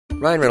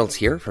Ryan Reynolds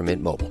here from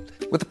Mint Mobile.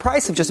 With the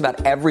price of just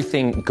about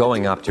everything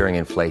going up during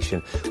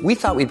inflation, we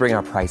thought we'd bring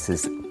our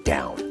prices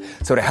down.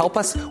 So to help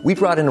us, we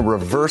brought in a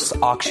reverse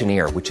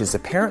auctioneer, which is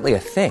apparently a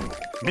thing.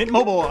 Mint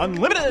Mobile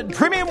Unlimited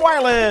Premium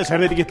Wireless. How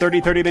to get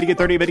 30, 30, bit to get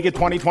 30, bit to get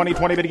 20, 20,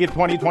 20, bit to get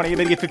 20, 20,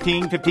 bit to get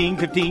 15, 15,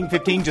 15,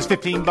 15, just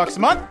 $15 a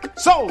month?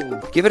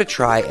 Sold! Give it a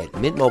try at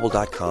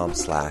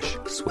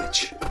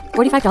mintmobile.com/switch.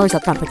 $45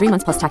 up front for 3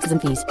 months plus taxes and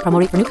fees. Promo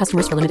rate for new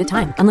customers for limited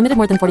time. Unlimited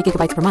more than 40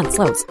 gigabytes per month.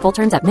 Slows full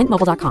terms at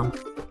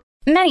mintmobile.com.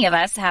 Many of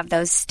us have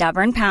those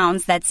stubborn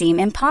pounds that seem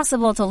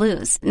impossible to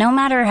lose, no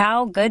matter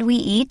how good we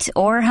eat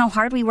or how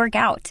hard we work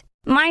out.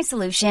 My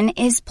solution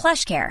is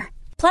PlushCare.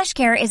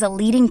 PlushCare is a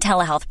leading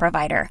telehealth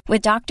provider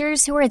with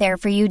doctors who are there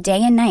for you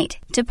day and night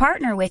to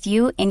partner with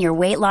you in your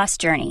weight loss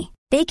journey.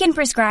 They can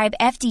prescribe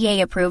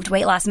FDA-approved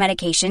weight loss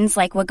medications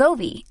like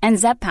Wegovy and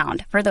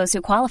Zepbound for those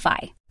who qualify.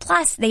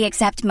 Plus, they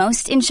accept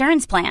most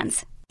insurance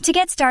plans. To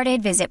get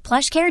started, visit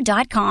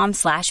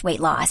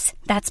plushcare.com/weightloss.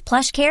 That's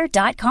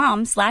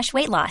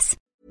plushcare.com/weightloss.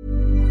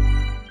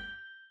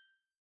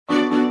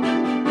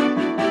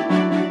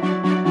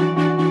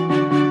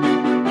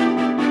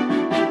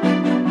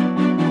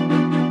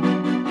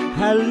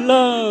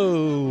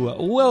 Hello,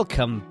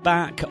 welcome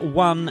back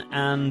one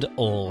and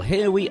all.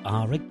 Here we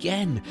are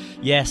again.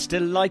 Yes,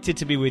 delighted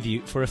to be with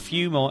you for a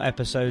few more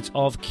episodes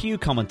of Q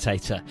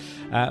Commentator.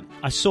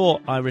 I saw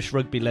Irish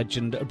rugby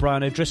legend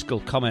Brian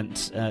O'Driscoll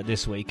comment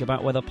this week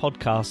about whether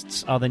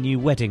podcasts are the new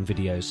wedding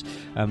videos,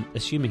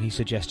 assuming he's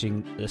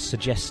suggesting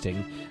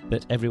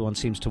that everyone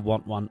seems to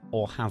want one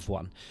or have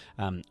one.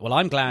 Well,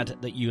 I'm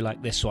glad that you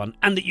like this one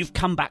and that you've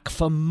come back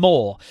for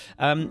more.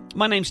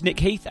 My name's Nick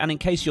Heath, and in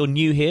case you're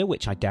new here,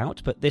 which I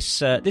doubt, but this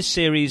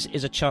series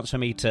is a chance for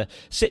me to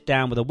sit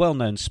down with a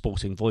well-known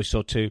sporting voice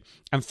or two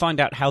and find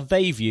out how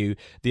they view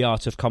the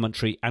art of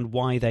commentary and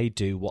why they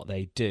do what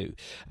they do.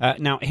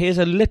 Now, here's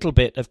a little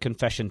bit of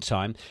confession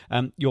time.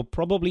 You're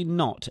probably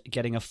not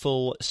getting a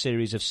full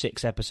series of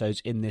 6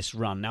 episodes in this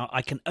run. Now,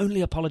 I can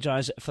only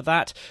apologise for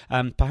that.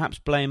 Perhaps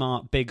blame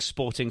our big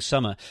sporting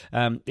summer.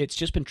 It's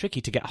just been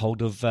tricky to get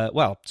hold of,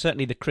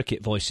 certainly the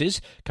cricket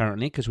voices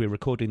currently, because we're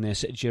recording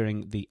this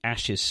during the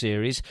Ashes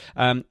series.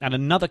 And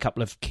another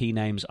couple of key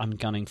names I'm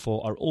gunning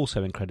for are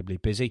also incredibly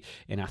busy.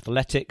 In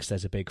athletics,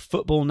 there's a big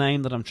football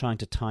name that I'm trying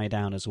to tie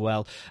down as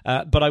well.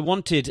 But I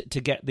wanted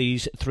to get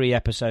these 3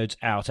 episodes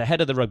out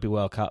ahead of the Rugby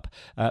World Cup,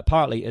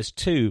 partly as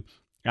 2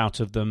 out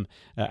of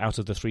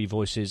the 3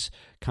 voices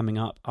coming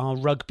up are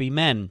rugby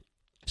men.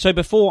 So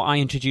before I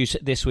introduce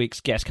this week's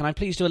guest, can I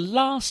please do a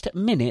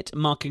last-minute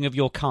marking of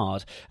your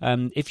card?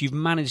 If you've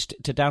managed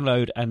to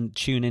download and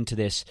tune into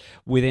this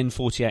within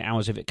 48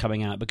 hours of it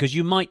coming out, because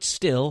you might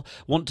still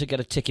want to get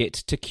a ticket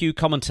to Q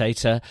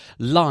Commentator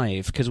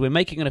live, because we're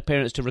making an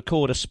appearance to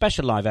record a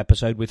special live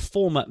episode with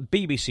former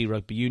BBC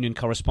Rugby Union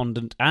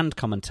correspondent and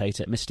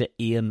commentator Mr.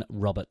 Ian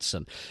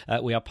Robertson.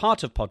 We are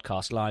part of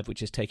Podcast Live,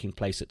 which is taking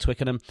place at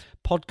Twickenham,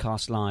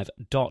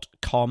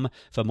 podcastlive.com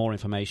for more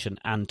information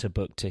and to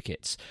book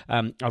tickets.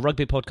 Our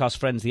rugby podcast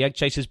friends, the Egg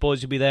Chasers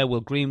boys, will be there.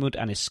 Will Greenwood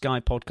and his Sky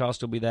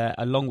podcast will be there,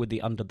 along with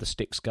the Under the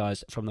Sticks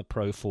guys from the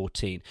Pro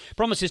 14.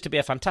 Promises to be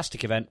a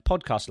fantastic event.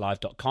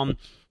 Podcastlive.com.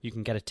 You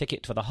can get a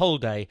ticket for the whole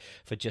day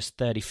for just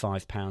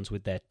 £35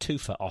 with their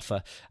 2-for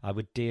offer. I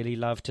would dearly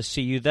love to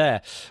see you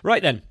there.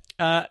 Right then.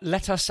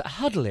 Let us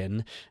huddle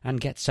in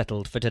and get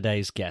settled for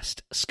today's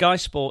guest, Sky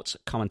Sports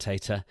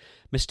commentator,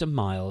 Mr.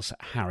 Miles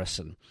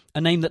Harrison,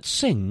 a name that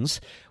sings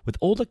with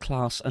all the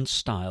class and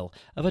style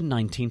of a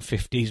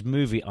 1950s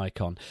movie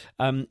icon.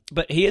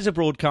 But he is a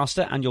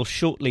broadcaster, and you'll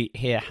shortly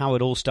hear how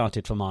it all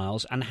started for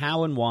Miles and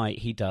how and why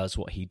he does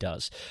what he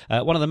does.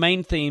 One of the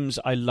main themes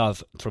I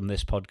love from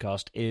this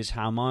podcast is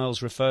how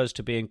Miles refers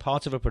to being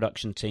part of a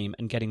production team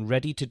and getting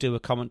ready to do a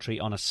commentary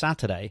on a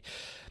Saturday,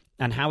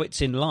 and how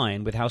it's in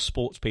line with how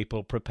sports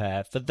people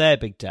prepare for their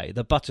big day,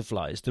 the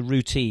butterflies, the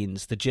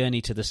routines, the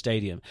journey to the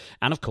stadium,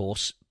 and of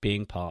course,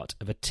 being part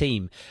of a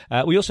team.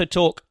 We also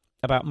talk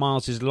about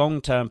Miles's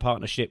long-term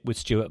partnership with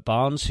Stuart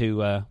Barnes,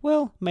 who,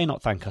 may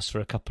not thank us for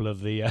a couple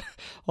of the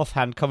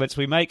offhand comments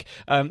we make.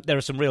 There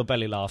are some real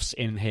belly laughs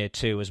in here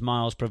too, as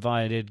Miles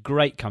provided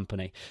great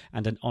company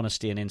and an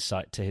honesty and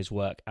insight to his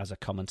work as a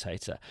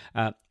commentator.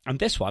 And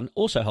this one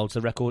also holds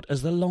the record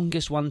as the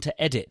longest one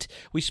to edit.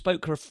 We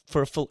spoke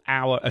for a full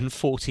hour and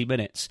 40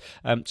 minutes.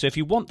 So if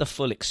you want the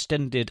full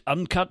extended,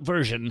 uncut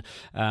version,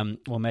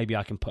 maybe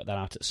I can put that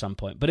out at some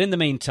point. But in the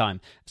meantime,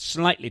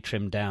 slightly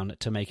trimmed down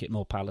to make it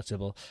more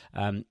palatable.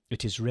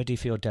 It is ready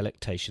for your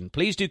delectation.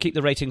 Please do keep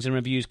the ratings and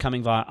reviews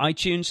coming via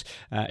iTunes.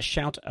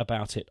 Shout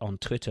about it on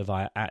Twitter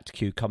via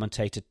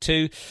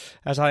 @QCommentator2,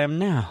 as I am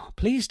now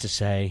pleased to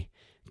say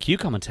Q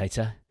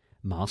Commentator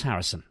Miles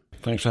Harrison.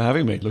 Thanks for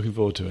having me. Looking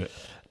forward to it.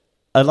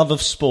 A love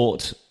of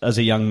sport as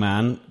a young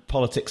man,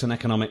 politics and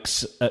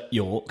economics at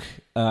York.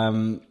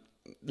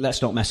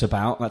 Let's not mess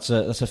about. That's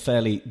a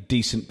fairly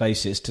decent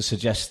basis to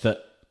suggest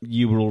that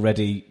you were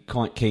already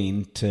quite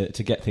keen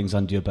to get things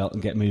under your belt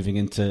and get moving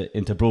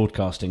into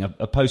broadcasting.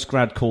 A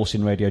post-grad course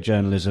in radio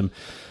journalism,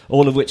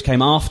 all of which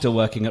came after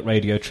working at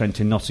Radio Trent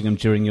in Nottingham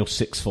during your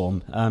sixth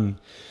form.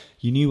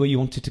 You knew where you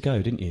wanted to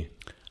go, didn't you?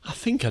 I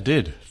think I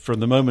did. From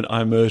the moment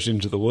I emerged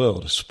into the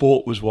world,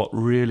 sport was what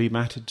really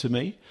mattered to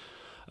me,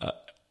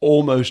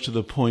 almost to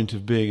the point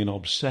of being an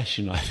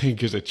obsession, I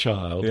think, as a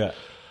child. Yeah.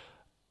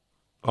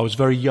 I was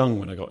very young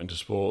when I got into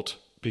sport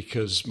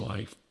because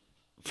my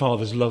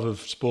father's love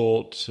of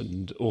sport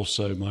and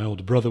also my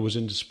older brother was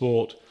into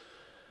sport,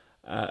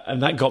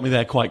 and that got me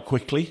there quite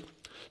quickly.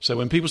 So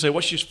when people say,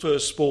 what's your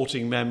first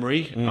sporting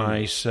memory?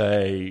 I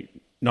say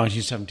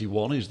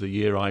 1971 is the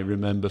year I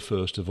remember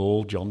first of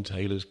all, John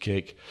Taylor's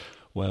kick,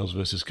 Wales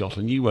versus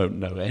Scotland. You won't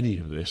know any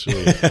of this,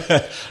 will you?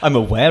 I'm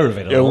aware of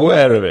it. You're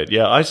aware of it,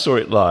 yeah. I saw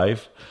it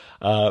live.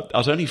 I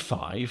was only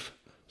 5,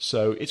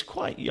 so it's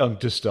quite young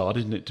to start,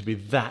 isn't it, to be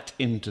that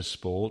into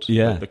sport.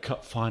 Yeah. The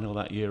cup final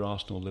that year,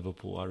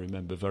 Arsenal-Liverpool, I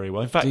remember very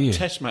well. In fact,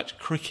 Test match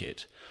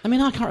cricket. I mean,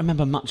 I can't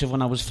remember much of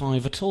when I was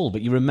 5 at all,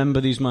 but you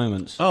remember these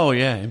moments? Oh,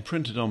 yeah,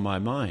 imprinted on my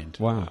mind.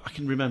 Wow. I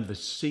can remember the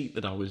seat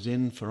that I was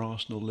in for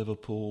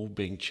Arsenal-Liverpool,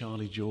 being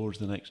Charlie George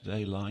the next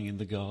day, lying in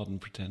the garden,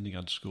 pretending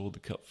I'd scored the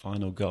cup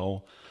final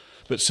goal.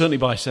 But certainly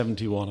by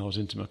 71, I was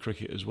into my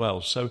cricket as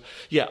well. So,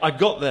 yeah, I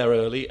got there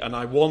early, and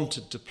I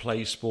wanted to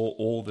play sport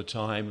all the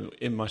time.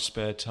 In my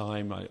spare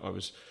time, I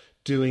was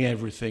doing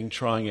everything,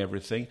 trying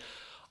everything.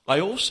 I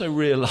also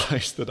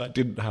realised that I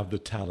didn't have the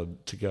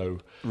talent to go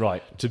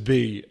to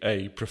be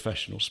a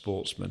professional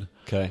sportsman.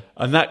 Okay.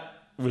 And that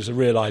was a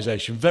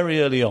realisation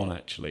very early on,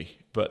 actually.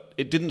 But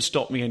it didn't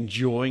stop me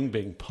enjoying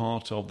being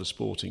part of the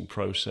sporting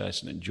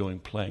process and enjoying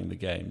playing the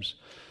games.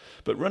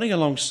 But running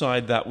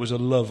alongside that was a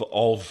love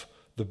of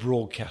the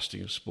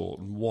broadcasting of sport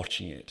and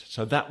watching it.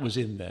 So that was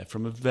in there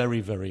from a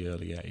very, very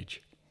early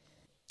age.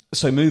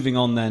 So moving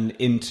on then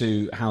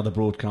into how the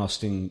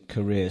broadcasting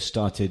career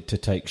started to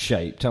take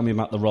shape, tell me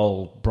about the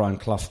role Brian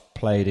Clough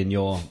played in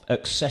your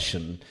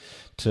accession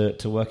to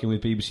working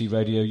with BBC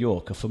Radio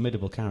York, a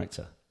formidable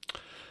character.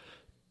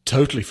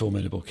 Totally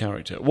formidable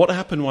character. What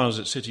happened while I was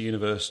at City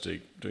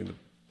University doing the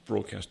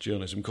broadcast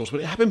journalism course,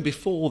 well, it happened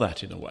before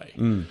that in a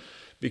way,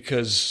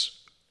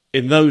 because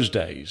in those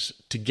days,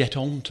 to get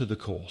onto the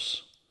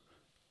course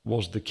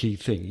was the key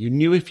thing. You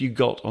knew if you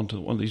got onto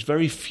one of these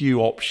very few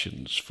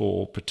options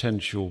for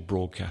potential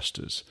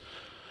broadcasters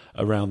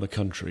around the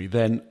country,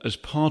 then as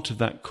part of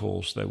that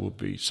course there would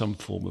be some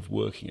form of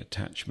working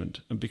attachment.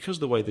 And because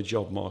of the way the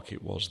job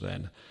market was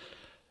then,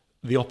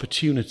 the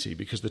opportunity,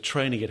 because the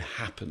training had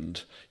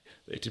happened,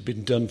 it had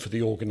been done for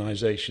the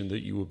organisation that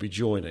you would be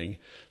joining,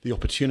 the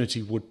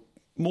opportunity would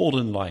more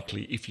than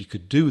likely, if you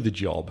could do the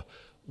job,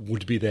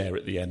 would be there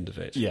at the end of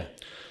it. Yeah.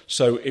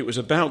 So it was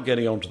about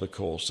getting onto the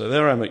course. So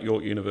there I am at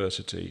York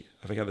University,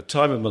 I think at the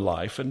time of my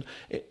life, and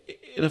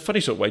in a funny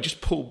sort of way,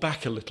 just pulled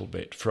back a little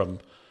bit from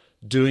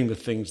doing the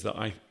things that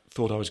I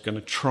thought I was going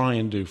to try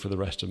and do for the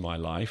rest of my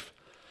life,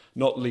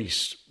 not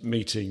least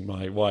meeting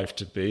my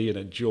wife-to-be and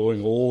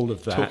enjoying all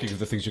of that. Talking of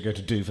the things you're going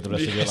to do for the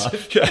rest of your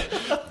life.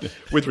 Yeah,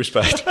 with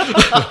respect.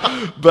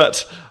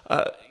 But,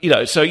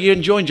 so you're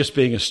enjoying just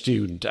being a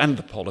student and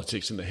the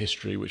politics and the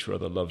history, which were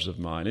other loves of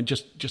mine, and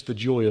just the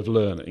joy of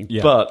learning.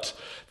 Yeah. But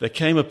there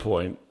came a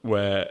point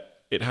where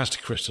it has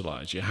to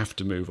crystallise. You have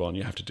to move on.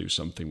 You have to do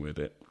something with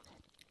it.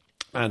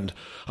 And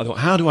I thought,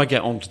 how do I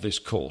get onto this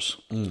course?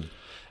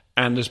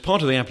 And as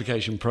part of the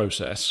application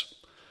process,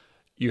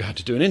 you had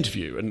to do an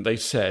interview. And they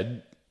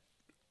said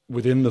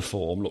within the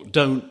form, look,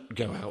 don't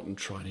go out and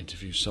try and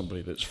interview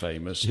somebody that's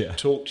famous. Yeah.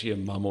 Talk to your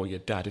mum or your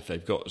dad if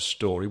they've got a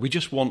story. We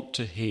just want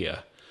to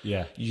hear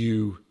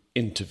you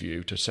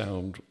interview to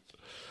sound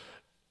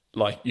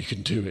like you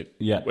can do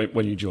it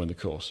when you join the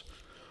course.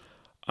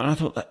 And I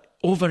thought that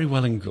all very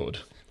well and good.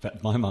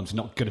 But my mum's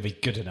not going to be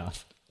good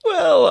enough.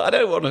 Well, I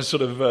don't want to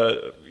sort of,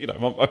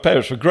 my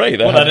parents were great.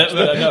 But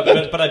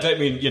I don't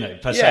mean,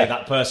 per se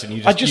that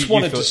person. I just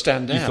wanted to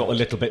stand out. You thought a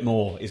little bit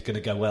more is going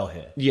to go well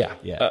here. Yeah.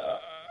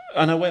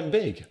 And I went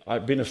big.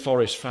 I'd been a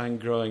Forest fan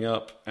growing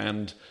up,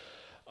 and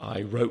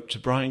I wrote to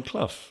Brian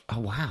Clough. Oh,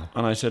 wow.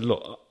 And I said,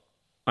 look,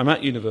 I'm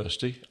at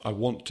university. I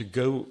want to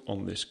go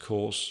on this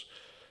course.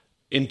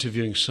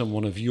 Interviewing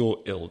someone of your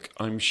ilk,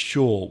 I'm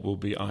sure will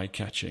be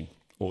eye-catching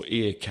or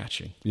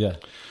ear-catching. Yeah.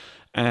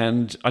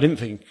 And I didn't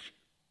think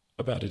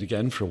about it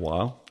again for a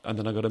while, and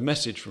then I got a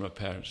message from my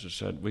parents that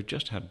said, we've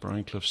just had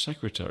Brian Clough's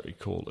secretary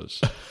call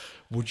us.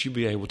 Would you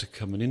be able to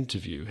come and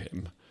interview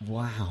him?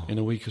 Wow. In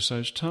a week or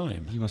so's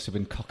time? You must have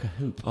been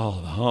cock-a-hoop.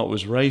 Oh, the heart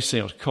was racing.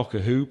 I was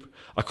cock-a-hoop.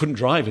 I couldn't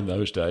drive in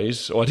those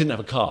days, or I didn't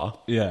have a car.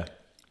 Yeah.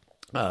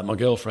 My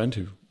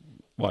girlfriend,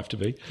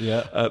 wife-to-be,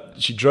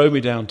 she drove me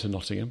down to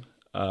Nottingham,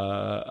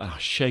 I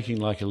was shaking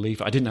like a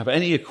leaf. I didn't have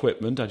any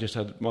equipment. I just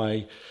had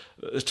my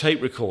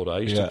tape recorder. I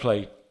used to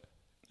play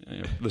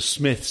the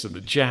Smiths and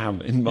the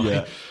Jam in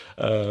my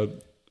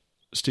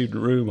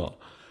student room on.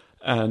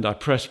 And I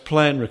pressed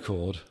play and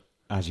record.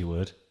 As you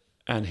would.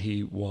 And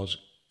he was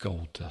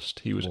gold dust.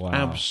 He was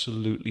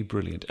absolutely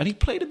brilliant. And he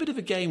played a bit of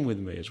a game with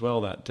me as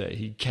well that day.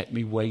 He kept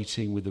me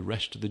waiting with the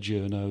rest of the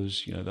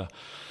journos,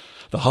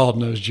 the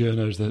hard-nosed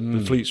journos,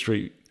 the Fleet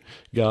Street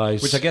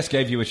guys. Which I guess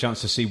gave you a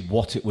chance to see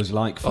what it was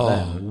like for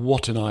them. Oh,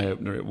 what an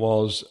eye-opener it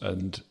was.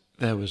 And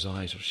there was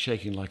I, sort of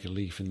shaking like a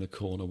leaf in the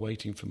corner,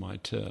 waiting for my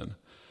turn.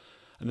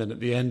 And then at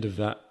the end of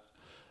that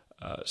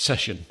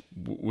session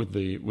with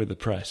the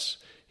press,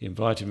 he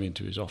invited me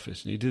into his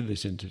office and he did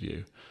this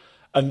interview.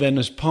 And then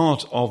as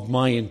part of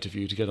my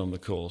interview to get on the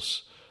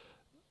course,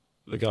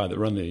 the guy that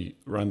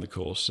ran the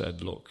course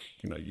said, look,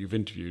 you've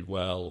interviewed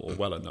well or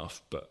well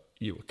enough, but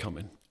you were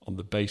coming on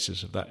the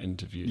basis of that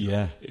interview.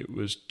 Yeah. It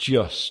was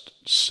just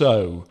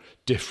so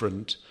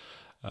different.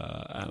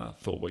 And I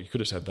thought, well, you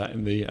could have said that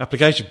in the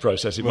application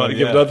process. It might have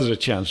given others a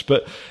chance.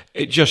 But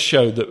it just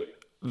showed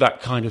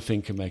that kind of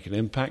thing can make an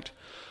impact.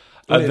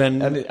 Well,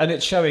 and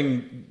it's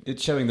showing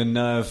the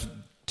nerve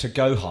to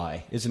go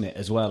high, isn't it,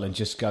 as well, and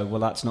just go, well,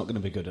 that's not going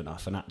to be good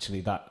enough. And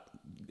actually that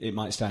it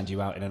might stand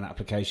you out in an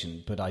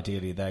application, but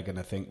ideally they're going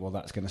to think, well,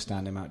 that's going to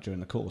stand him out during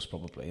the course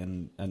probably.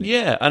 And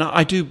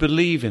I do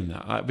believe in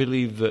that. I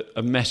believe that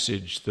a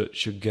message that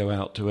should go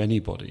out to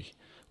anybody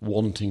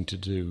wanting to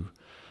do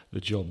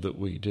the job that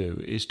we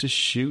do is to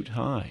shoot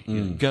high.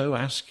 Go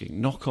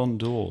asking, knock on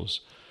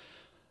doors,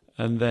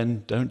 and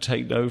then don't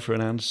take no for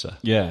an answer.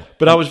 Yeah.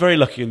 But I was very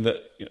lucky in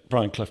that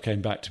Brian Clough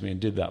came back to me and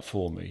did that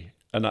for me.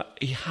 And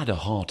he had a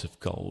heart of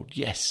gold.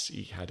 Yes,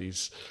 he had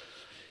his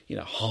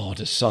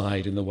harder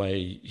side in the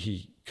way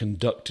he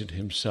conducted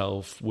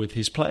himself with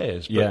his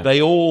players. But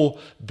they all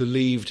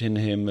believed in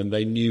him and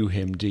they knew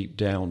him deep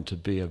down to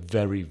be a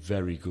very,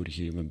 very good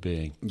human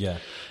being. Yeah.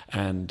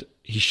 And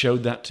he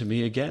showed that to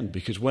me again,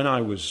 because when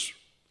I was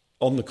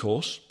on the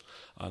course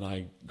and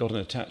I got an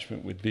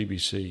attachment with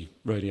BBC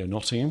Radio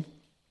Nottingham,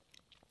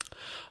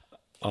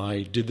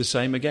 I did the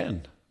same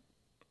again.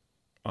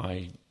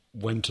 I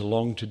went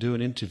along to do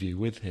an interview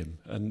with him,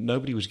 and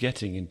nobody was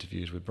getting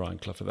interviews with Brian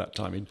Clough at that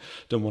time. He'd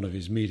done one of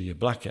his media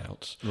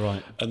blackouts.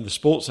 Right. And the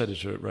sports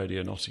editor at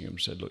Radio Nottingham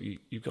said, look,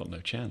 you've got no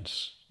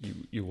chance.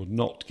 You will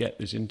not get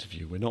this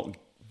interview. We're not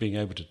being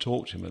able to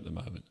talk to him at the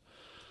moment.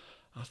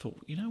 I thought,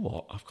 you know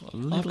what, I've got a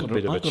little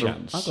bit of a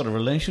chance. I've got a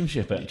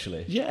relationship,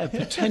 actually. Yeah,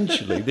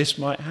 potentially this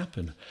might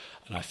happen.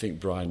 And I think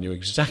Brian knew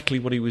exactly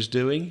what he was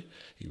doing.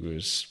 He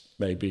was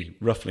maybe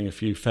ruffling a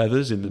few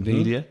feathers in the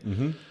media.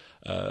 Mm-hmm.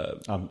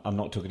 I'm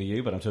not talking to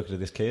you, but I'm talking to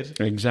this kid.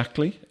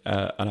 Exactly.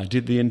 And I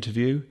did the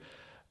interview,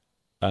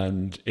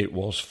 and it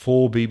was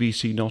for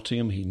BBC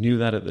Nottingham. He knew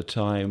that at the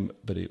time,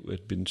 but it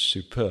had been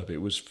superb.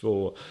 It was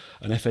for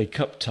an FA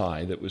Cup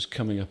tie that was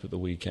coming up at the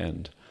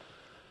weekend,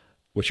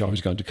 which I was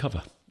going to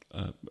cover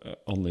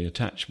on the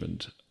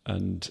attachment.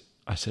 And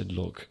I said,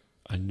 look,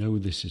 I know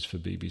this is for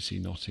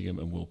BBC Nottingham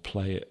and we'll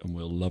play it and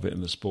we'll love it,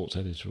 and the sports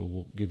editor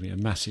will give me a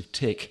massive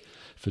tick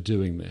for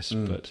doing this,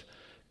 but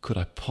could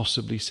I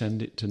possibly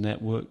send it to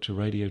network, to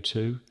Radio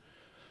 2?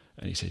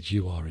 And he said,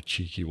 you are a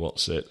cheeky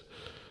what's-it,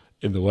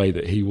 in the way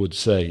that he would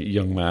say,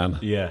 young man.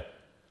 Yeah.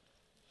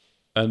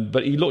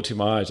 But he looked in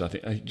my eyes, I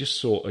think. I just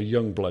saw a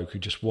young bloke who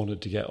just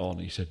wanted to get on.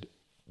 He said,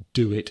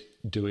 do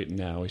it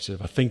now. He said,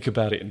 if I think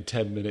about it in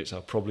 10 minutes,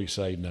 I'll probably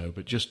say no,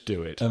 but just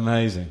do it.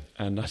 Amazing.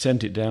 And I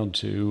sent it down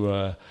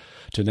to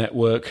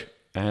network,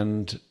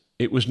 and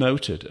it was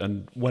noted.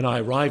 And when I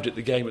arrived at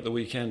the game at the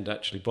weekend,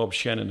 actually, Bob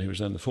Shannon, who was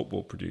then the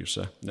football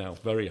producer, now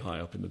very high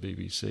up in the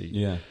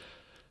BBC,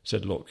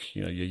 said, look,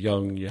 you're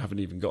young, you haven't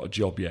even got a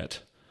job yet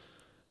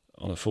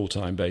on a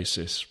full-time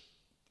basis.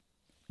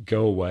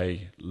 Go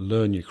away,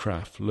 learn your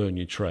craft, learn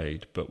your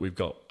trade, but we've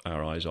got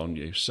our eyes on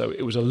you. So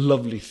it was a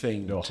lovely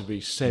thing to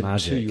be said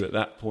to you at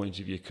that point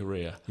of your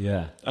career.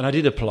 Yeah. And I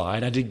did apply,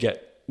 and I did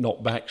get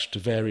knockbacks to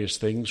various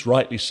things,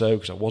 rightly so,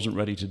 because I wasn't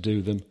ready to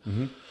do them.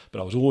 Mm-hmm. But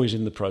I was always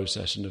in the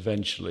process, and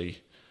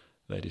eventually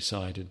they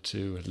decided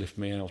to lift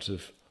me out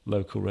of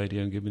local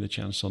radio and give me the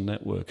chance on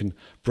network. And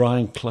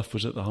Brian Clough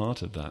was at the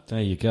heart of that.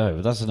 There you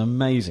go. That's an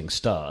amazing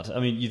start. I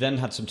mean, you then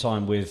had some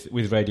time with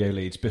Radio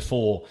Leeds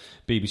before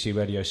BBC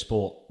Radio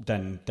Sport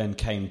then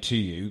came to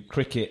you.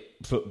 Cricket,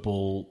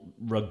 football,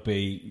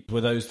 rugby,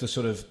 were those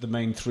the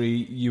main three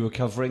you were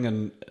covering?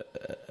 And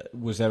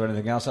was there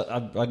anything else?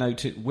 I know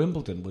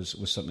Wimbledon was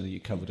something that you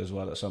covered as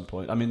well at some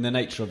point. I mean, the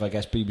nature of, I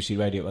guess, BBC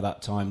Radio at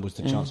that time was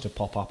the chance to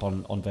pop up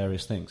on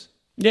various things.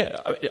 Yeah,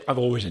 I've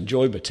always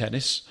enjoyed my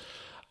tennis.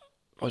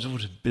 I was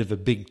always a bit of a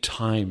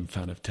big-time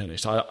fan of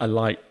tennis. I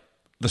like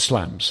the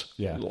slams,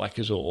 like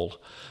us all.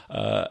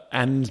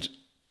 And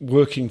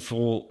working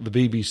for the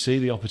BBC,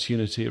 the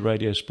opportunity at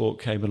Radio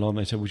Sport came along.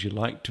 They said, would you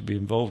like to be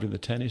involved in the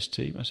tennis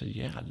team? I said,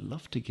 yeah, I'd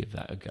love to give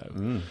that a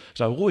go.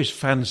 So I've always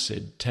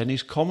fancied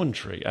tennis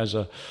commentary as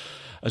a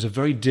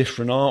very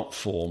different art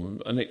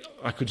form, and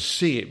I could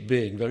see it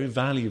being very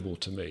valuable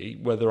to me,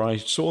 whether I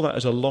saw that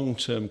as a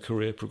long-term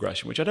career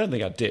progression, which I don't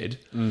think I did,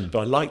 but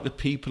I like the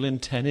people in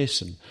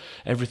tennis and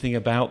everything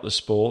about the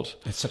sport.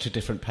 It's such a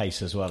different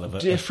pace as well.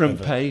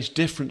 Different pace,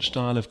 different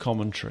style of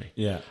commentary.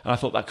 Yeah. And I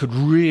thought that could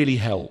really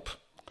help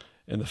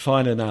in the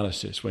final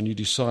analysis when you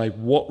decide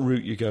what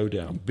route you go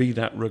down, be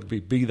that rugby,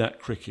 be that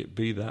cricket,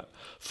 be that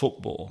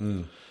football,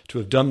 to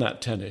have done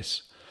that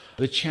tennis.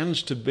 The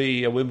chance to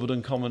be a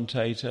Wimbledon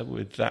commentator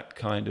with that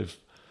kind of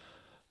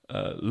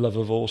love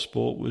of all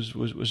sport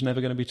was never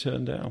going to be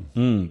turned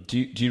down. Do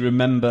you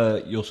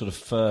remember your sort of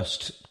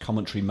first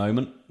commentary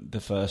moment,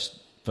 the first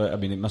But I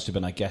mean, it must have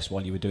been, I guess,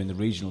 while you were doing the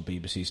regional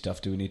BBC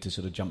stuff. Do we need to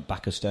sort of jump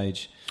back a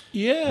stage?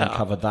 Yeah, and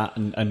cover that,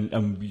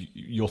 and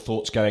your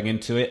thoughts going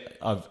into it.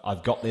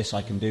 I've got this.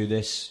 I can do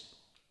this.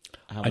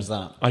 How was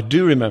that? I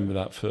do remember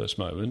that first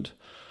moment.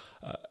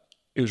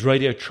 It was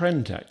Radio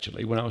Trent,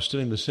 actually, when I was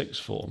still in the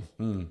sixth form,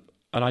 and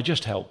I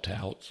just helped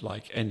out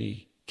like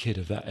any kid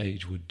of that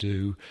age would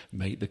do,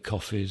 make the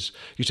coffees.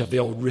 Used to have the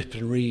old rip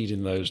and read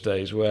in those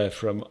days, where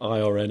from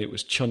IRN it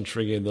was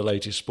chuntering in the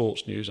latest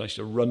sports news. I used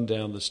to run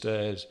down the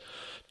stairs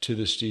to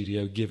the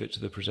studio, give it to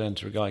the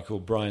presenter, a guy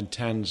called Brian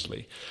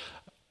Tansley.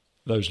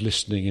 Those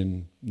listening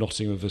in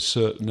Nottingham of a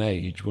certain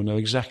age will know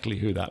exactly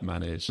who that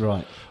man is.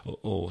 Right.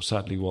 Or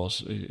sadly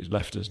was. He's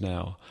left us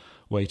now,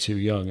 way too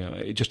young.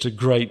 Just a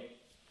great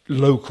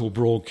local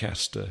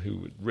broadcaster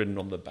who had ridden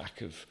on the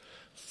back of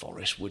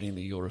Forest winning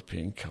the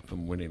European Cup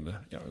and winning the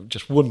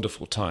just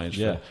wonderful times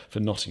for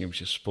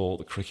Nottinghamshire sport.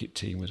 The cricket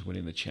team was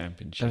winning the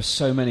championship. There are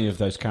so many of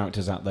those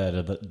characters out there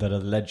that are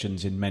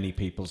legends in many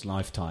people's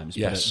lifetimes,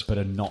 but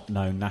are not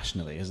known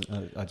nationally.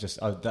 Isn't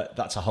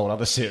that's a whole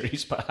other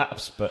series,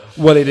 perhaps. But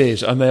well, it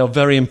is, and they are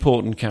very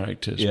important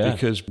characters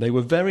because they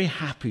were very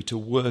happy to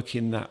work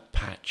in that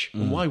patch.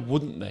 And why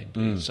wouldn't they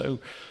be so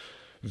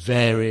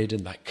varied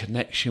and that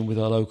connection with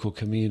our local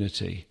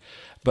community?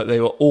 But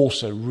they were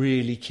also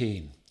really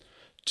keen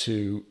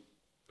to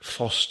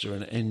foster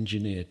and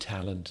engineer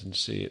talent and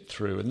see it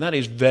through. And that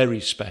is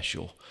very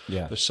special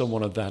for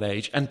someone of that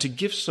age, and to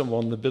give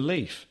someone the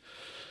belief.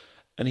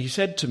 And he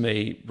said to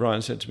me,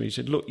 Brian said to me, he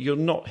said, look, you're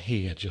not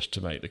here just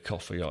to make the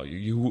coffee, are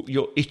you?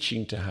 You're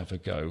itching to have a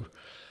go.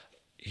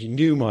 He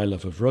knew my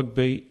love of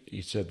rugby.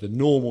 He said the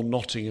normal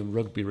Nottingham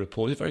rugby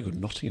report, a very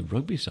good Nottingham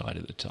rugby side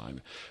at the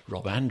time,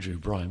 Rob Andrew,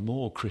 Brian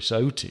Moore, Chris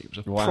Oatey. It was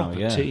a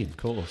proper team. Of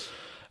course.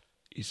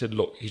 He said,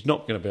 look, he's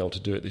not going to be able to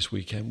do it this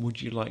weekend.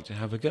 Would you like to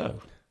have a go?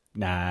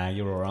 Nah,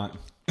 you're all right.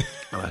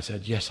 And I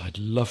said, yes, I'd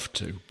love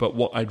to. But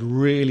what I'd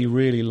really,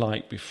 really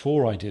like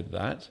before I did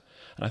that,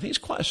 and I think it's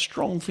quite a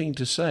strong thing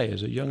to say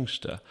as a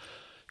youngster,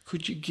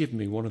 could you give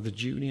me one of the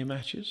junior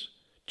matches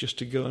just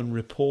to go and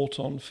report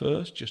on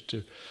first, just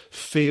to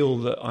feel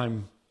that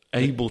I'm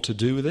able to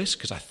do this?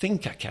 Because I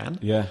think I can.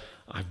 Yeah.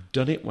 I've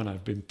done it when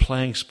I've been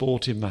playing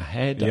sport in my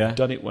head. I've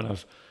done it when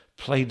I've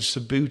played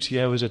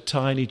Subbuteo as a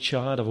tiny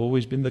child. I've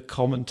always been the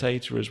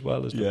commentator as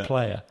well as the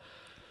player.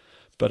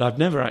 But I've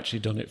never actually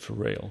done it for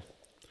real.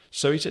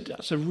 So he said,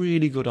 that's a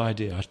really good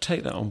idea. I'd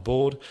take that on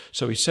board.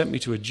 So he sent me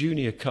to a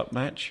junior cup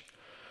match,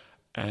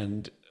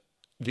 and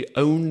the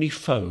only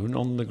phone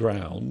on the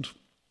ground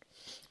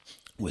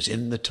was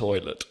in the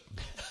toilet.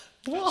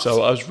 What?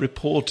 So I was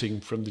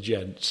reporting from the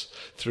gents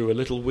through a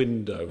little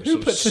window. Who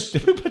puts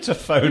a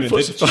phone in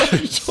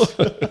the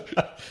toilet?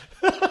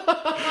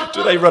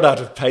 Do they run out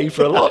of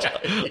paper a lot?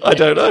 I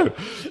don't know.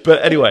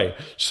 But anyway,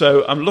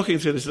 so I'm looking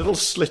through this little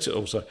slit in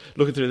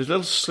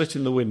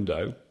the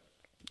window,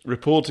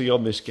 reporting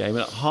on this game. And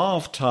at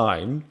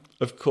half-time,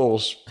 of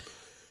course,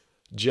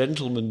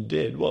 gentlemen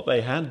did what they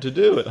had to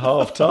do at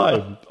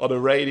half-time on a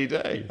rainy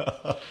day.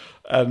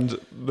 And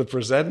the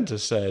presenter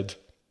said,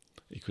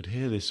 you could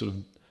hear this sort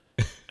of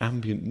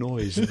ambient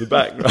noise in the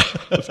background.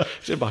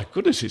 He said, my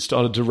goodness, it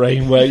started to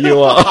rain where you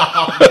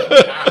are.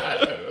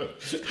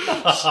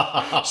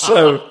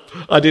 So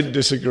I didn't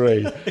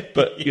disagree,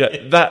 but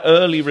that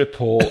early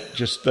report,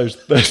 just those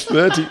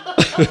 30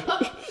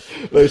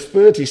 those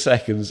 30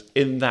 seconds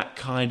in that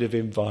kind of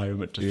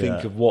environment to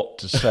think of what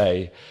to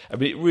say. I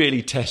mean, it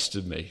really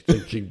tested me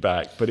thinking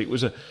back, but it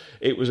was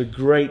a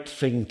great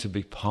thing to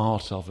be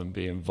part of and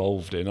be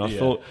involved in. I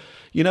thought,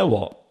 you know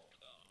what?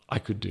 I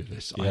could do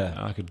this.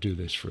 I could do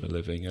this for a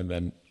living. And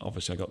then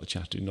obviously I got the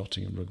chance to do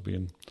Nottingham rugby,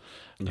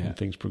 and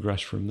things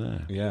progressed from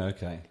there. Yeah,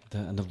 okay.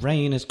 And the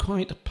rain is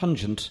quite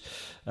pungent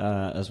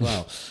as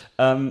well.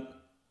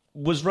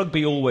 Was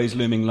rugby always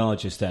looming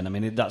largest then? I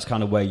mean, that's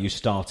kind of where you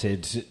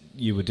started.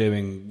 You were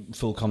doing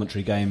full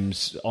commentary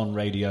games on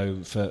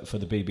radio for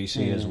the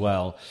BBC as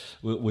well.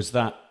 Was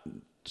that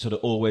sort of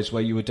always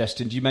where you were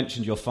destined? You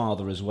mentioned your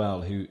father as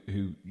well, who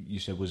you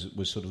said was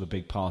sort of a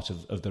big part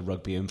of the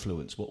rugby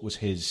influence. What was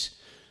his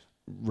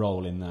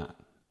role in that?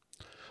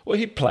 Well,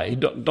 he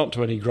played, not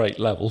to any great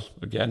level.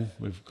 Again,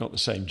 we've got the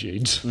same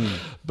genes.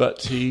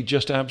 But he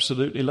just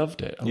absolutely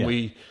loved it. And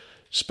we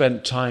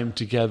spent time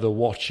together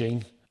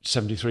watching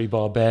 73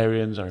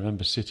 Barbarians. I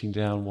remember sitting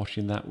down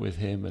watching that with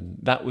him, and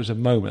that was a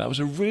moment. That was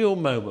a real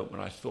moment when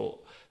I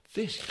thought,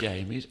 this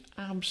game is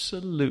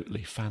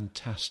absolutely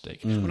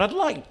fantastic. And I'd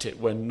liked it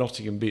when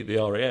Nottingham beat the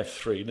RAF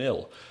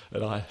 3-0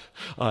 at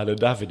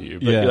Island Avenue.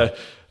 But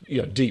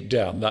deep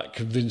down, that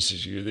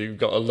convinces you that you've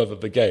got a love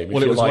of the game.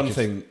 Well, it was one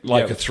thing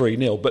like a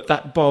 3-0. But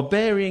that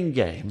Barbarian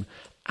game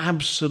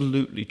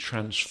absolutely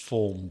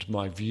transformed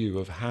my view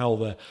of how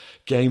the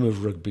game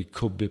of rugby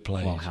could be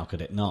played. Well, how could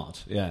it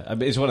not? Yeah, I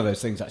mean, it's one of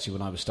those things. Actually,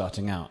 when I was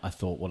starting out, I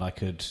thought, well, I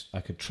could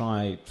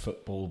try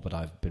football, but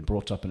I've been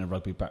brought up in a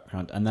rugby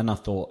background, and then I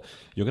thought,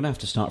 you're going to have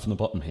to start from the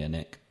bottom here,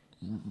 Nick.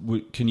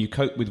 can you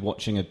cope with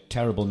watching a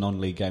terrible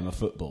non-league game of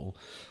football,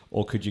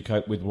 or could you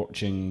cope with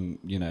watching,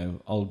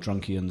 old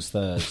drunkians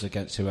Thurs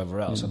against whoever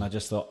else? And I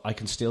just thought, I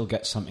can still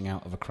get something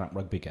out of a crap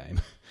rugby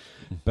game,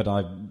 but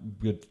I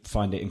would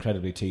find it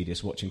incredibly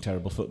tedious watching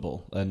terrible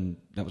football. And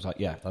that was like,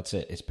 yeah, that's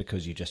it. It's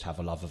because you just have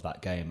a love of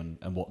that game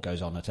and what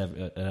goes on at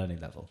any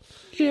level.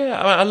 Yeah,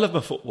 I love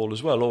my football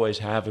as well, always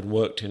have, and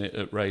worked in it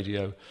at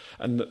radio.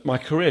 And my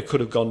career could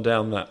have gone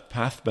down that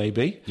path,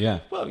 maybe. Yeah.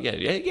 Well,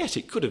 yes,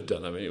 it could have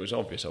done. I mean, it was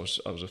obvious. I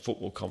was a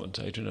football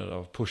commentator and I'd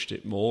have pushed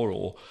it more,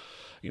 or...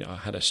 I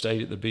had a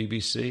stayed at the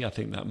BBC, I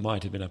think that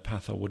might have been a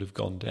path I would have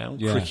gone down.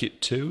 Yeah.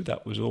 Cricket too,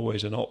 that was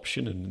always an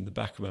option and in the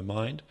back of my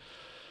mind.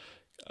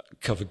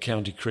 Covered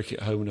county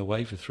cricket home and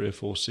away for 3 or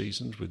 4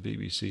 seasons with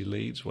BBC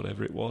Leeds,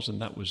 whatever it was,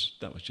 and that was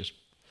just,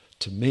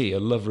 to me, a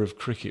lover of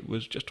cricket,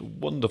 was just a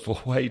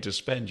wonderful way to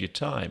spend your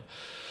time.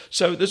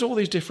 So there's all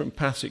these different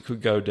paths it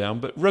could go down,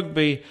 but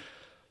rugby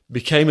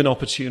became an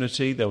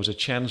opportunity. There was a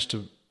chance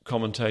to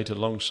commentate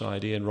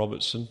alongside Ian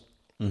Robertson,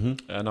 and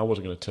I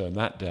wasn't going to turn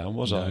that down,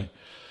 was I?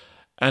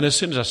 And as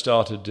soon as I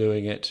started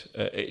doing it,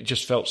 it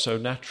just felt so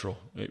natural.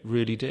 It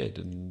really did.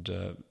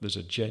 And there's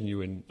a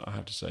genuine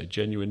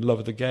love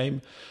of the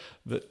game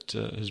that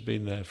has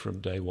been there from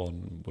day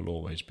one and will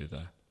always be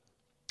there.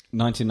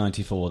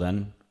 1994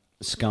 then,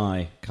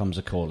 Sky comes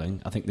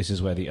a-calling. I think this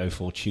is where the O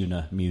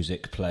Fortuna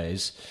music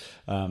plays,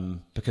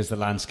 because the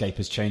landscape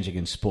is changing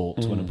in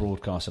sport when a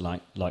broadcaster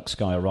like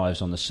Sky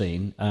arrives on the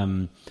scene.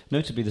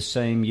 Notably the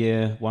same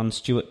year one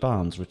Stuart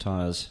Barnes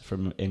retires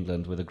from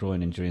England with a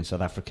groin injury in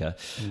South Africa.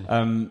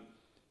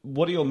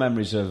 What are your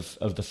memories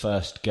of the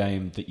first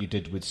game that you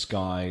did with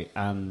Sky?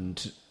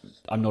 And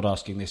I'm not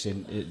asking this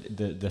in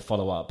the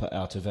follow-up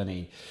out of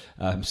any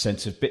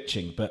sense of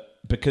bitching, but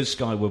because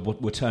Sky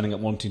were turning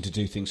up wanting to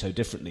do things so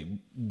differently,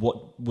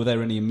 were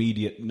there any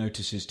immediate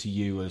notices to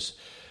you as,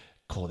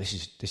 cool, this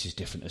is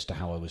different as to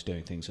how I was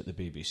doing things at the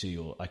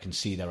BBC, or I can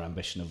see their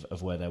ambition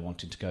of where they're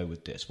wanting to go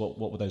with this? What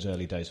were those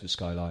early days with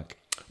Sky like?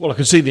 Well, I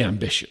can see the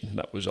ambition.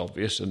 That was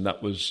obvious, and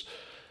that was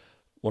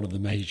one of the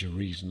major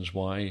reasons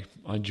why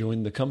I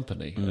joined the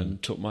company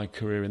and took my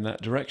career in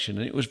that direction.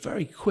 And it was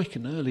very quick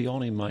and early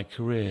on in my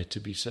career to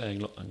be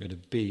saying, look, I'm going to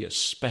be a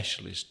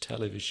specialist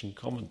television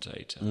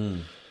commentator.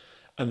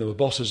 And there were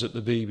bosses at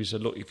the BBC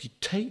said, look, if you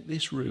take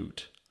this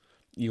route,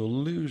 you'll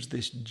lose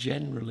this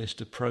generalist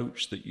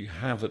approach that you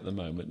have at the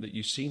moment that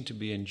you seem to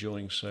be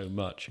enjoying so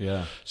much.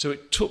 Yeah. So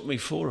it took me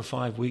 4 or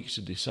 5 weeks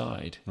to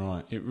decide.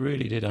 Right. It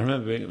really did. I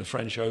remember being at the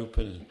French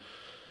Open and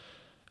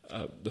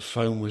the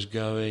phone was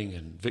going,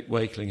 and Vic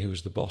Wakeling, who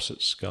was the boss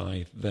at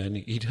Sky then,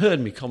 he'd heard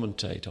me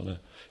commentate on a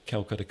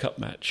Calcutta Cup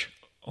match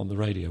on the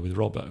radio with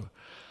Robbo.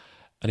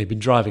 And he'd been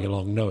driving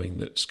along knowing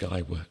that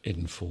Sky were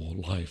in for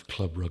live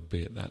club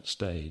rugby at that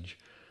stage.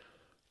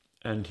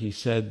 And he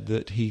said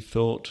that he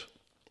thought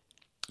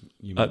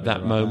at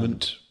that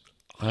moment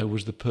I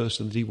was the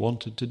person that he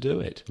wanted to do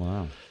it.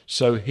 Wow.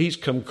 So he's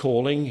come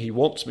calling. He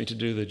wants me to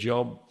do the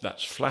job.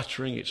 That's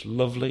flattering. It's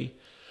lovely.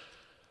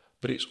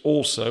 But it's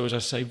also, as I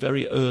say,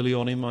 very early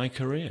on in my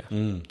career.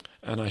 And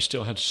I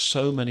still had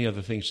so many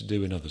other things to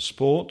do in other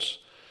sports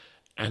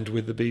and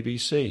with the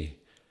BBC.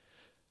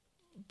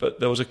 But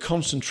there was a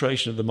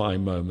concentration of the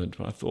mind moment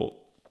where I thought,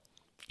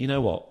 you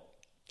know what?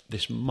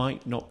 This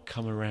might not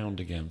come around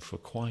again for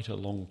quite a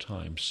long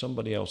time.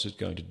 Somebody else is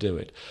going to do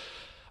it.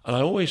 And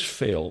I always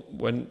feel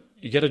when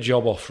you get a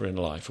job offer in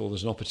life or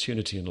there's an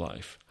opportunity in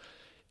life,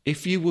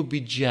 if you would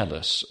be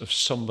jealous of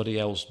somebody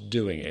else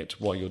doing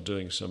it while you're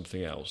doing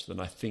something else,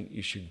 then I think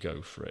you should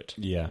go for it.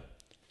 Yeah.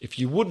 If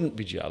you wouldn't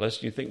be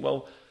jealous, you think,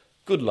 well,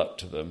 good luck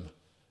to them.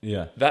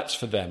 Yeah. That's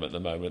for them at the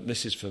moment.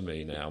 This is for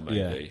me now,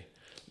 maybe. Yeah.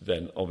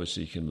 Then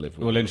obviously you can live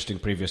with it. Well, interesting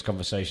previous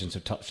conversations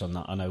have touched on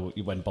that. I know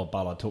when Bob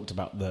Ballard talked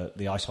about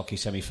the ice hockey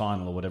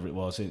semi-final or whatever it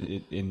was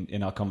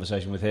in our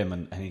conversation with him,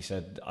 and he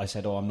said, I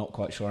said, I'm not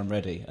quite sure I'm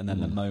ready. And then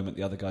the moment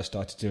the other guy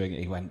started doing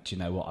it, he went, do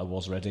you know what, I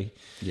was ready.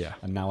 Yeah.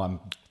 And now I'm...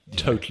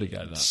 Totally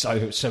get that.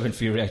 So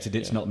infuriated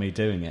it's not me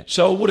doing it.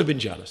 So I would have been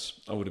jealous.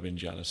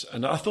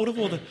 And I thought of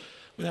all the...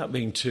 Without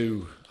being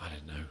too, I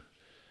don't know,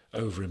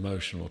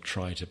 over-emotional or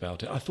trite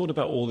about it, I thought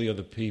about all the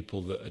other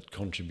people that had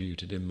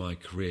contributed in my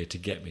career to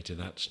get me to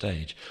that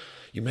stage.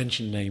 You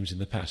mentioned names in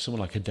the past,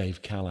 someone like a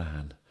Dave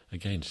Callahan,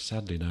 again,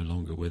 sadly no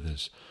longer with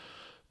us.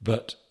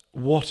 But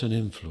what an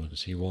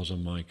influence he was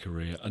on my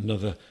career.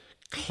 Another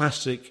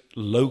classic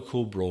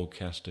local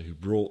broadcaster who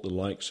brought the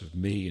likes of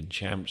me and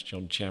Champs,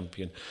 John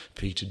Champion,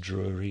 Peter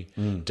Drury,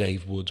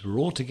 Dave Woods, were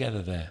all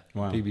together there,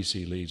 wow.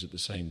 BBC Leeds at the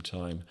same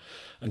time.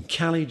 And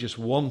Cally just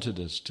wanted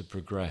us to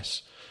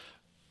progress.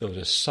 There was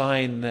a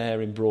sign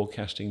there in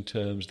broadcasting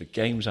terms, the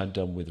games I'd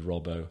done with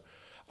Robbo.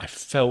 I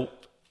felt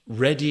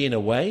ready in a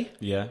way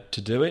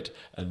to do it.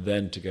 And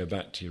then to go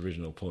back to your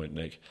original point,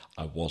 Nick,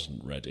 I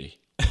wasn't ready.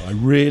 I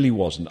really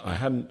wasn't. I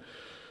hadn't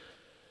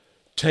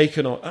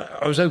taken on...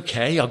 I was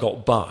okay, I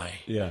got by.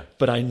 Yeah.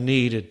 But I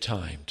needed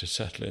time to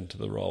settle into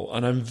the role.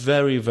 And I'm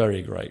very,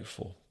 very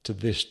grateful to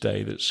this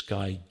day that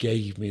Sky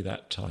gave me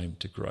that time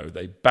to grow.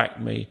 They backed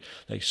me.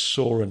 They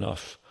saw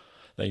enough.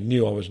 They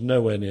knew I was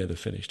nowhere near the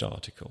finished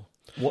article.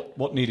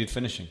 What needed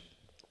finishing?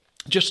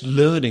 Just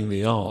learning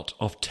the art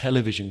of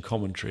television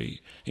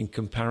commentary in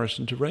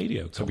comparison to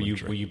radio commentary.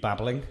 So were you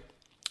babbling?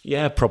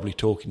 Yeah, probably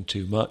talking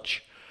too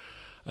much.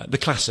 The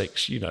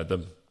classics, you know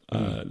them.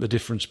 The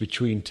difference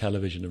between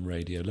television and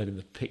radio, letting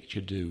the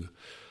picture do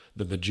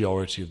the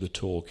majority of the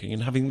talking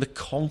and having the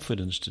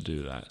confidence to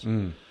do that.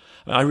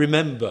 I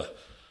remember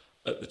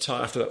at the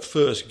time, after that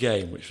first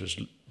game, which was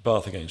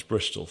Bath against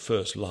Bristol,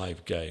 first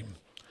live game,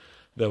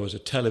 there was a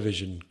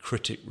television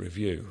critic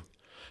review.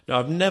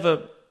 Now,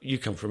 you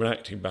come from an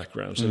acting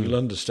background, so you'll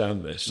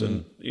understand this.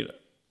 And, you know,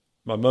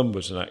 my mum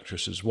was an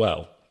actress as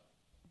well.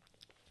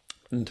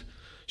 And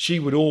she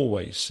would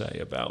always say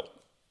about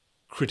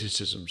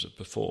criticisms of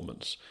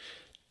performance,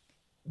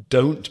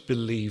 don't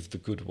believe the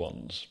good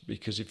ones,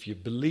 because if you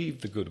believe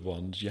the good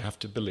ones, you have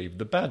to believe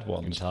the bad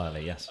ones.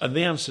 Entirely, yes. And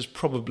the answer's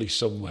probably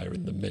somewhere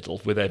in the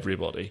middle with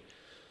everybody.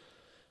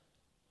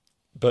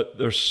 But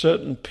there are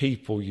certain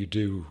people you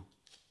do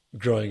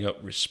growing up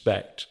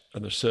respect,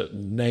 and there are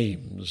certain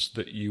names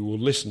that you will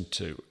listen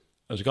to.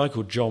 There's a guy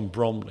called John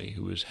Bromley,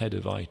 who was head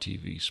of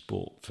ITV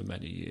Sport for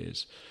many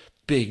years,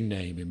 big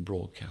name in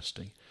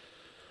broadcasting.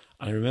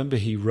 I remember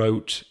he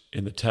wrote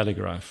in the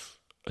Telegraph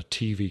a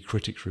TV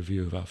critics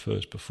review of our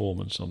first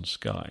performance on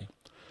Sky.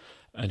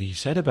 And he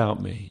said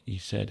about me, he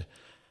said,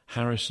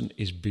 Harrison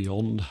is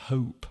beyond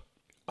hope.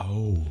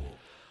 Oh.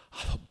 I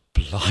thought,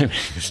 blimey,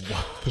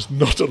 there's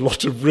not a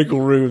lot of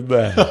wriggle room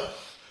there.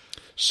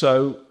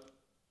 So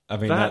I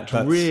mean, that's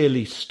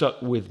really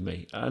stuck with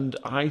me. And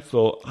I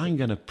thought, I'm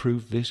going to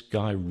prove this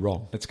guy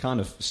wrong. It's kind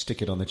of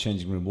stick it on the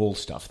changing room wall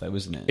stuff, though,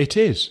 isn't it? It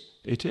is.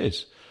 It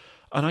is.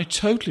 And I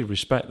totally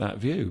respect that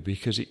view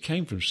because it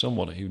came from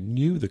someone who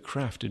knew the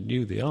craft and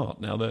knew the art.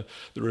 Now, there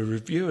are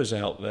reviewers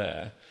out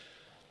there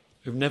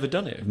who've never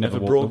done it, who've never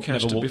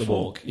broadcasted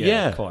before.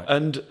 Yeah, quite.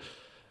 And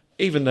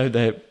even though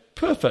they're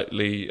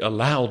perfectly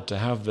allowed to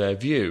have their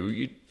view,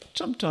 you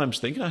sometimes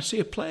think, I see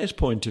a player's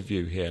point of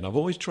view here, and I've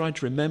always tried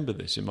to remember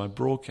this in my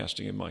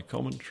broadcasting, in my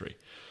commentary.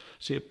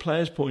 See a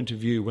player's point of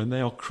view when they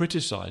are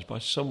criticised by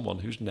someone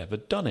who's never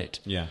done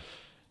it. Yeah.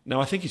 Now,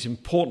 I think it's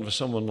important for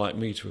someone like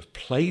me to have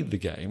played the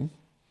game,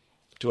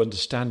 to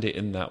understand it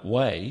in that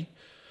way,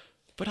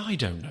 but I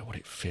don't know what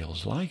it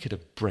feels like at a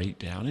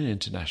breakdown in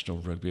international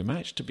rugby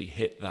match to be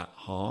hit that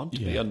hard, to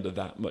be under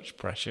that much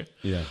pressure.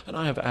 Yeah. And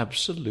I have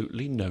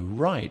absolutely no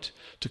right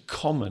to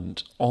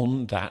comment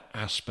on that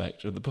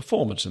aspect of the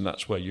performance, and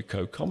that's where your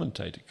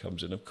co-commentator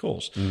comes in, of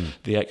course,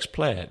 the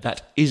ex-player.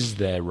 That is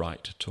their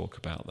right to talk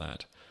about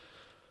that.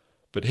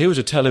 But here was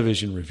a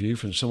television review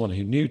from someone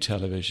who knew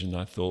television.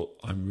 I thought,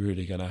 I'm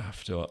really going to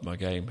have to up my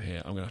game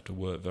here. I'm going to have to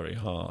work very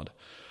hard.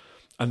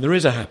 And there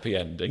is a happy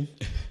ending.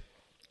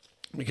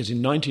 Because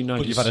in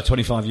 1990... But you've had a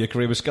 25-year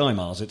career with Sky,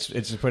 Miles.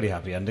 It's a pretty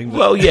happy ending.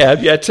 Well,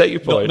 yeah, take your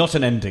point. Not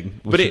an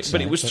ending. But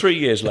it was 3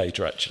 years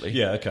later, actually.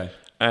 Yeah, okay.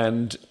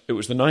 And it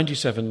was the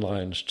 97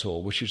 Lions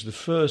Tour, which was the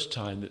first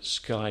time that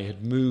Sky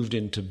had moved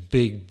into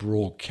big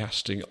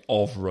broadcasting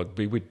of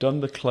rugby. We'd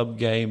done the club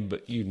game,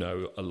 but you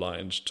know a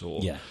Lions Tour.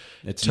 Yeah,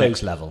 it's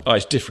next level. Oh,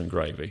 it's different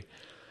gravy.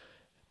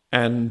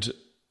 And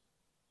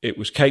it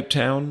was Cape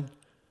Town,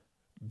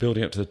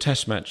 building up to the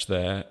test match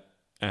there,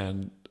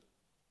 and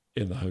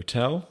in the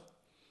hotel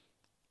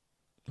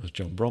was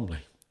John Bromley.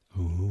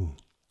 Ooh.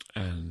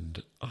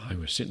 And I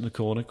was sitting in the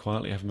corner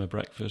quietly having my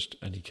breakfast,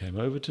 and he came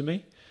over to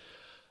me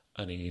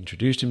and he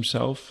introduced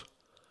himself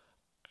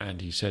and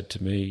he said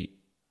to me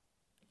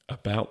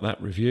about that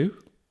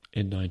review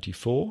in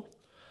 94,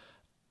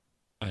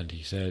 and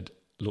he said,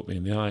 looked me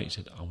in the eye, he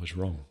said, I was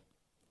wrong.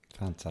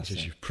 Fantastic.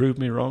 He said, you've proved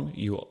me wrong.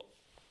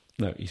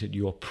 He said,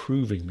 you are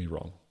proving me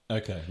wrong.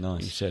 Okay,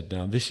 nice. He said,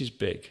 now this is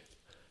big.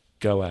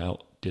 Go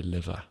out,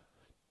 deliver.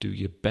 Do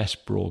your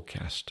best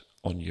broadcast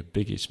on your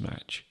biggest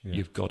match. Yeah.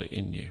 You've got it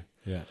in you.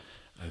 Yeah.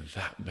 And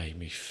that made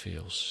me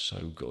feel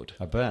so good.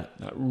 I bet.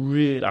 That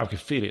really, I can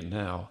feel it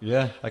now.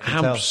 Yeah, I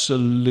can tell.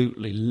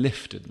 Absolutely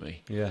lifted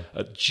me. Yeah.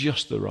 At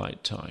just the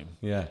right time.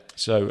 Yeah.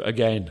 So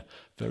again,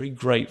 very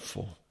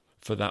grateful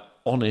for that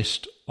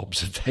honest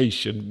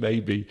observation,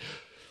 maybe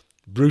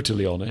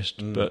brutally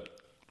honest, but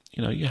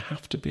you know, you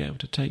have to be able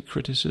to take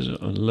criticism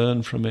and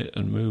learn from it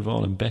and move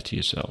on and better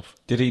yourself.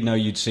 Did he know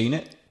you'd seen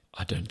it?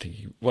 I don't think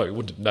he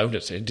wouldn't have known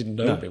it. He didn't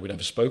know me. We'd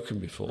never spoken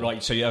before.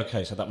 Right, so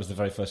so that was the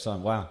very first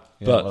time. Wow.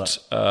 Yeah,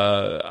 but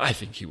I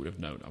think he would have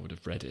known. I would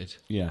have read it.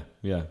 Yeah,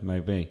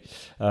 maybe.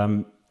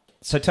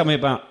 So tell me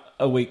about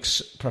a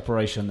week's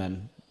preparation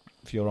then,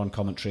 if you're on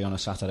commentary on a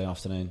Saturday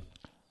afternoon.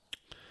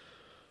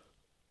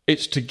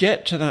 It's to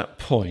get to that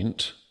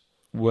point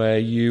where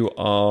you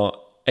are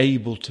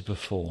able to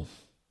perform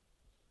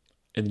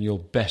in your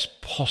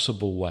best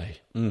possible way.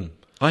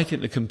 I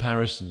think the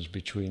comparisons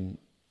between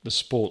the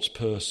sports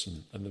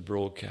person and the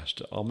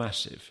broadcaster are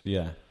massive.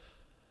 Yeah.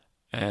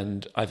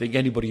 And I think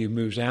anybody who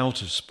moves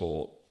out of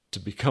sport to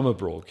become a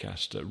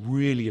broadcaster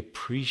really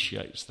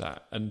appreciates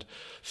that and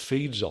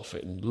feeds off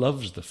it and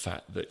loves the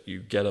fact that you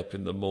get up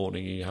in the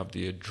morning and you have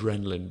the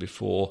adrenaline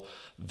before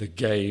the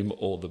game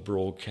or the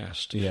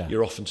broadcast. Yeah.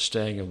 You're often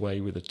staying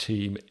away with a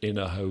team in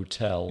a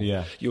hotel.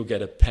 Yeah. You'll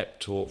get a pep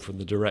talk from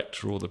the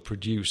director or the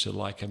producer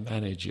like a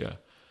manager.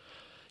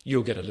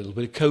 You'll get a little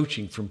bit of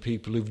coaching from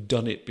people who've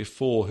done it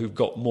before, who've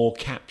got more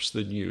caps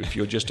than you if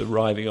you're just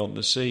arriving on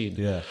the scene.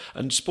 Yeah.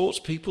 And sports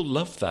people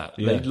love that.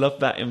 Yeah. They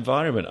love that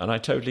environment, and I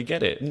totally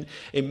get it. And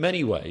in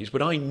many ways,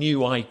 when I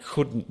knew I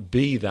couldn't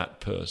be that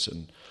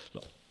person,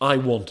 I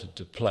wanted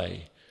to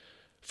play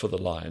for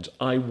the Lions.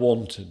 I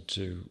wanted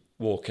to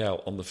walk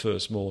out on the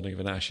first morning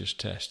of an Ashes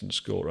test and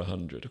score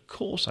 100. Of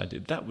course I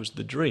did. That was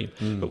the dream.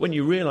 But when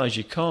you realise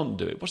you can't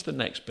do it, what's the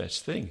next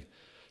best thing?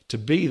 To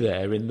be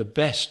there in the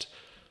best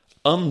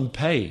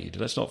unpaid,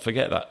 let's not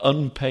forget that,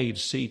 unpaid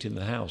seat in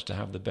the house, to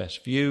have the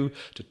best view,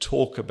 to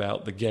talk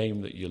about the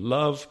game that you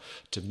love,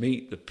 to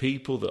meet the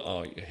people that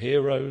are your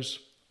heroes.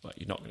 Well,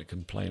 you're not going to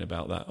complain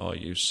about that, are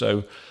you?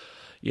 So,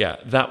 yeah,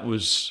 that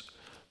was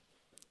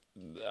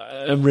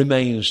and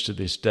remains to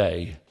this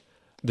day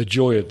the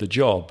joy of the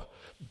job.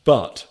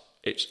 But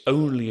it's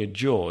only a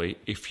joy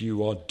if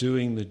you are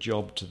doing the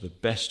job to the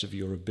best of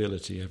your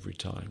ability every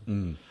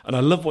time. And I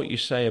love what you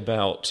say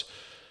about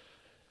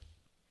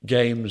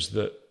games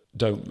that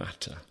don't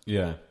matter.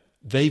 Yeah.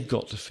 They've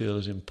got to feel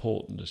as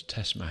important as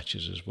test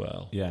matches as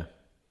well. Yeah.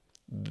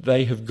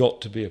 They have got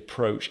to be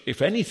approached,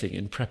 if anything,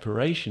 in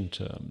preparation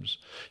terms.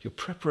 Your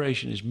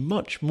preparation is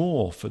much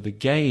more for the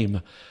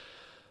game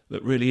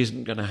that really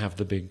isn't going to have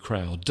the big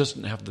crowd,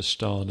 doesn't have the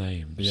star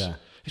names. Yeah.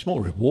 It's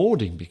more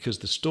rewarding because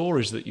the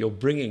stories that you're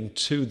bringing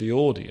to the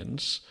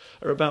audience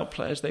are about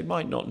players they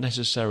might not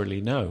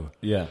necessarily know.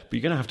 Yeah. But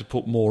you're going to have to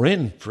put more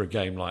in for a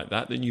game like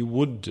that than you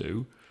would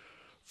do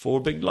for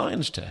a big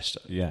Lions test.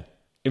 Yeah.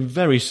 In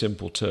very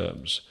simple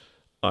terms,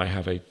 I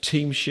have a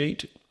team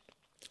sheet,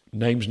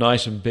 names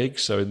nice and big,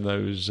 so in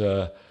those,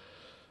 what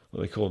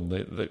they call them,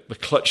 the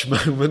clutch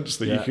moments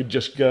that you could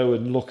just go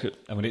and look at.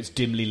 And when it's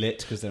dimly lit,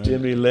 because they're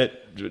dimly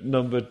lit,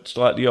 numbered,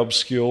 slightly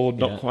obscured,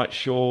 not quite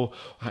sure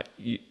that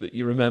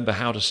you remember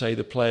how to say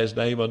the player's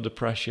name under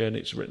pressure, and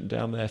it's written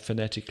down there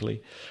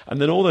phonetically.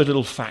 And then all those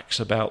little facts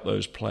about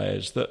those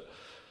players that,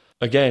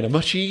 again, are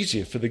much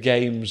easier for the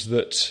games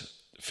that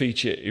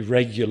feature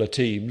irregular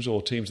teams or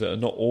teams that are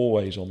not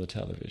always on the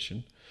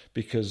television,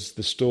 because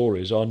the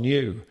stories are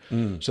new.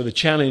 So the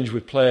challenge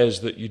with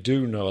players that you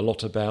do know a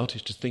lot about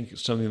is to think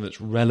it's something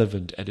that's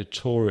relevant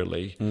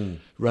editorially,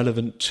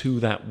 relevant to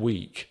that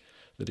week,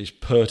 that is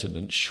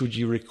pertinent should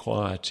you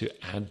require to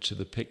add to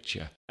the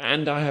picture.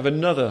 And I have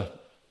another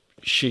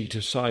sheet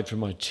aside from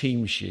my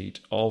team sheet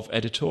of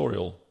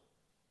editorial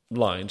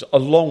lines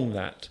along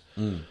that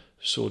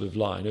sort of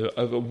line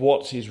over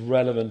what is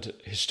relevant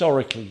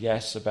historically,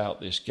 yes,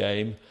 about this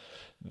game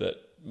that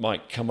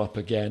might come up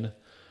again,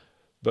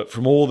 but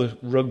from all the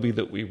rugby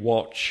that we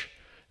watch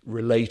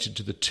related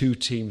to the two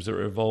teams that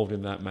are involved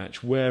in that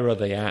match, where are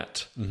they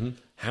at?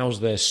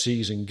 How's their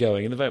season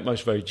going? In the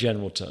most very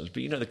general terms,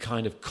 but you know the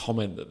kind of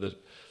comment that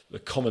the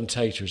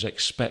commentator is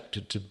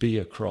expected to be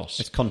across.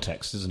 It's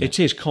context, isn't it? It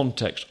is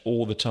context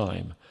all the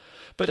time.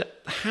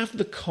 But have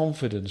the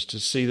confidence to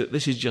see that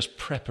this is just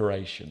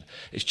preparation.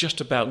 It's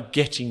just about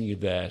getting you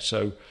there.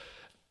 So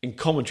in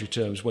commentary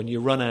terms, when you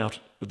run out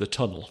of the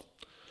tunnel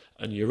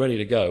and you're ready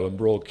to go and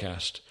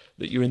broadcast,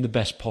 that you're in the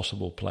best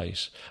possible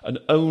place and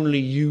only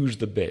use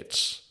the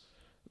bits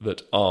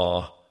that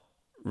are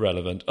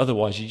relevant.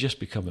 Otherwise, you just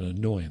become an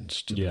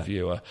annoyance to the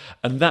viewer.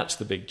 And that's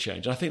the big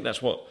change. I think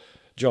that's what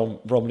John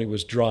Bromley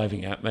was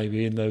driving at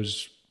maybe in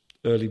those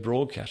early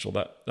broadcasts or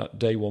that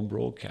day one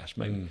broadcast.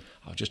 Maybe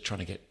I was just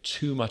trying to get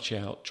too much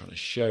out, trying to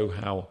show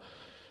how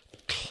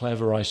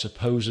clever I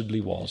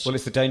supposedly was. Well,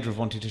 it's the danger of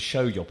wanting to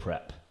show your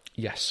prep.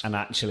 Yes. And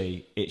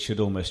actually, it should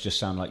almost just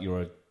sound like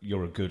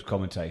you're a good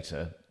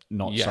commentator,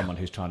 not someone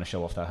who's trying to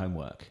show off their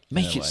homework.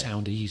 Make it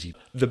sound easy.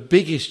 The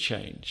biggest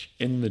change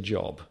in the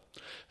job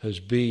has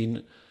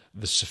been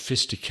the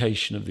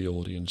sophistication of the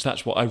audience.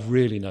 That's what I've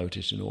really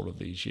noticed in all of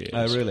these years.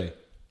 Oh, really?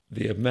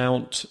 The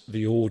amount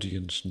the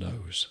audience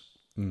knows.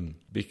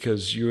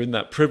 Because you're in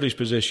that privileged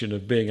position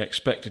of being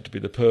expected to be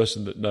the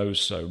person that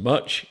knows so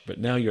much, but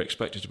now you're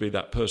expected to be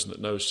that person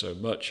that knows so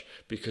much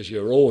because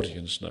your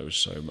audience knows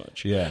so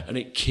much. Yeah. And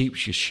it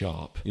keeps you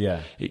sharp.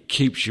 Yeah. It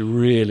keeps you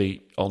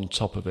really on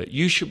top of it.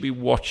 You should be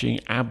watching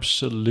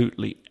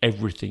absolutely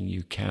everything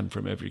you can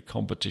from every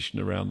competition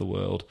around the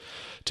world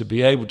to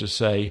be able to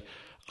say,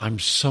 I'm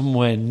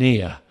somewhere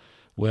near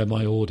where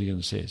my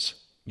audience is.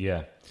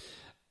 Yeah.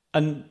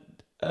 And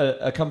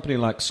a company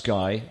like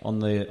Sky, on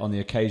the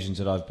occasions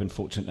that I've been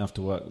fortunate enough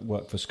to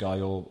work for Sky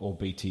or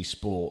BT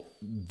Sport,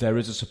 there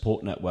is a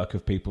support network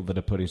of people that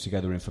are putting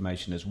together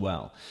information as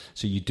well.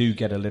 So you do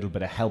get a little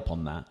bit of help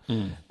on that.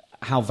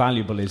 How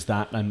valuable is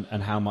that,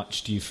 and how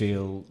much do you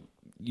feel,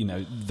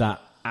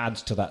 that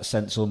adds to that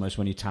sense almost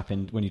when you tap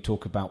in, when you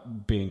talk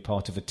about being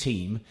part of a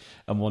team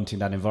and wanting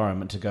that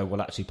environment to go,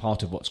 well, actually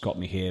part of what's got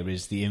me here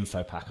is the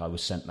info pack I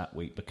was sent that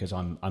week because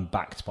I'm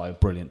backed by a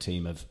brilliant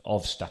team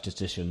of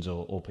statisticians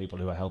or people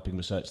who are helping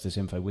research this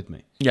info with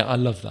me. Yeah, I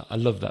love that. I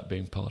love that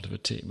being part of a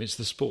team. It's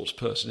the sports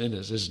person in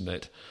us, isn't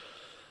it?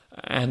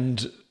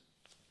 And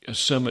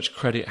so much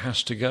credit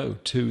has to go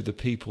to the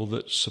people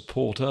that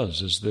support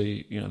us as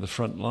the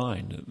front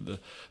line,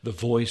 the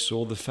voice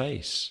or the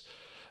face.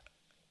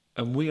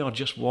 And we are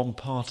just one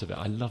part of it.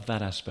 I love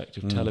that aspect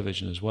of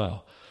television as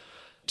well.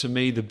 To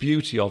me, the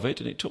beauty of it,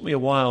 and it took me a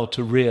while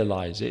to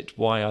realise it,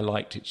 why I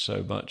liked it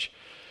so much,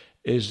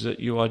 is that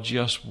you are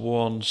just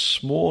one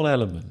small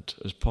element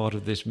as part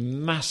of this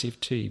massive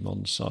team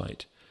on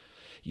site.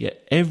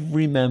 Yet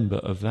every member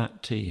of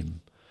that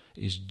team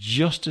is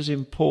just as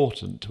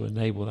important to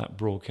enable that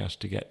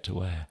broadcast to get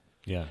to air.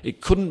 Yeah.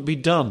 It couldn't be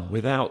done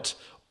without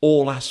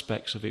all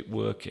aspects of it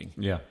working.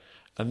 Yeah.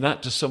 And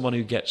that, to someone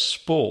who gets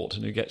sport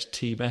and who gets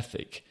team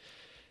ethic,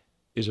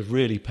 is a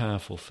really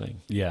powerful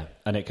thing. Yeah,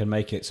 and it can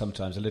make it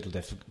sometimes a little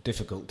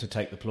difficult to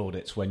take the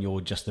plaudits when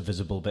you're just the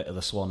visible bit of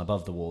the swan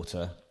above the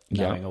water,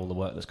 knowing all the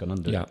work that's gone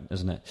under it,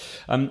 isn't it?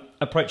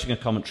 Approaching a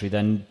commentary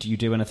then, do you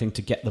do anything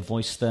to get the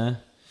voice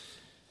there?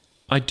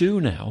 I do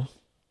now.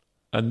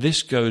 And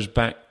this goes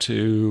back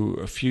to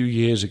a few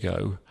years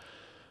ago,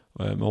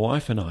 where my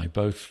wife and I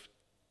both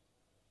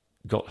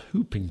got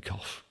whooping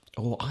cough.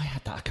 Oh, I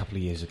had that a couple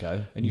of years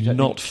ago. And you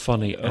not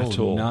funny at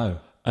all. No.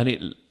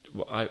 And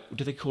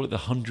do they call it the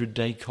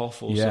 100-day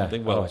cough or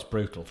something? Well, it's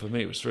brutal. For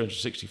me, it was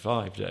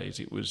 365 days.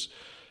 It was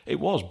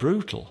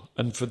brutal.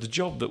 And for the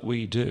job that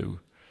we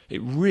do,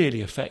 it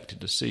really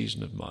affected a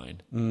season of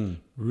mine.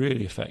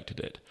 Really affected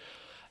it.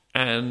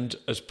 And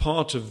as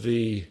part of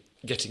the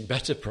getting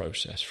better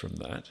process from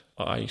that,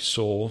 I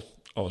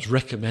was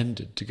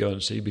recommended to go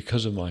and see,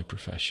 because of my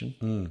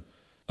profession,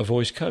 a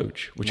voice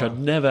coach, which I'd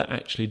never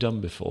actually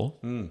done before.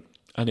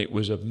 And it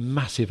was a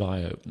massive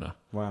eye-opener.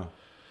 Wow.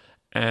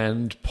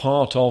 And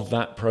part of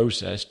that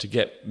process to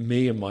get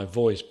me and my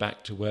voice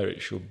back to where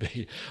it should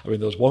be. I mean,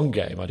 there was one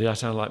game I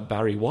sounded like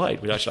Barry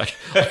White, which actually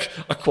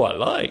I quite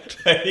liked.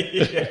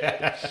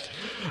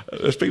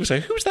 There's people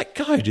saying, who's that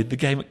guy who did the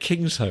game at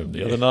Kingsholm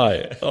the other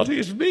night? I think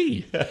it's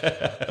me.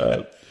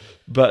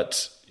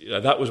 But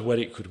that was when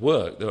it could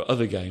work. There were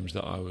other games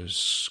that I was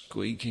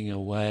squeaking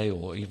away,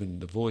 or even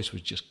the voice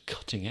was just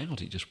cutting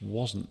out. It just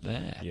wasn't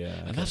there. Yeah,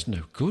 okay. And that's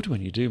no good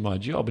when you do my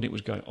job. And it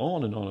was going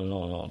on and on and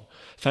on and on.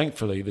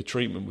 Thankfully, the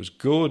treatment was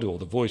good, or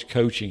the voice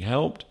coaching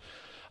helped.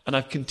 And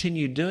I've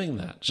continued doing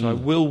that. So I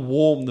will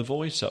warm the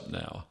voice up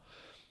now.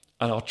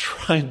 And I'll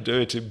try and do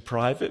it in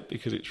private,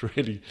 because it's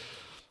really...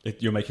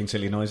 You're making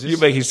silly noises? You're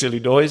making silly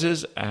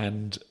noises,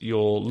 and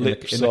your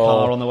lips in the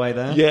car on the way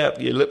there? Yeah,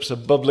 your lips are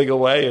bubbling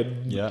away,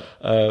 and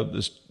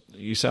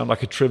you sound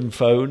like a trim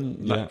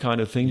phone, that kind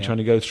of thing, trying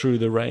to go through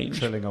the range.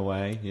 Trilling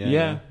away,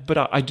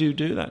 but I do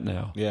that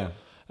now. Yeah.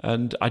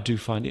 And I do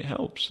find it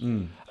helps.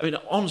 I mean,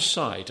 on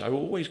site, I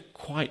always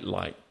quite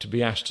like to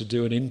be asked to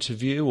do an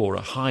interview or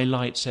a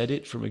highlights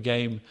edit from a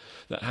game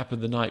that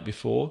happened the night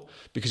before,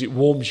 because it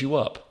warms you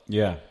up.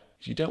 Yeah.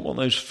 You don't want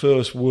those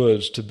first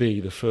words to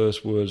be the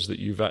first words that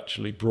you've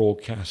actually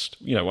broadcast.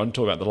 You know, I'm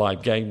talking about the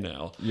live game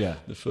now. Yeah.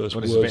 The first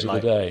words of the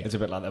day. It's a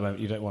bit like that moment.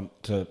 You don't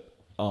want to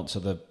answer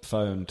the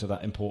phone to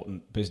that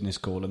important business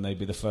call and they'd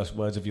be the first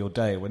words of your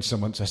day when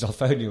someone says, I'll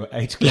phone you at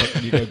 8 o'clock,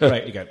 and you go,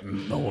 great. You go,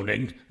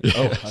 morning.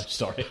 Oh, I'm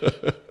sorry.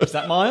 Is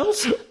that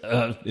Miles?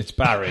 It's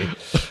Barry.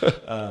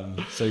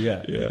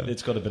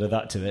 It's got a bit of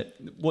that to it.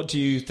 What do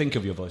you think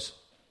of your voice?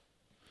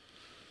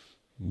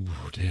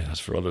 Oh dear, that's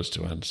for others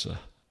to answer.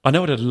 I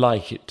know what I'd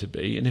like it to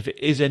be, and if it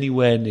is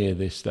anywhere near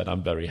this, then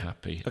I'm very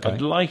happy. Okay. I'd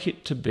like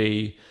it to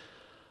be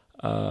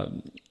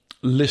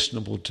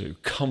listenable to,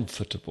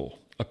 comfortable,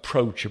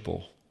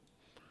 approachable,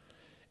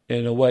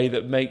 in a way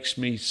that makes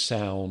me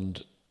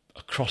sound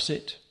across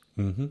it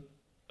and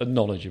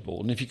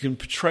knowledgeable. And if you can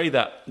portray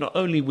that not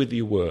only with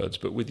your words,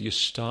 but with your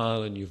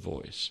style and your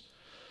voice,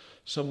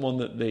 someone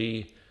that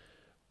the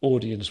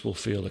audience will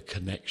feel a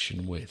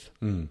connection with.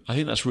 I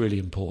think that's really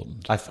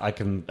important. I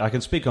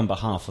can speak on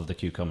behalf of the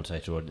Q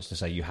Commentator audience to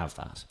say you have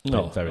that.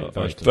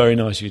 Very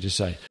nice of you to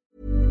say.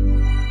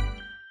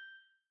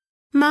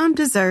 Mom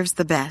deserves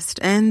the best,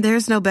 and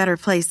there's no better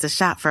place to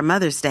shop for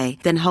Mother's Day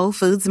than Whole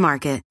Foods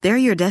Market. They're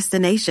your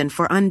destination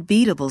for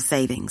unbeatable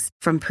savings,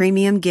 from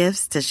premium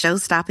gifts to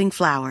show-stopping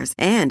flowers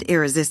and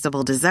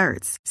irresistible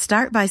desserts.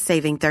 Start by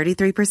saving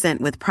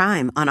 33% with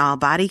Prime on all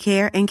body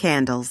care and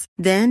candles.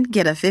 Then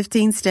get a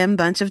 15-stem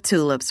bunch of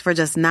tulips for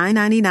just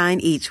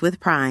 $9.99 each with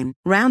Prime.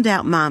 Round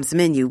out Mom's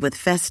menu with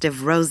festive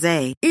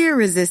rosé,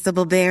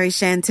 irresistible berry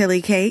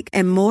chantilly cake,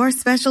 and more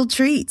special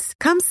treats.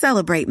 Come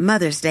celebrate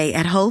Mother's Day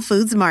at Whole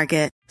Foods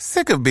Market.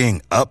 Sick of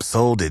being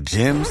upsold at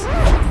gyms?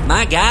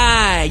 My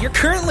guy, you're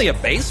currently a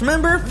base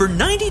member? For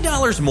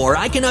 $90 more,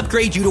 I can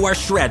upgrade you to our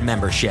Shred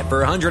membership.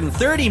 For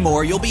 $130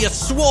 more, you'll be a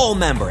swole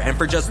member. And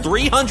for just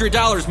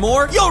 $300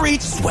 more, you'll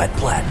reach Sweat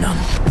Platinum.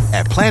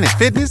 At Planet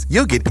Fitness,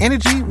 you'll get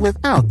energy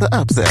without the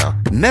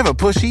upsell. Never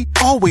pushy,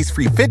 always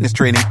free fitness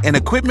training and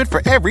equipment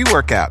for every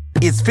workout.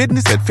 It's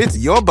fitness that fits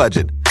your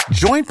budget.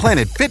 Join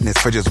Planet Fitness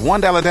for just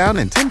 $1 down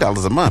and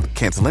 $10 a month.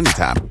 Cancel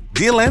anytime.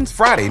 Deal ends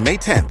Friday, May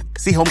 10th.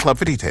 See Home Club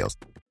for details.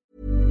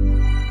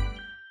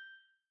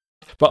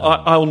 But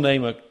I'll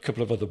name a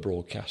couple of other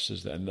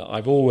broadcasters then that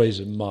I've always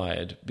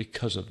admired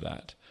because of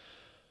that.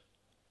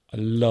 I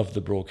love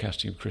the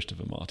broadcasting of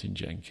Christopher Martin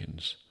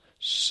Jenkins.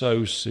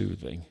 So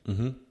soothing,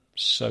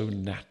 so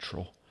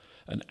natural.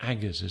 And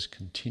Aggers has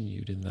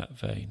continued in that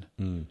vein.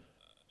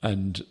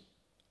 And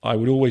I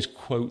would always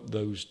quote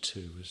those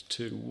two as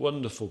two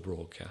wonderful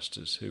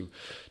broadcasters who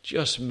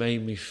just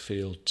made me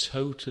feel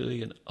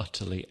totally and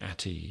utterly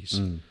at ease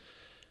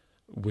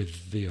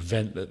with the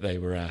event that they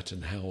were at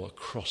and how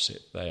across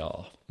it they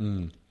are.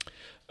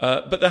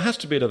 But there has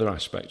to be another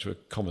aspect to a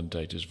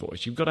commentator's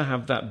voice. You've got to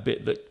have that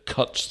bit that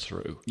cuts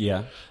through.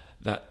 Yeah.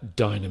 That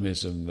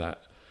dynamism,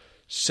 that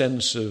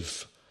sense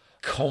of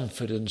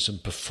confidence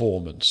and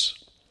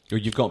performance.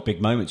 You've got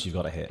big moments you've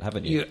got to hit,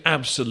 haven't you? You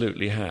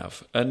absolutely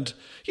have. And,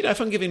 if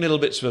I'm giving little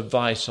bits of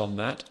advice on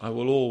that, I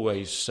will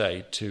always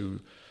say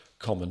to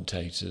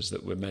commentators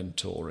that we're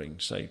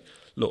mentoring, say,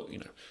 look,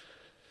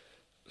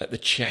 let the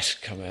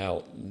chest come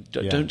out.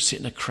 Don't sit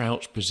in a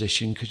crouched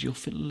position because you'll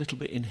feel a little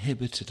bit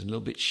inhibited and a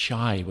little bit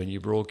shy when you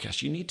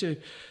broadcast. You need to,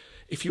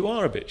 if you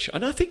are a bit shy,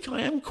 and I think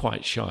I am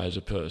quite shy as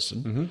a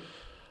person,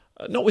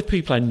 not with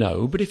people I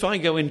know, but if I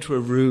go into a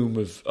room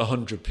of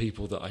 100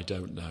 people that I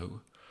don't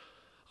know,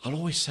 I'll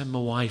always send my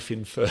wife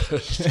in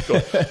first.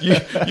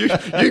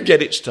 you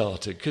get it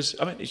started. Because,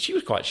 she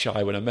was quite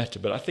shy when I met her,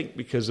 but I think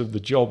because of the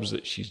jobs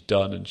that she's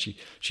done, and she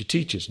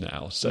teaches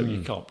now, so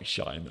you can't be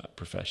shy in that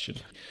profession.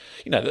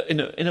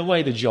 In a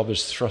way, the job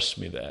has thrust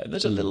me there. And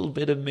there's a little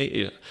bit of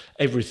me,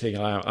 everything.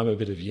 I'm a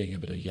bit of yin, a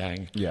bit of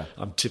yang. Yeah.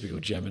 I'm typical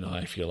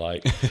Gemini, if you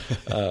like.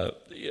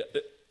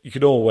 You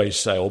can always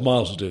say,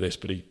 Miles will do this,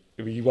 but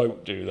he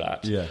won't do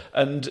that. Yeah.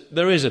 And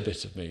there is a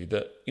bit of me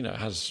that,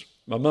 has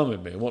my mum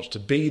in me and wants to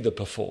be the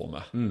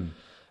performer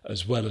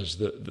as well as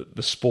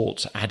the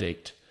sports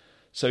addict.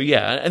 So,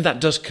 and that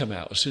does come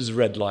out as soon as the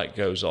red light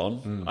goes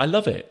on. I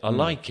love it. I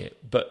like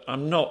it. But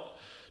I'm not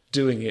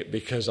doing it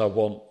because I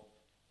want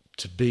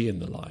to be in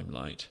the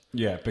limelight.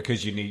 Yeah,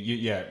 because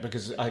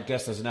because I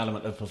guess there's an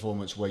element of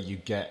performance where you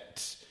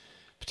get,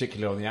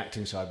 particularly on the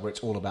acting side, where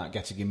it's all about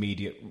getting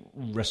immediate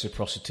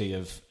reciprocity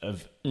of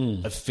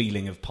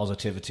feeling of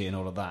positivity and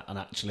all of that. And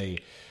actually,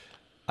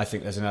 I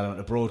think there's an element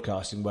of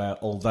broadcasting where,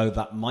 although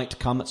that might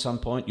come at some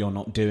point, you're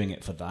not doing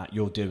it for that.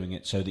 You're doing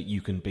it so that you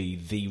can be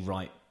the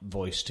right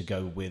voice to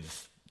go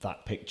with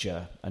that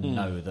picture and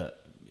know that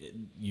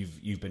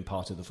you've been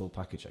part of the full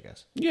package, I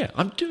guess. Yeah,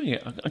 I'm doing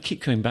it. I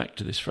keep coming back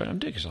to this phrase. I'm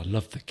doing it because I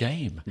love the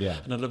game. Yeah.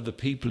 And I love the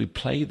people who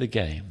play the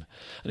game.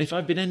 And if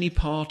I've been any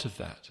part of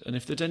that, and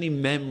if there's any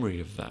memory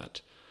of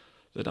that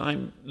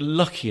I'm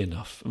lucky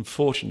enough and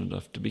fortunate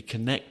enough to be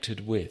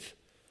connected with,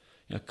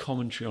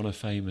 commentary on a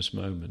famous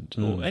moment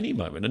or any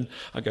moment. And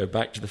I go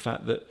back to the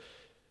fact that,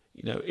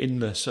 in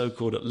the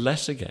so-called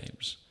lesser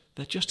games,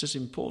 they're just as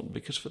important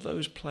because for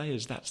those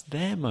players, that's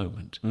their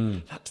moment.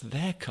 That's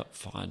their cup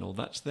final.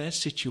 That's their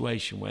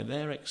situation where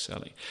they're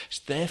excelling. It's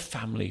their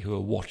family who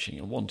are watching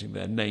and wanting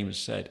their names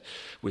said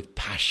with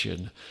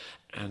passion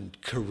and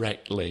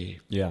correctly.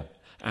 Yeah.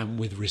 And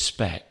with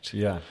respect.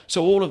 Yeah.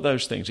 So all of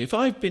those things. If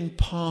I've been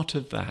part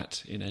of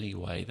that in any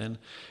way, then,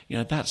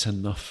 that's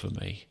enough for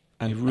me.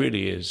 And it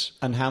really is.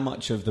 And how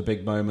much of the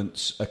big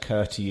moments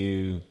occur to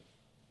you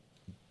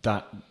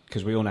that,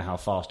 because we all know how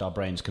fast our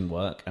brains can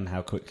work and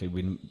how quickly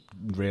we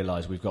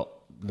realise we've got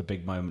the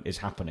big moment is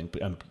happening.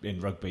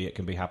 In rugby, it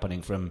can be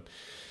happening from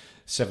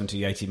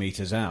 70, 80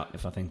 metres out,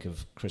 if I think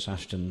of Chris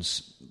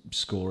Ashton's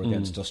score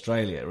against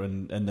Australia.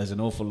 And there's an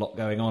awful lot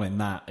going on in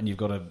that, and you've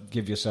got to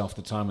give yourself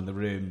the time in the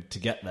room to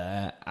get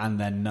there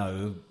and then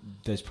know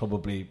there's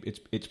probably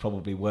it's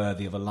probably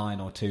worthy of a line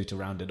or two to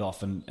round it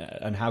off.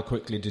 And how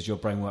quickly does your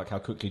brain work? How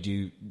quickly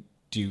do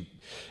you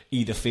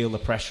either feel the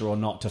pressure or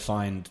not to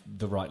find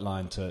the right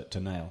line to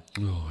nail?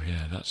 Oh,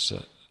 yeah,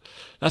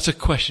 that's a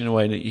question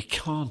away that you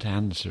can't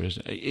answer,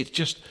 isn't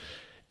it?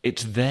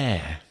 It's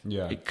there.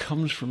 Yeah. It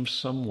comes from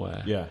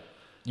somewhere. Yeah.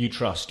 You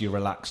trust, you're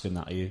relaxed in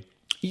that, are you?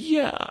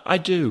 Yeah, I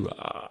do.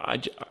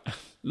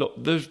 Look,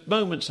 there's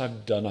moments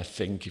I've done, I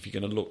think, if you're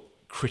going to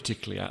look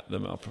critically at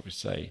them, I'll probably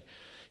say,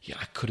 yeah,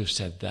 I could have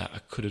said that, I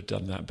could have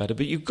done that better.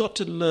 But you've got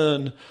to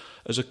learn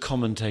as a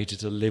commentator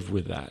to live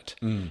with that.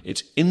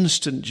 It's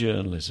instant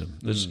journalism.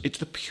 It's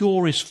the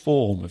purest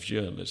form of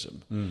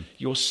journalism.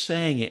 You're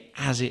saying it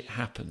as it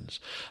happens.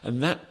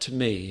 And that, to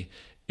me,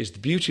 is the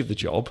beauty of the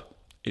job.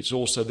 It's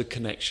also the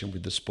connection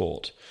with the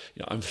sport.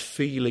 I'm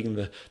feeling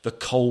the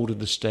cold of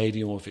the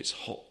stadium, or if it's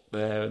hot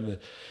there, and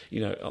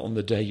on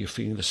the day you're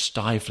feeling the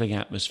stifling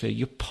atmosphere.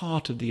 You're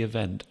part of the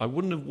event. I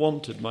wouldn't have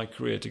wanted my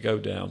career to go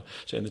down,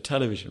 say, in the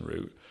television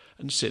route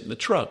and sit in the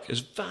truck. As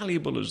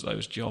valuable as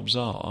those jobs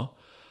are,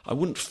 I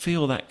wouldn't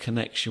feel that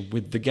connection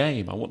with the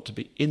game. I want to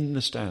be in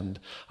the stand.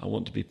 I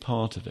want to be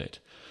part of it.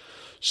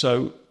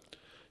 So,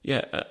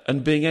 yeah,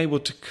 and being able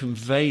to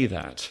convey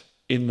that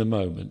in the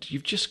moment,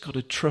 you've just got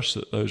to trust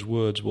that those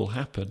words will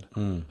happen.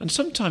 And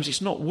sometimes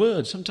it's not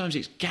words, sometimes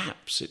it's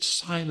gaps, it's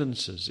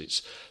silences,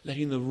 it's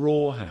letting the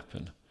raw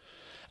happen.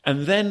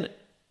 And then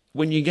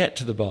when you get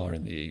to the bar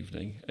in the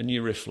evening and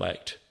you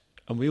reflect,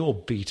 and we all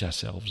beat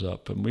ourselves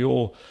up and we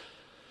all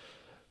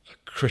are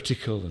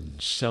critical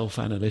and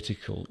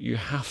self-analytical, you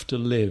have to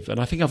live, and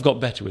I think I've got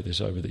better with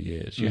this over the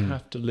years, you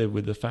have to live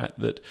with the fact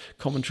that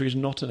commentary is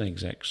not an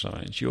exact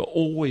science. You are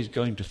always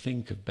going to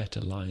think of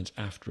better lines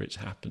after it's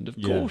happened. Of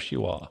course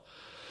you are.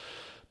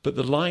 But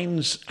the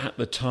lines at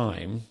the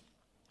time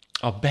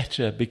are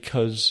better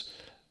because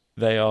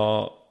they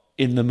are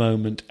in the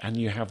moment and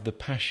you have the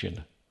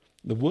passion.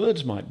 The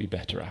words might be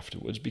better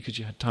afterwards because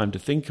you had time to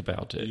think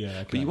about it,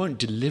 but you won't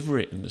deliver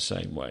it in the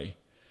same way.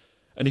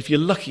 And if you're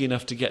lucky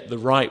enough to get the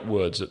right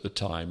words at the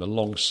time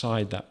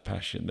alongside that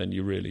passion, then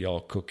you really are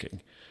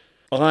cooking.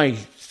 I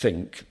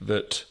think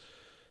that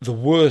the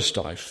worst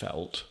I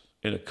felt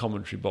in a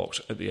commentary box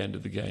at the end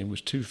of the game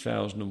was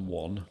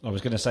 2001. I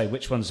was going to say,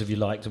 which ones have you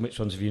liked and which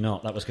ones have you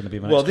not? That was going to be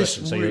my next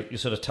question. So you're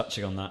sort of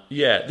touching on that.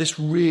 Yeah, this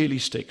really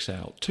sticks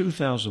out.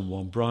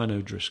 2001, Brian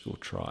O'Driscoll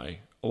try.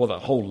 Well, that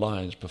whole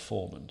Lions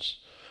performance,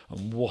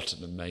 and what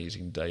an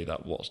amazing day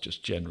that was,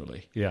 just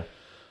generally. Yeah.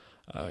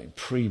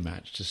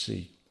 Pre-match to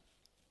see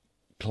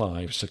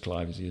Sir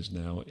Clive as he is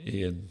now,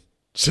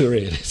 Sir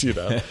Ian is,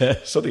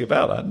 something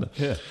about that, isn't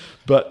there? Yeah.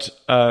 But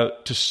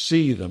to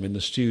see them in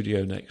the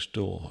studio next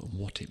door and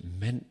what it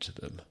meant to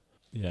them,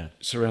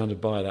 surrounded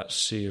by that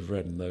sea of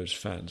red and those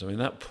fans, I mean,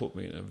 that put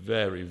me in a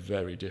very,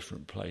 very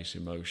different place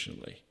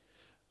emotionally.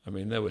 I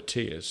mean, there were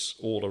tears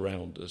all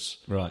around us,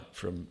 right,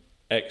 from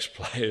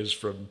ex-players,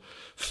 from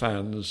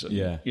fans.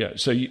 And,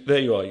 so there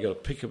you are. You've got to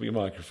pick up your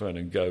microphone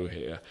and go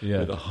here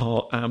with a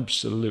heart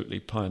absolutely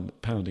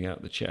pounding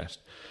out the chest.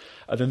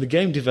 And then the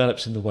game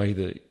develops in the way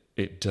that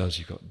it does.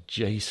 You've got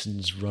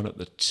Jason's run at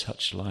the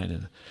touchline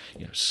and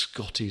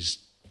Scotty's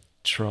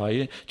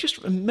try.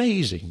 Just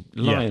amazing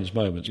Lions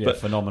moments. Yeah, but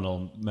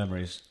phenomenal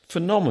memories.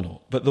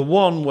 Phenomenal. But the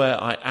one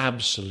where I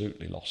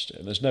absolutely lost it,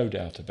 and there's no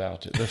doubt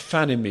about it, the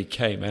fan in me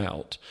came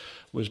out,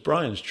 was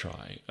Brian's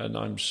try, and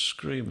I'm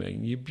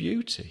screaming, "You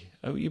beauty,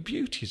 oh, you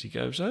beauty," as he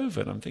goes over.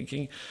 And I'm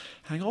thinking,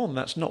 hang on,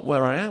 that's not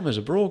where I am as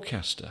a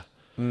broadcaster.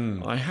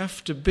 I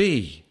have to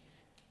be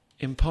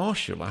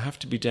impartial. I have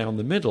to be down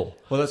the middle.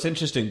 Well, that's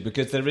interesting,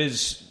 because there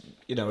is,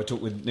 I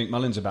talked with Nick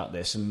Mullins about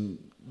this, and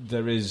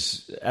there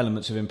is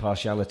elements of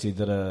impartiality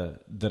that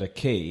are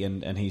key,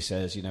 and he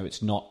says,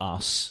 it's not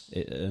us,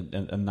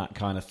 and that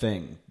kind of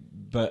thing.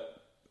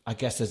 But I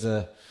guess there's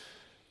a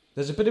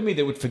bit of me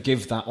that would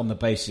forgive that on the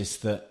basis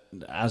that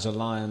as a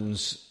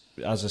Lions,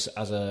 as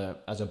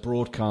a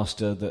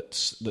broadcaster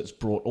that's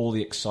brought all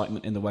the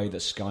excitement in the way that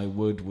Sky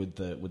would with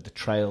the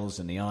trails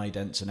and the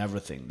idents and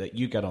everything, that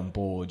you get on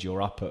board,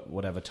 you're up at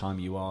whatever time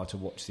you are to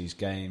watch these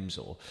games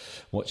or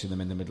watching them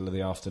in the middle of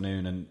the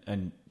afternoon,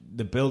 and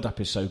the build-up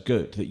is so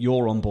good that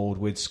you're on board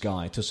with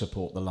Sky to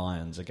support the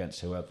Lions against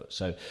whoever.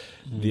 So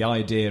the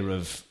idea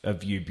of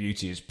You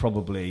Beauty is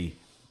probably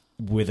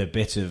with a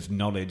bit of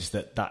knowledge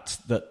that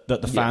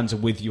the fans are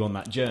with you on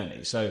that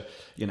journey. So,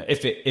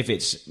 if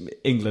it's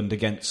England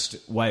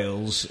against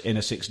Wales in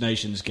a Six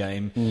Nations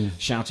game,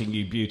 shouting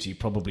 "You Beauty"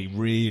 probably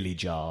really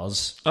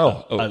jars. A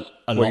lot.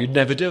 You'd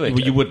never do it.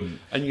 Well, you wouldn't.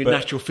 And your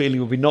natural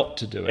feeling would be not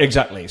to do it.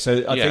 Exactly.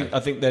 So I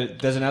think that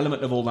there's an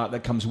element of all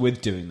that comes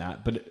with doing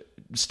that, but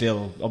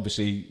still,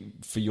 obviously,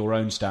 for your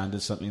own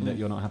standards, something that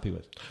you're not happy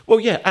with. Well,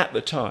 yeah, at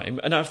the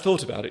time, and I've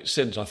thought about it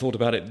since. I thought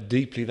about it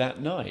deeply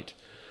that night.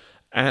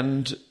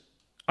 And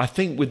I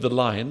think with the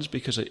Lions,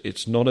 because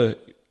it's not a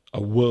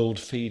world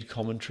feed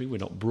commentary, we're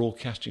not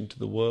broadcasting to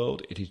the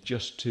world, it is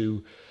just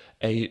to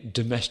a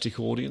domestic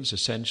audience,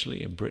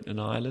 essentially, in Britain and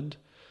Ireland,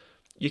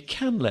 you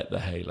can let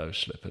the halo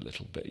slip a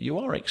little bit. You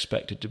are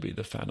expected to be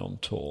the fan on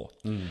tour.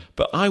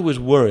 But I was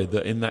worried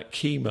that in that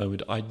key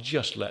moment, I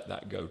just let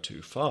that go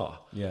too far.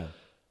 Yeah.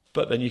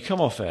 But then you come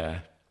off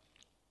air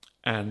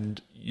and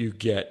you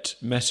get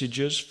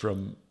messages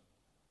from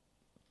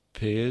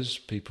peers,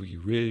 people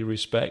you really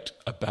respect,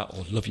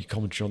 about love your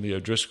commentary on the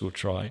O'Driscoll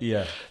try.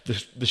 Yeah.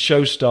 The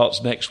show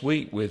starts next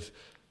week with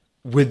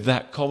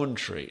that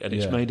commentary, and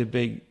it's made a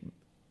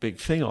big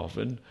thing of.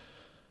 And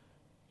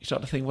you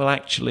start to think, well,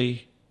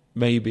 actually,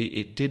 maybe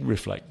it did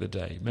reflect the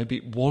day. Maybe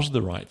it was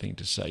the right thing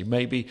to say.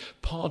 Maybe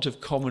part of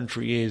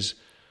commentary is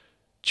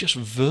just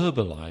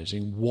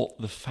verbalising what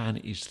the fan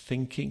is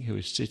thinking, who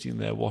is sitting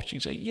there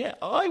watching, saying, yeah,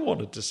 I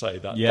wanted to say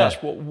that. Yeah.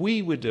 That's what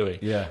we were doing.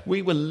 Yeah.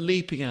 We were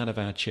leaping out of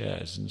our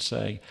chairs and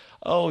saying,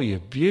 oh, you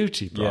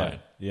beauty, Brian.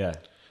 Yeah.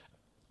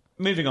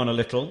 Moving on a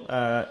little,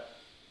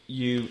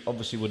 you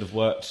obviously would have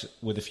worked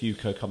with a few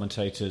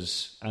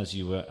co-commentators as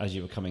you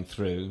were coming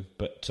through,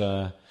 but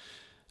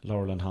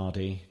Laurel and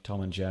Hardy,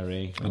 Tom and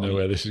Jerry. I know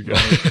where this is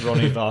going.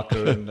 Ronnie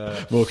Barker and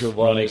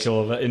Ronnie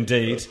Corver,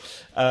 indeed.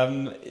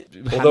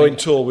 Although in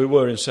tour we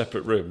were in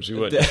separate rooms. We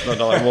weren't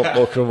not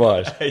Walker and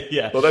Wise.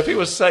 Yeah. Although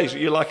people say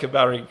you're like a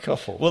married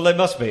couple. Well, they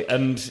must be.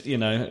 And,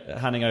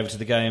 handing over to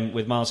the game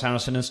with Miles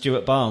Harrison and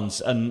Stuart Barnes.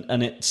 And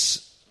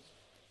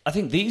I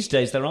think these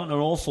days there aren't an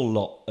awful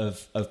lot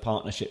of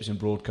partnerships in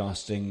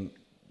broadcasting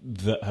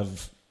that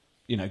have,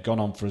 gone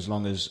on for as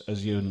long as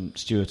you and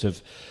Stuart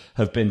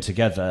have been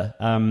together.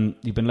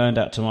 You've been loaned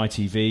out to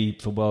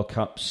ITV for World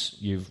Cups.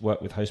 You've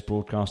worked with host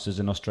broadcasters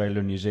in Australia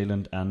and New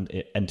Zealand, and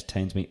it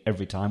entertains me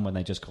every time when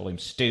they just call him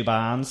Stu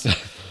Barnes,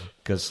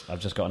 because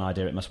I've just got an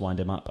idea it must wind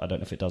him up. I don't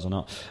know if it does or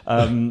not.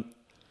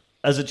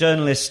 As a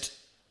journalist,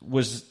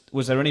 was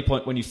there any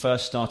point when you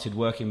first started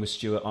working with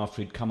Stuart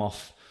after he'd come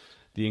off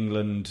the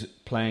England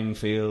playing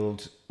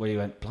field where you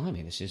went,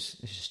 blimey, this is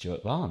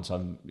Stuart Barnes.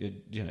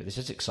 This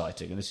is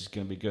exciting and this is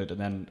going to be good. And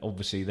then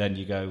obviously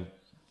you go,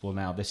 well,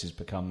 now this has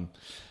become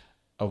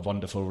a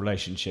wonderful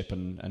relationship,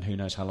 and who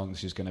knows how long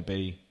this is going to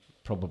be.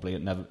 Probably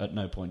at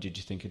no point did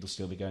you think it'll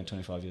still be going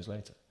 25 years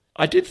later.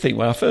 I did think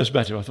when I first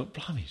met him, I thought,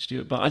 blimey,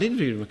 Stuart Barnes. I'd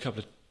interviewed him a couple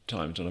of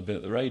times when I've been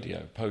at the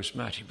radio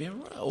post-match. He'd be a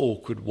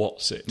awkward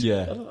what's it.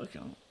 Yeah.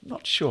 I'm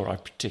not sure I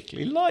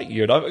particularly like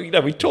you.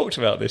 And we talked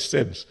about this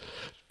since.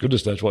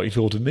 Goodness knows what he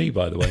thought of me,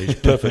 by the way. He's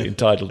perfectly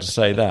entitled to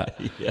say that.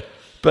 Yeah.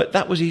 But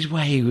that was his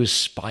way. He was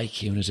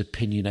spiky and was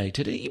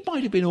opinionated. He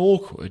might have been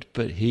awkward,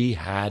 but he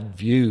had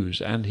views,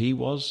 and he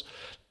was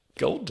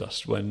gold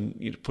dust. When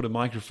you put a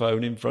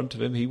microphone in front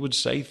of him, he would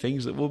say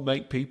things that would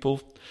make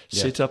people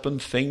sit up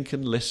and think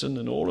and listen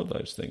and all of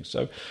those things.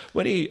 So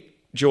when he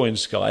joined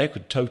Sky, I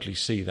could totally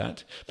see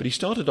that. But he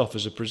started off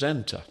as a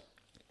presenter,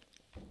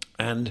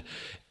 and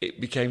it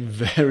became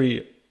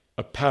very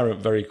apparent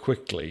very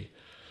quickly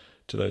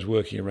to those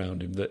working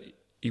around him that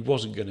he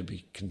wasn't going to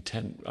be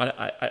content.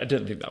 I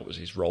don't think that was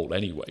his role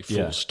anyway,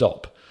 full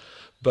stop.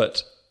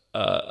 But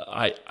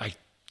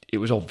it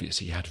was obvious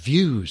he had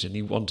views and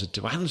he wanted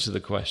to answer the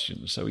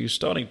questions, so he was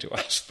starting to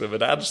ask them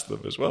and answer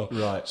them as well.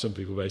 Right. Some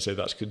people may say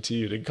that's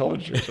continued in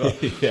commentary as well.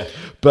 Yeah.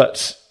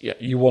 But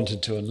you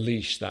wanted to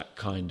unleash that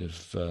kind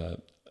of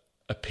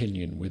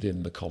opinion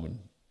within the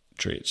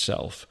commentary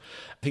itself.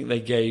 I think they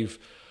gave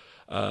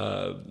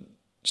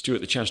Stuart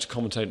the chance to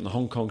commentate on the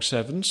Hong Kong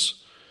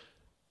Sevens.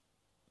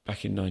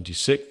 Back in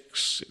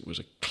 '96, it was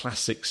a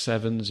classic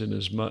Sevens in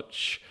as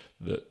much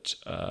that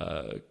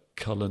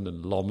Cullen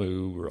and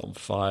Lomu were on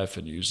fire for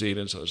New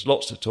Zealand, so there's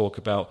lots to talk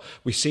about.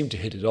 We seemed to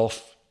hit it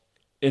off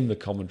in the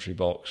commentary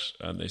box,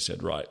 and they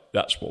said, right,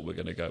 that's what we're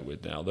going to go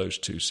with now. Those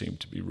two seem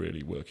to be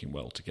really working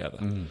well together.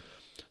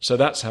 So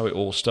that's how it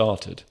all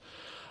started.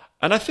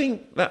 And I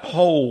think that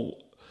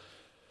whole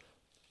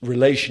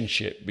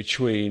relationship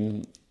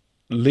between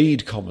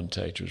lead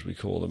commentator, as we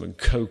call them, and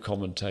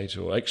co-commentator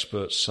or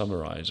expert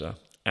summariser,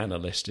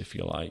 analyst, if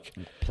you like.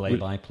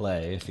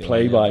 Play-by-play, if you're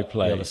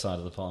play-by-play. the other side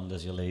of the pond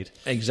as your lead.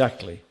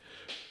 Exactly.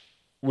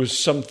 Was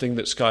something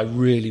that Sky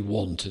really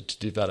wanted to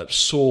develop,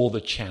 saw the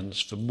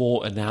chance for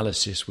more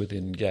analysis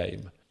within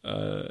game.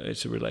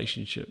 It's a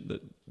relationship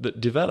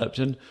that developed,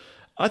 and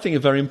I think a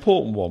very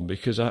important one,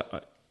 because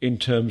in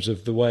terms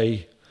of the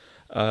way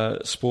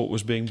sport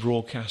was being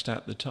broadcast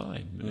at the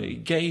time,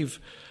 it gave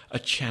a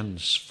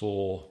chance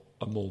for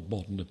a more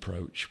modern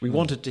approach. We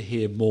wanted to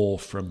hear more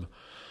from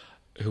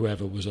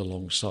whoever was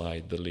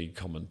alongside the lead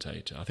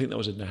commentator. I think that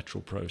was a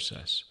natural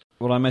process.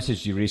 Well, I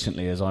messaged you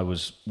recently as I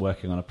was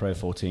working on a Pro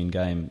 14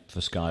 game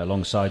for Sky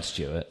alongside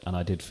Stuart, and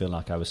I did feel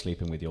like I was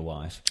sleeping with your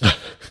wife.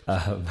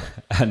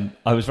 And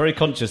I was very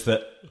conscious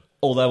that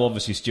although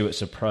obviously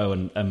Stuart's a pro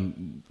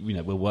and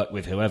will work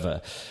with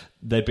whoever,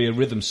 there'd be a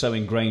rhythm so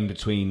ingrained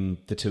between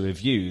the two of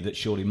you that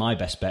surely my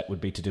best bet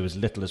would be to do as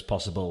little as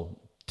possible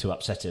to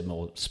upset him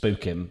or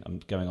spook him. I'm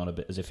going on a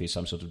bit as if he's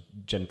some sort of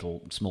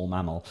gentle small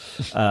mammal,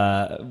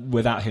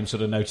 without him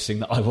sort of noticing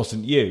that I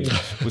wasn't you.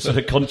 I was sort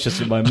of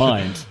conscious in my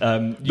mind.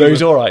 No,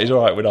 he's all right. He's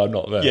all right when I'm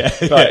not there. Yeah.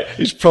 Right.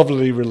 He's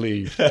probably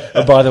relieved.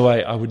 And by the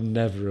way, I would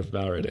never have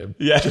married him.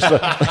 Yeah.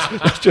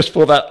 Just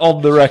for that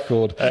on the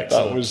record.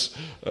 Excellent. That was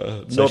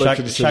So not a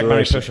consideration. Shag,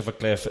 marry, push off a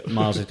cliff.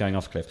 Miles is going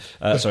off a cliff.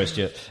 Sorry,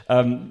 Stuart.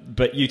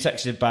 But you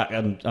texted back,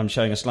 and I'm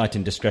showing a slight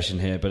indiscretion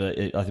here, but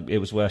I think it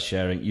was worth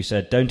sharing. You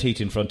said, don't eat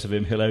in front of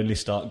him, he'll only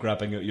start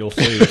grabbing at your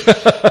food,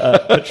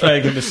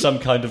 portraying him as some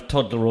kind of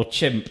toddler or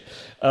chimp.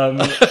 So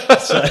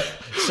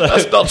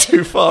that's not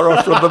too far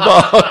off from the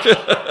mark.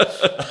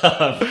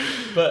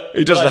 But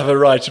he doesn't have a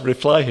right to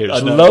reply here.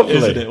 It's lovely.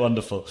 Isn't it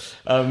wonderful?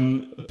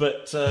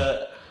 But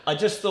I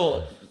just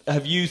thought,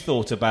 have you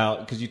thought about,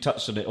 because you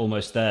touched on it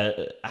almost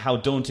there, how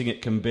daunting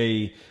it can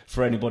be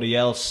for anybody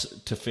else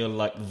to feel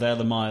like they're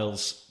the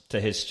Miles to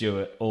his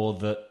Stuart, or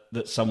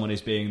that someone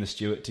is being the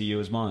Stuart to you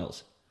as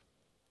Miles?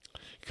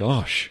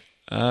 Gosh.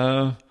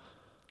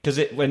 Because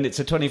when it's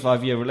a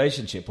 25-year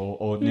relationship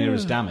or near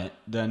as damn it,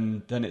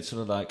 then it's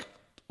sort of like,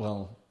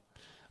 well,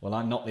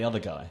 I'm not the other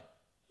guy.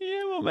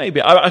 Yeah, well,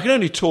 maybe. I can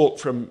only talk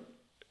from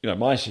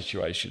my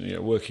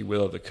situation, working with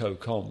other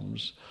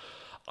co-coms.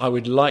 I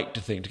would like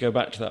to think, to go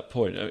back to that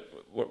point,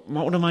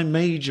 one of my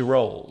major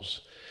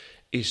roles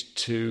is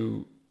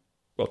two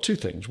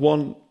things.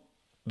 One,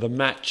 the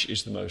match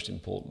is the most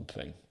important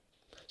thing.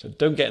 So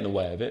don't get in the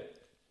way of it.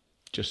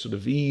 Just sort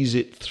of ease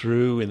it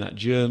through in that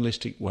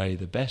journalistic way,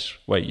 the best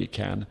way you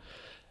can.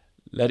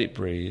 Let it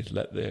breathe,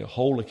 let the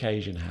whole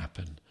occasion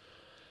happen,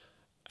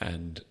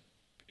 and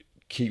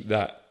keep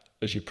that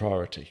as your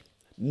priority.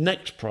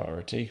 Next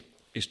priority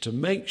is to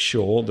make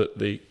sure that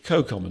the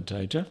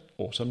co-commentator,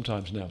 or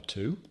sometimes now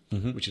two,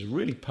 which is a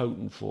really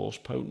potent force,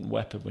 potent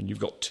weapon when you've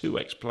got two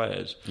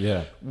ex-players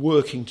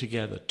working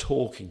together,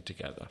 talking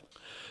together,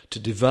 to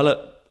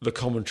develop the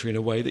commentary in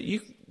a way that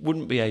you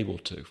wouldn't be able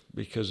to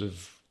because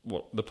of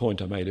the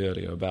point I made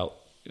earlier about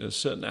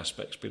certain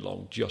aspects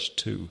belong just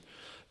to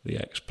the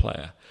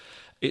ex-player.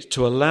 It's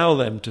to allow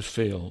them to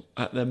feel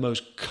at their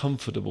most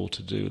comfortable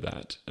to do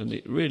that, and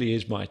it really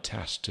is my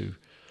task to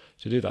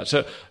do that.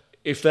 So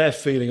if they're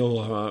feeling,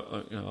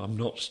 I'm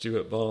not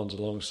Stuart Barnes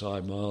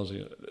alongside Miles,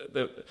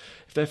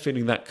 if they're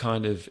feeling that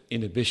kind of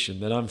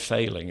inhibition, then I'm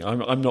failing.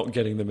 I'm not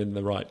getting them in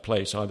the right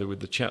place, either with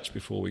the chats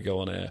before we go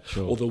on air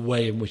or the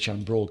way in which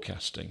I'm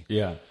broadcasting.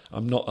 Yeah,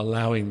 I'm not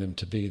allowing them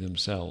to be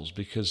themselves,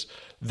 because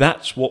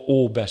that's what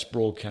all best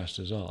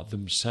broadcasters are,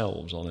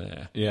 themselves on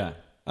air. Yeah.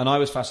 And I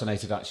was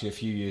fascinated actually a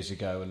few years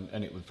ago,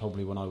 and it was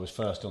probably when I was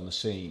first on the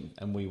scene,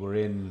 and we were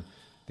in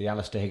the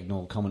Alistair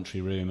Hignall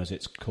commentary room, as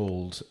it's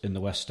called, in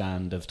the West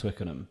Stand of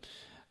Twickenham,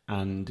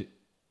 and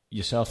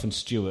yourself and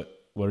Stuart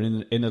were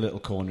in a little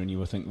corner, and you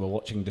were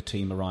watching the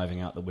team arriving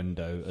out the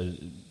window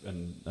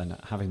and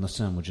having the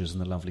sandwiches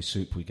and the lovely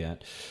soup we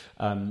get.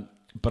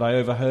 But I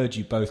overheard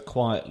you both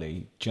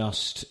quietly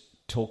just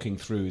talking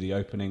through the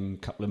opening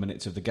couple of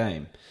minutes of the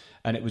game,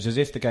 and it was as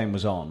if the game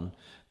was on,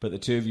 but the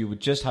two of you were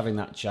just having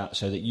that chat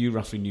so that you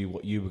roughly knew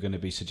what you were going to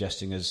be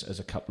suggesting as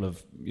a couple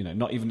of,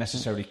 not even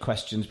necessarily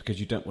questions,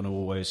 because you don't want to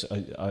always...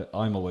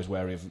 I'm always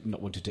wary of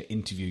not wanting to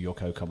interview your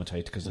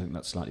co-commentator, because I think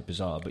that's slightly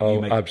bizarre.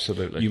 But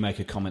absolutely. You make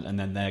a comment and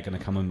then they're going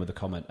to come in with a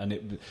comment.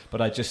 But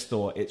I just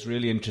thought it's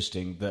really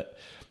interesting that,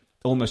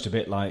 almost a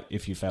bit like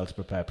if you fail to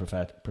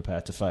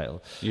prepare to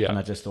fail. Yeah. And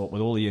I just thought,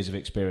 with all the years of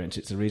experience,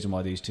 it's the reason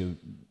why these two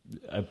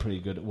are pretty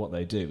good at what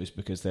they do, is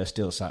because they're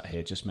still sat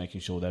here just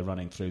making sure they're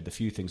running through the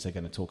few things they're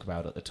going to talk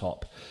about at the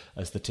top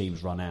as the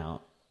teams run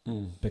out,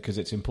 because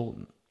it's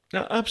important.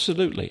 No,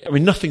 absolutely. I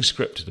mean, nothing's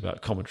scripted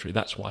about commentary.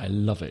 That's why I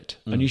love it.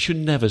 And you should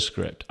never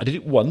script. I did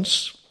it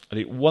once,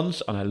 and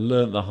I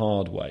learned the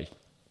hard way.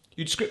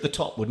 You'd script the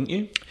top, wouldn't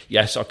you?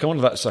 Yes, I'll come on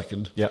to that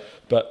second. Yeah.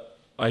 But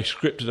I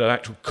scripted an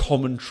actual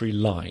commentary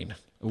line.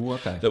 Ooh,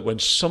 okay. That when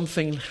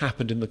something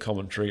happened in the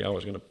commentary, I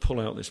was going to pull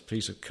out this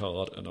piece of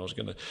card and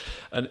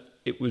and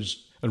it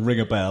was... And ring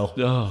a bell.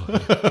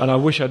 Oh, and I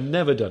wish I'd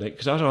never done it,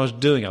 because as I was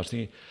doing, I was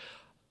thinking,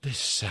 this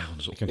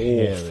sounds awful.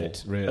 Hear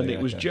it, really, and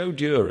it was Joe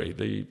Dury,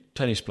 the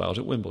tennis player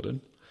at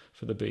Wimbledon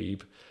for the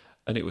Beeb,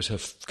 and it was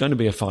going to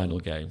be a final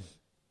game.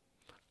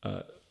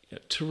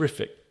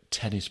 Terrific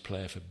tennis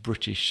player for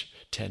British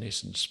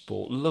tennis and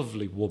sport.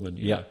 Lovely woman,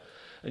 you know.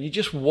 And you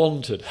just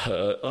wanted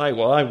her, I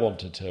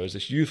wanted her as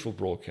this youthful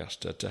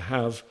broadcaster to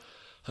have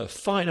her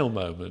final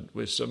moment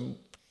with some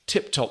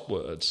tip-top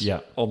words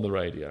on the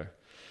radio.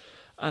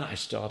 And I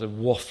started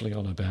waffling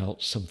on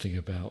about something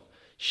about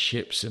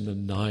ships in the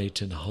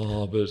night and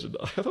harbours. And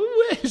I thought,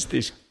 where's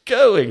this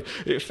going?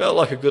 It felt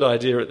like a good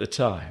idea at the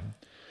time.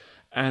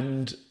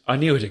 And I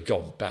knew it had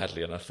gone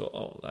badly, and I thought,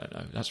 oh,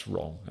 no, that's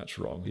wrong.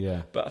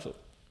 Yeah. But I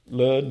thought,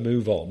 learn,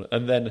 move on.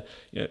 And then,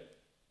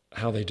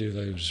 how they do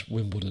those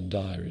Wimbledon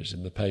diaries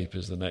in the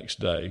papers the next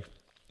day,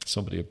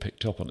 somebody had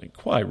picked up on it,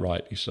 quite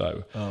rightly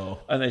so. Oh.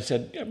 And they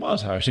said,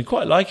 Miles Harrison,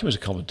 quite like him as a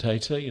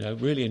commentator,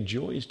 really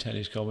enjoys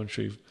tennis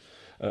commentary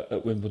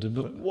at Wimbledon,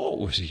 but what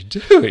was he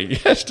doing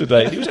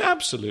yesterday? He was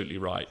absolutely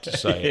right to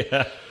say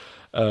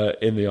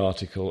in the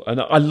article.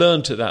 And I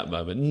learned at that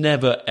moment,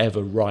 never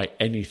ever write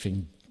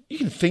anything. You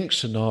can think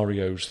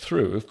scenarios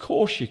through, of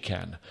course you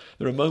can.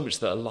 There are moments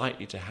that are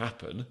likely to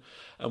happen,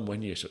 and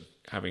when you're sort of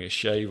having a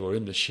shave or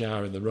in the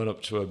shower in the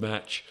run-up to a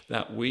match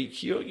that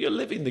week, you're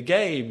living the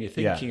game, you're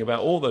thinking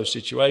about all those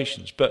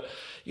situations, but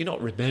you're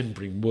not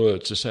remembering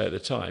words to say at the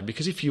time,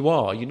 because if you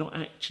are, you're not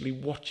actually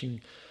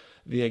watching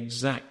the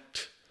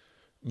exact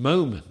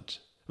moment.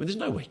 I mean, there's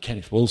no way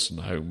Kenneth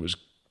Wolstenholme was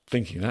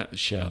thinking that in the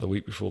shower the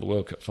week before the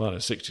World Cup final in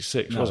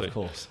 '66, was he? Of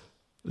course.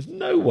 There's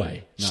no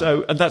way. No.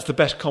 So, and that's the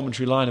best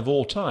commentary line of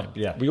all time.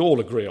 Yeah. We all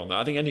agree on that.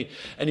 I think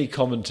any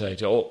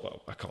commentator,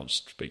 I can't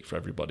speak for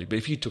everybody, but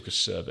if you took a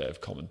survey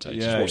of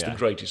commentators, what's the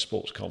greatest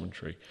sports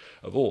commentary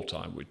of all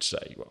time, we'd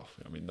say,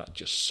 that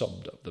just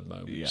summed up the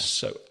moment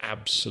so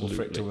absolutely.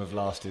 Well, for it to have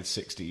lasted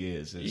 60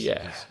 years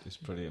is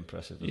pretty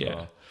impressive as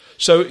well.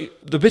 So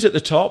the bit at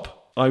the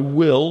top, I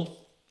write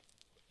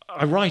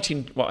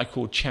in what I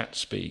call chat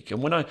speak,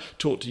 and when I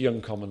talk to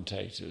young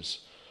commentators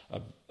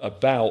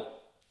about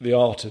the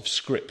art of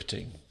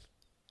scripting,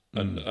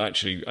 and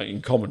actually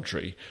in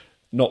commentary,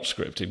 not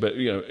scripting, but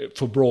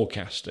for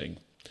broadcasting,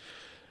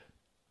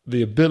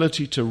 the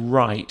ability to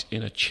write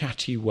in a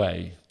chatty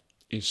way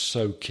is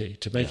so key,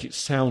 to make it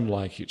sound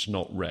like it's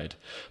not read.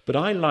 But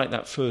I like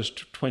that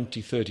first 20,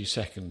 30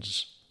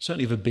 seconds,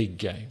 certainly of a big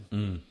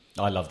game.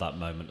 I love that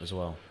moment as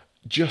well.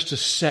 Just to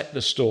set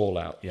the stall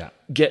out. Yeah.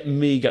 Get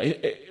me going.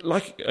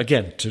 Like,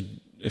 again, to,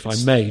 if I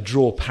may,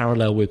 draw a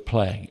parallel with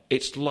playing,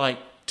 it's like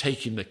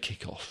taking the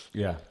kick off.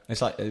 Yeah,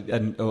 it's like,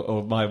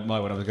 or my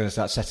when I was going to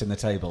start setting the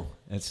table.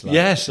 It's like,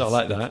 yes, I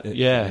like that.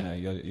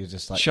 You're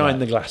just like shine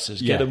the glasses,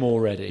 get them all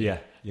ready. Yeah,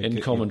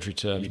 in commentary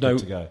terms. You're good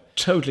to go.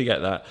 Totally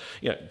get that.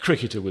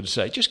 Cricketer would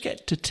say, just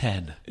get to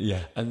 10.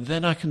 Yeah. And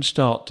then I can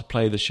start to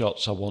play the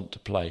shots I want to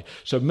play.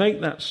 So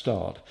make that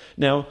start.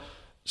 Now,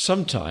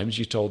 sometimes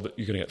you're told that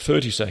you're going to get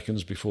 30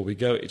 seconds before we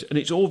go. And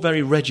it's all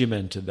very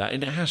regimented, that.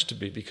 And it has to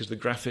be, because the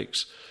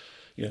graphics,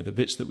 the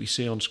bits that we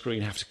see on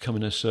screen have to come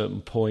in a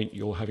certain point.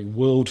 You're having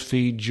World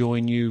Feed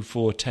join you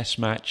for a test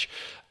match.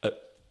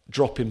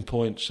 Drop-in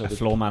points. So the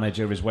floor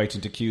manager is waiting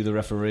to cue the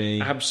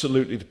referee.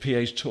 Absolutely, the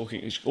PA's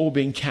talking. It's all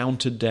being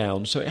counted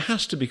down. So it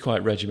has to be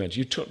quite regimented.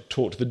 You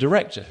talk to the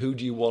director. Who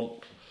do you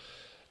want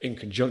in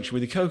conjunction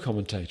with the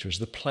co-commentator as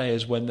the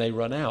players when they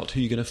run out? Who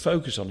are you going to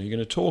focus on? Who are you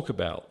going to talk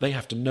about? They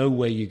have to know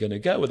where you're going to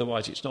go.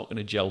 Otherwise, it's not going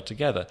to gel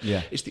together.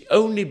 Yeah. It's the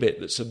only bit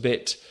that's a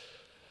bit...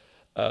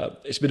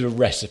 it's a bit of a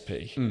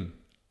recipe.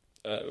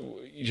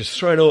 You just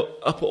throw it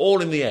up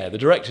all in the air. The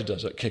director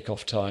does at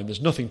kick-off time.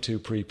 There's nothing too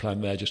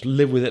pre-planned there. Just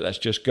live with it. Let's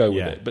just go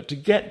with it. But to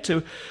get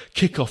to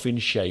kick-off in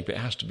shape, it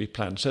has to be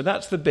planned. So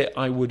that's the bit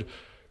I would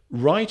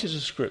write as a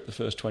script the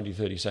first 20,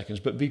 30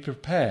 seconds, but be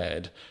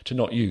prepared to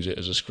not use it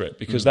as a script,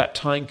 because that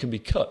time can be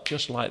cut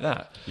just like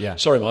that. Yeah.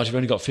 Sorry, Marty, we've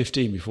only got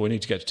 15 before we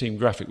need to get to team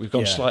graphic. We've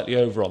gone slightly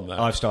over on that.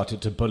 I've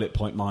started to bullet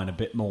point mine a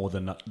bit more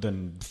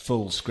than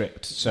full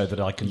script, so that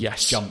I can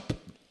jump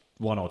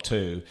one or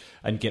two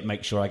and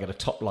make sure I get a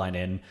top line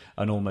in,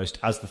 and almost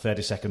as the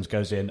 30 seconds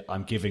goes in,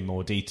 I'm giving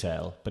more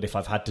detail. But if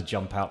I've had to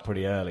jump out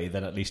pretty early,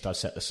 then at least I've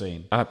set the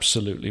scene.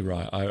 Absolutely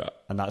right.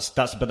 That's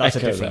a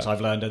difference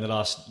I've learned in the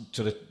last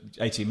sort of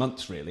 18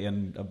 months, really,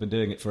 and I've been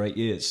doing it for 8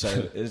 years.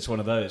 So it's one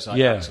of those. I've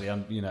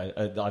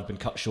been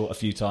cut short a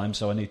few times,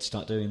 so I need to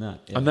start doing that.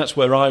 Yeah. And that's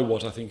where I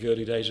was, I think,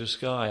 early days of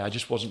Sky. I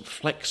just wasn't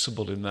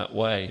flexible in that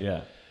way.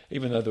 Yeah.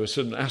 Even though there were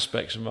certain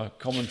aspects of my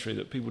commentary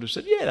that people would have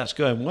said, yeah, that's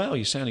going well,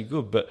 you're sounding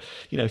good. But,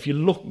 if you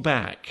look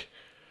back,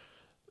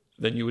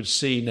 then you would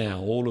see now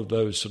all of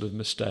those sort of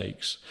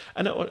mistakes.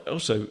 And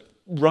also,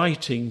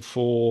 writing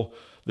for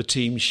the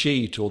team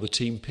sheet or the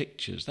team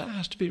pictures, that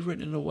has to be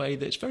written in a way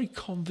that's very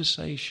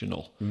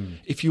conversational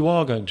if you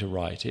are going to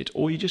write it,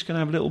 or you're just going to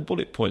have little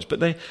bullet points.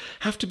 But they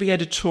have to be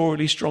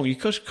editorially strong. You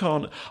just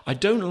can't... I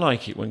don't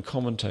like it when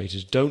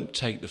commentators don't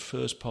take the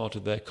first part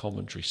of their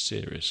commentary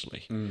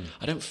seriously.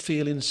 I don't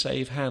feel in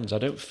safe hands. I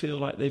don't feel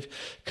like they've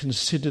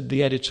considered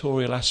the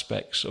editorial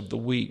aspects of the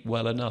week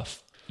well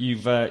enough. You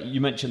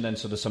mentioned then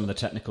sort of some of the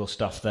technical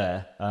stuff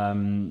there.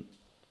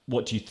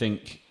 What do you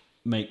think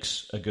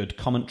makes a good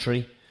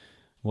commentary?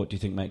 What do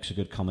you think makes a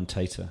good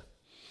commentator?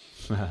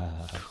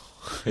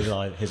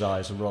 His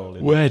eyes are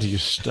rolling. Where do you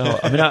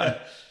start?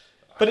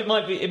 But it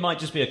might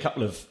just be a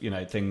couple of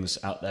things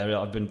out there.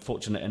 I've been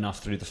fortunate enough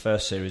through the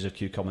first series of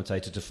Q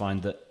Commentator to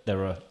find that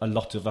there are a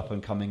lot of up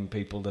and coming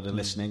people that are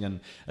listening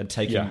and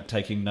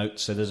taking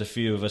notes. So there's a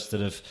few of us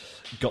that have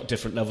got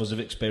different levels of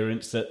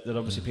experience that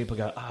obviously people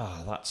go,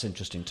 that's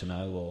interesting to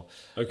know.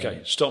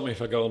 Okay, stop me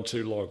if I go on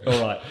too long.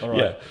 All right.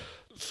 Yeah.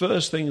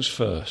 First things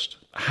first.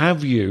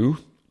 Have you,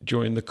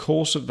 during the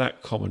course of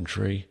that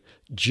commentary,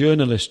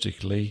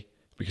 journalistically,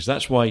 because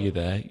that's why you're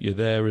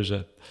there as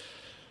an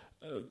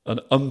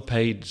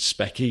unpaid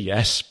specky,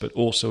 yes, but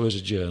also as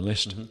a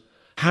journalist,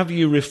 have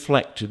you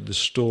reflected the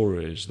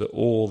stories that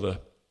all the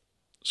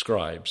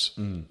scribes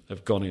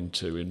have gone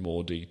into in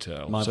more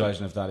detail? My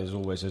version of that is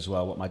always as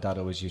well what my dad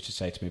always used to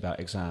say to me about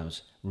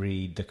exams: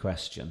 read the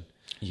question.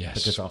 Yes.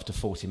 Because after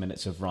 40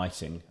 minutes of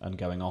writing and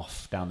going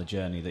off down the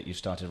journey that you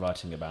started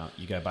writing about,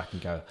 you go back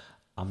and go,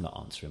 I'm not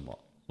answering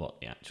what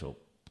the actual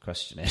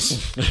question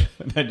is.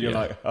 And then you're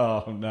like,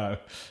 oh no,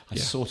 I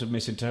sort of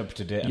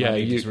misinterpreted it, and I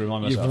needed to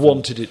remind myself. You've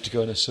wanted it to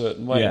go in a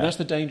certain way. Yeah. And that's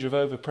the danger of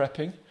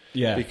over-prepping.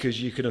 Yeah.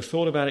 Because you could have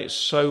thought about it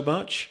so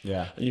much,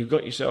 and you've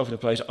got yourself in a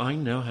place, I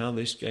know how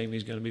this game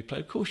is going to be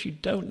played. Of course you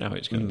don't know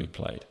it's going to be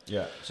played.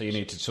 Yeah. So you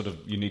need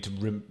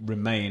to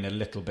remain a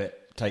little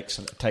bit, take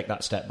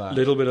that step back. A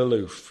little bit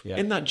aloof. Yeah.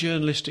 In that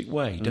journalistic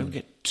way. Don't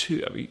get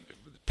too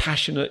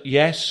passionate,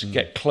 yes,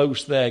 get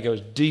close there, go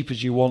as deep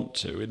as you want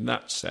to in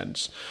that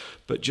sense,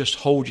 but just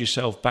hold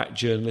yourself back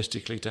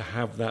journalistically to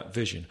have that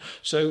vision.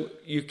 So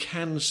you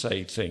can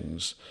say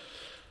things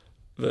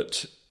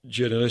that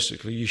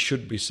journalistically you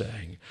should be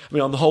saying.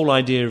 On the whole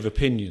idea of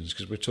opinions,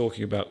 because we're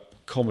talking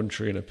about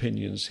commentary and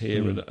opinions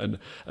here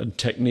and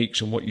techniques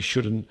and what you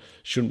should and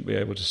shouldn't be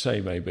able to say,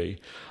 maybe.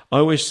 I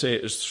always say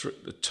it as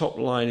the top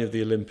line of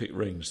the Olympic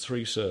rings,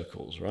 3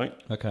 circles, right?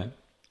 Okay.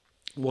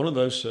 One of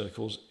those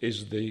circles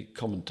is the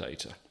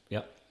commentator.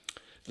 Yep.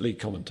 Lead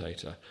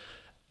commentator.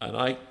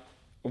 And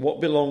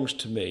what belongs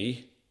to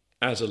me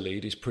as a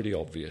lead is pretty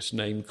obvious.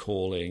 Name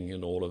calling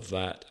and all of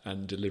that,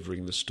 and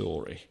delivering the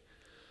story.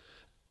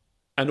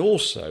 And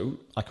also...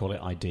 I call it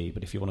ID,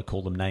 but if you want to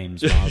call them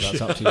names, that's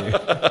up to you.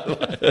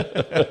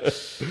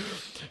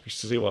 You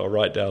should see what I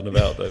write down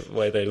about the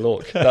way they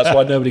look. That's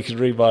why nobody can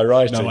read my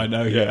writing. No, I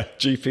know, yeah.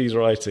 GP's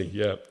writing,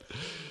 yeah.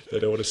 They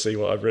don't want to see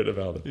what I've written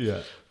about them.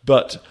 Yeah.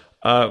 But,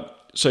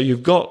 so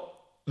you've got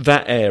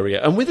that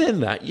area. And within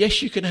that,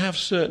 yes, you can have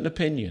certain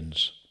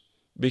opinions.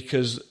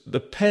 Because the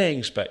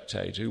paying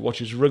spectator who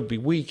watches rugby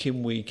week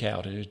in, week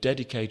out and is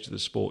dedicated to the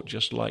sport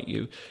just like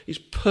you is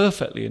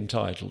perfectly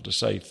entitled to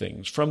say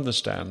things from the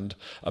stand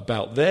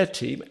about their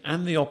team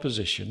and the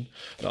opposition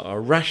that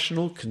are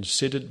rational,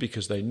 considered,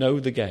 because they know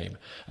the game.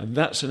 And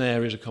that's an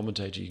area as a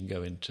commentator you can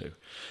go into.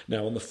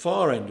 Now, on the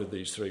far end of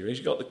these three rings,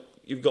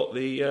 you've got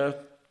the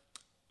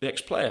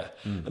ex-player.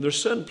 And there are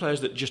certain players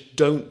that just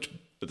don't,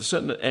 but there are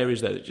certain areas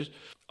there that just,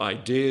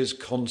 ideas,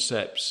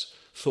 concepts,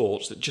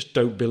 thoughts that just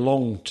don't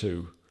belong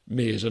to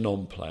me as a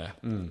non-player.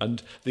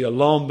 And the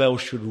alarm bell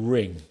should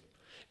ring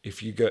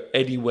if you go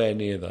anywhere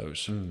near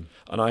those. And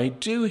I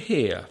do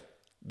hear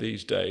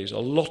these days a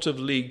lot of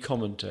league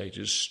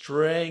commentators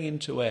straying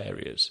into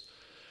areas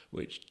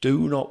which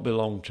do not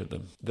belong to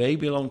them. They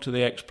belong to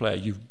the ex-player.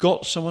 You've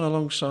got someone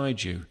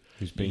alongside you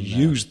who's been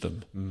use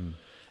them.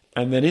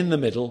 And then in the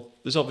middle,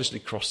 there's obviously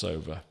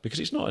crossover, because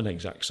it's not an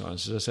exact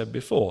science, as I said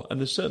before. And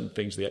there's certain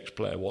things the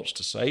ex-player wants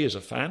to say as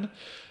a fan,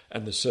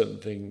 and there's certain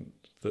thing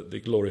that the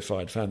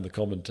glorified fan, the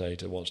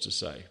commentator, wants to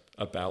say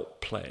about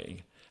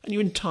playing. And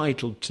you're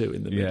entitled to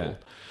in the middle.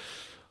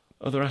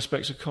 Other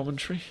aspects of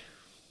commentary?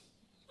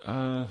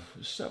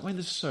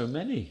 There's so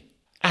many.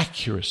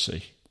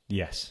 Accuracy.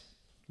 Yes.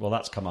 Well,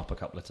 that's come up a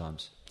couple of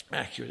times.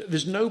 Accurate.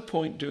 There's no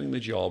point doing the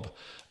job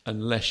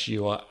unless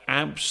you are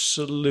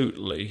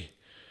absolutely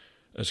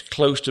as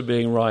close to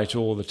being right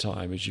all the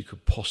time as you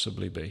could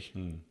possibly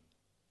be.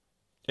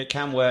 It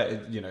can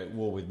wear,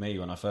 war with me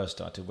when I first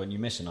started, when you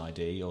miss an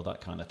ID or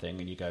that kind of thing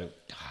and you go,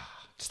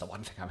 it's the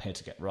one thing I'm here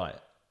to get right.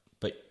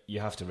 But you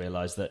have to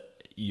realise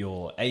that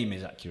your aim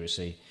is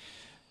accuracy,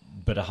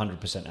 but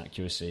 100%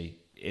 accuracy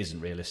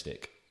isn't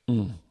realistic.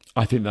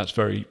 I think that's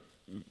very,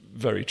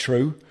 very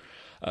true.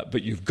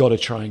 But you've got to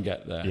try and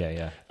get there.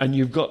 Yeah. And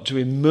you've got to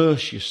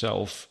immerse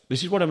yourself.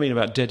 This is what I mean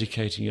about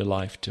dedicating your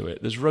life to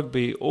it. There's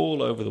rugby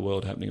all over the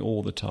world happening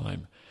all the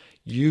time.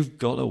 You've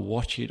got to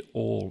watch it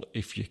all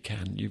if you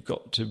can. You've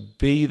got to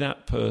be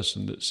that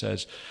person that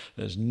says,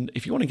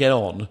 if you want to get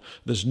on,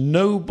 there's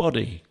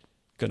nobody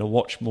going to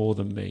watch more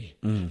than me.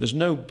 There's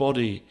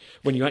nobody,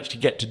 when you actually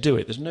get to do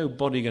it, there's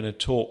nobody going to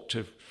talk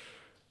to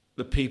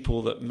the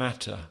people that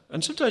matter.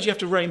 And sometimes you have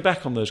to rein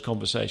back on those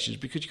conversations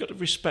because you've got to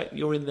respect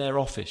you're in their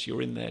office,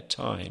 you're in their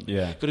time.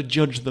 You've got to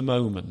judge the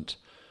moment.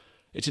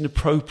 It's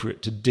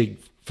inappropriate to dig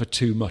for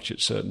too much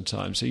at certain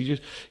times. So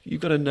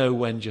you've got to know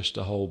when just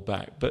to hold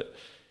back. But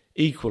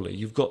equally,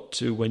 you've got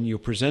to, when you're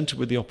presented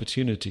with the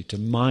opportunity to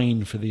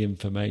mine for the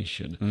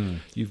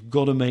information, you've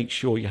got to make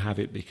sure you have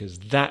it, because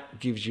that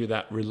gives you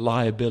that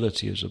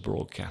reliability as a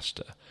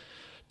broadcaster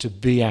to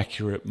be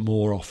accurate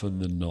more often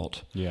than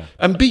not.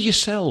 And be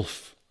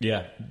yourself.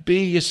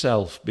 Be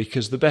yourself,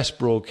 because the best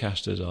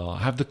broadcasters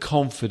have the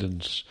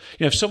confidence.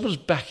 If someone's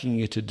backing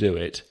you to do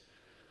it,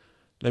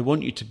 they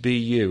want you to be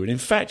you. And in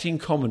fact, in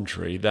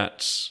commentary,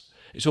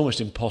 it's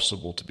almost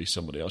impossible to be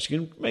somebody else. You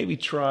can maybe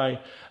try,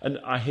 and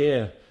I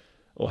hear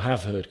or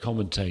have heard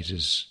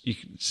commentators, you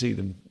can see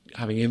them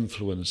having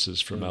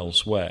influences from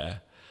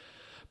elsewhere.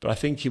 But I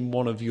think in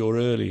one of your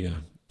earlier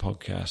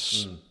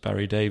podcasts,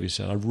 Barry Davies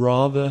said, I'd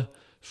rather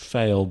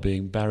fail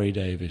being Barry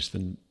Davies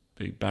than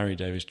be Barry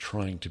Davies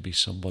trying to be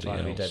somebody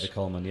else. David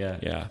Coleman,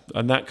 Yeah,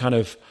 and that kind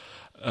of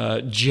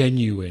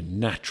genuine,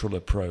 natural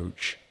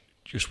approach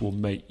just will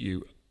make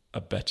you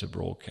a better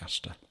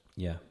broadcaster.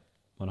 Yeah,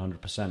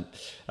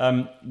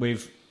 100%.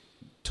 We've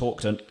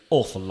talked an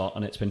awful lot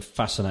and it's been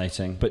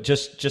fascinating, but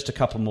just a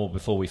couple more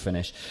before we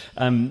finish.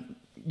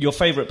 Your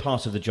favourite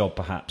part of the job,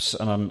 perhaps,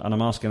 and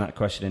I'm asking that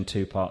question in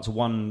two parts.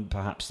 One,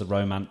 perhaps the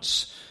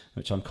romance,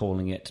 which I'm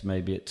calling it.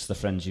 Maybe it's the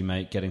friends you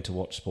make, getting to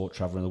watch sport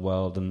travelling the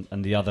world,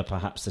 and the other,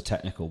 perhaps the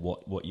technical,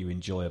 what you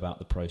enjoy about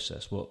the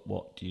process.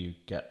 What do you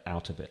get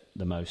out of it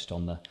the most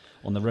on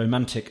the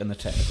romantic and the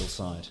technical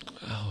side?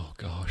 Oh,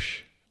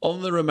 gosh.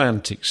 On the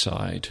romantic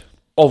side,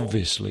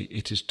 obviously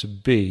it is to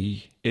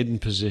be in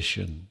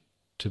position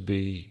to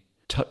be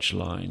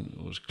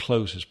touchline or as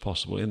close as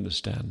possible in the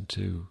stand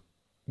to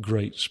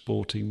great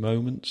sporting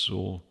moments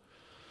or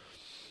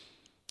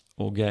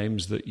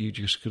games that you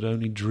just could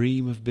only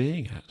dream of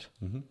being at.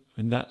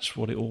 And that's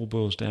what it all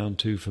boils down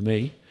to for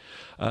me.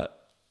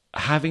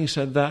 Having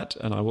said that,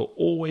 and I will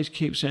always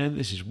keep saying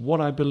this is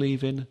what I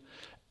believe in,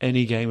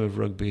 any game of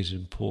rugby is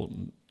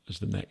important as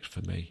the next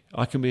for me.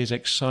 I can be as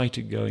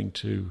excited going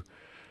to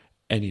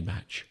any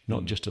match,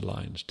 not just a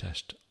Lions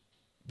test,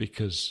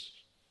 because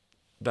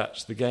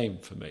that's the game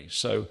for me.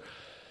 So,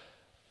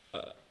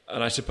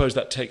 and I suppose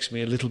that takes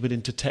me a little bit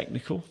into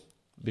technical,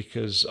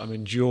 because I'm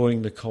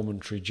enjoying the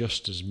commentary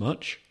just as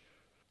much,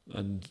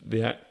 and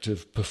the act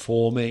of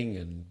performing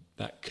and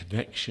that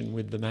connection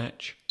with the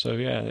match. So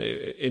yeah,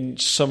 in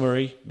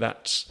summary,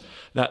 that's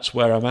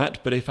where I'm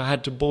at. But if I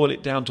had to boil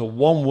it down to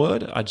one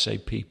word, I'd say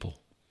people.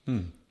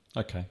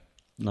 Okay,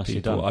 nicely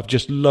people. done. I've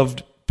just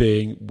loved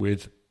being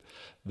with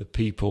the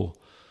people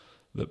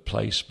that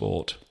play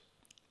sport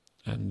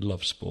and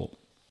love sport.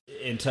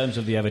 In terms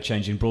of the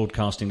ever-changing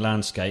broadcasting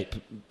landscape,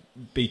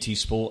 BT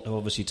Sport have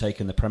obviously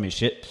taken the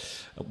Premiership,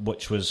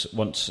 which was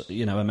once,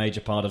 a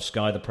major part of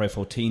Sky. The Pro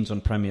 14's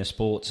on Premier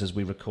Sports as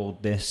we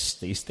record this.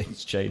 These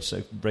things change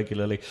so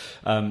regularly.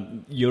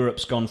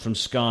 Europe's gone from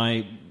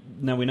Sky.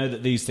 Now, we know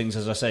that these things,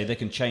 as I say, they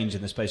can change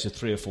in the space of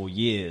 3 or 4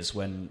 years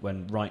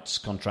when rights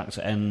contracts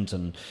end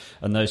and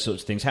those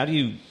sorts of things. How do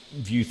you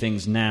view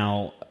things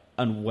now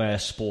and where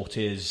sport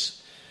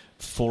is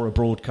for a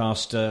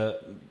broadcaster,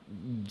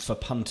 for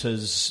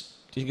punters?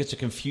 Do you think it's a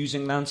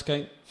confusing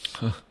landscape?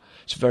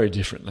 It's a very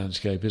different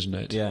landscape, isn't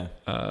it? Yeah.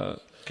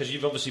 Because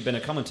you've obviously been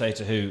a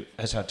commentator who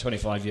has had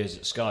 25 years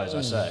at Sky, as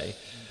I say,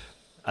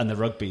 and the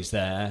rugby's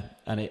there,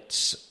 and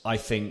it's, I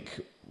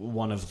think,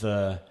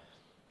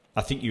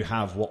 I think you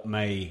have what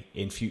may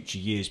in future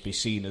years be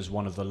seen as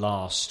one of the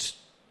last,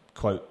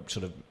 quote,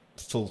 sort of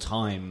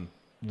full-time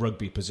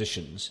rugby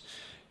positions.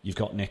 You've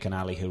got Nick and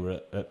Ali who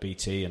are at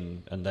BT,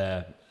 and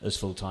they're as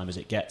full-time as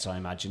it gets, I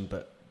imagine,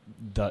 but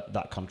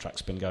that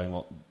contract's been going,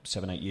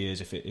 7-8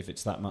 years, if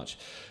it's that much.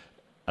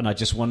 And I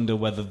just wonder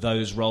whether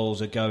those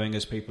roles are going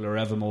as people are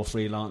ever more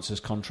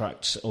freelancers,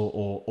 contracts,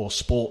 or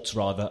sports,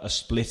 rather, are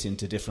split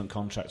into different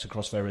contracts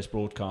across various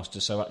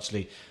broadcasters. So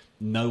actually,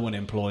 no one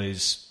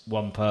employs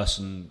one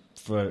person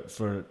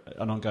for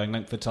an ongoing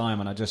length of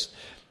time. And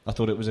I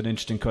thought it was an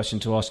interesting question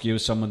to ask you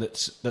as someone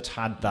that's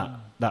had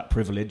that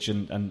privilege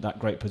and that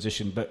great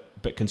position, but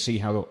can see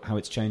how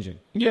it's changing.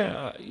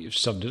 Yeah, you've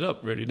summed it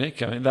up really,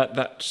 Nick. I mean,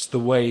 that's the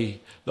way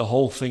the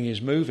whole thing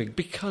is moving,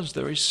 because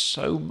there is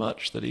so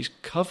much that is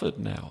covered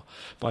now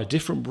by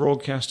different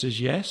broadcasters,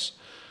 yes,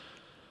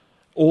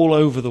 all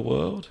over the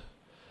world.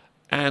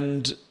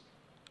 And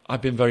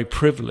I've been very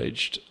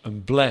privileged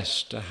and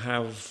blessed to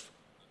have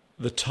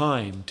the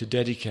time to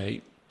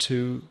dedicate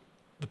to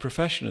the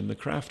profession and the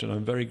craft, and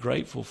I'm very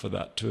grateful for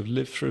that, to have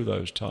lived through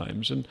those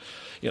times. And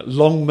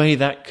long may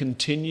that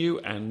continue,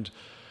 and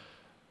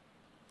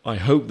I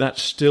hope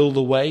that's still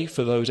the way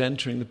for those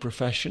entering the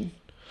profession.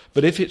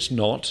 But if it's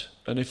not,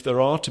 and if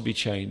there are to be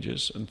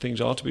changes and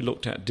things are to be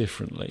looked at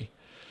differently,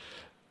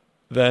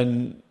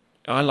 then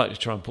I like to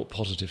try and put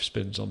positive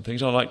spins on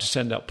things. I like to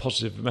send out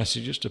positive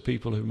messages to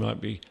people who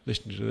might be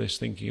listening to this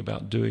thinking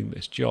about doing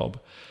this job.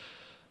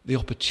 The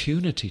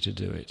opportunity to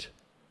do it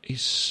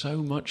is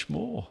so much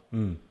more.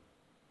 I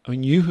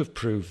mean, you have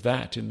proved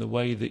that in the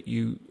way that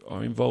you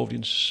are involved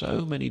in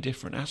so many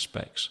different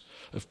aspects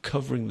of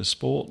covering the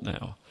sport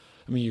now.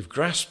 I mean, you've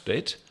grasped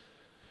it,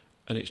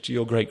 and it's to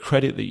your great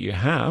credit that you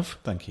have.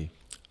 Thank you.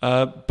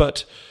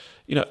 But,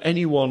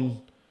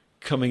 anyone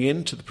coming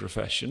into the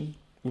profession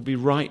would be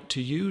right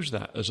to use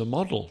that as a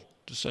model,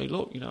 to say,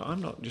 look,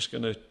 I'm not just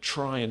going to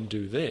try and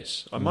do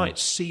this. I might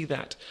see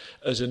that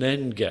as an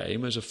end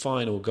game, as a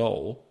final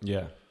goal.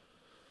 Yeah.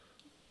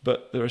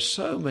 But there are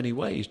so many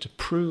ways to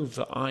prove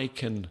that I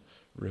can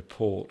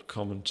report,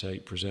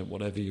 commentate, present,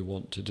 whatever you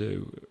want to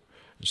do.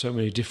 And so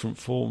many different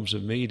forms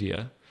of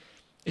media.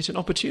 It's an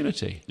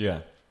opportunity.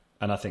 Yeah.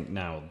 And I think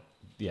now,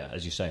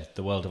 as you say,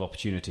 the world of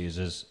opportunity is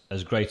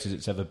as great as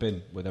it's ever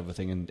been with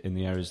everything in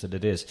the areas that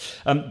it is.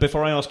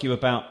 Before I ask you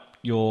about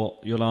your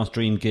last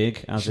dream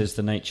gig, as is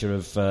the nature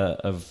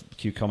of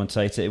Q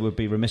Commentator, it would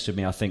be remiss of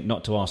me, I think,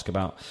 not to ask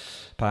about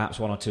perhaps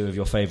one or two of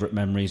your favourite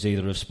memories,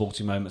 either of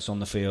sporting moments on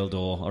the field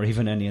or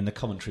even any in the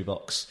commentary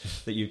box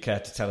that you care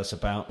to tell us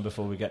about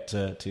before we get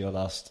to your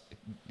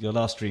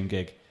last dream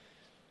gig.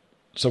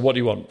 So what do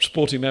you want?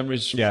 Sporting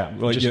memories? Yeah.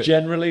 Well, just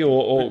generally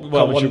or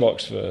commentary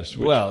box first?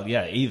 Which? Well,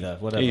 yeah, either.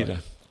 Whatever.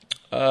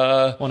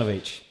 Either. One of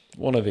each.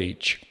 One of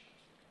each.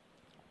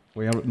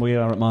 We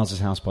are at Miles's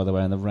house, by the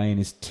way, and the rain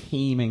is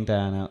teeming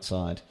down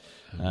outside.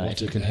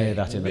 If you can hear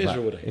that in the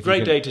background.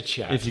 Great day to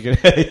chat. If you can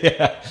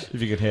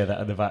hear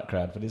that in the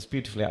background, but it's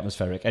beautifully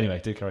atmospheric.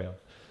 Anyway, do carry on.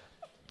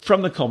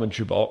 From the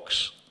commentary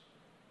box,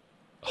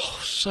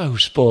 so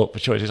spoilt for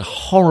choice. It's a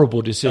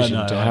horrible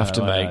decision to have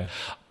to make.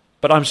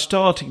 But I'm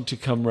starting to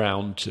come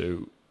round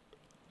to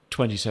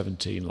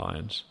 2017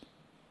 Lions.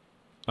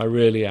 I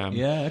really am.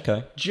 Yeah,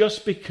 okay.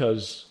 Just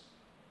because,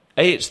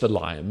 it's the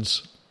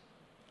Lions,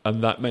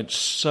 and that meant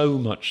so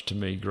much to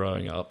me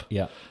growing up.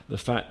 Yeah. The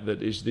fact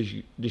that is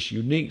this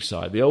unique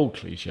side, the old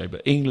cliche,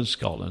 but England,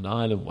 Scotland,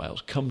 Ireland,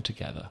 Wales come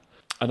together.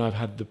 And I've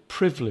had the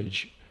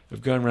privilege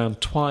of going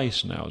around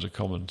twice now as a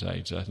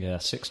commentator. Yeah,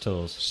 6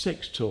 tours.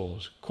 6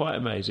 tours. Quite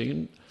amazing.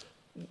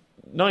 And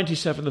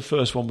 97, the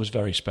first one was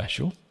very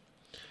special.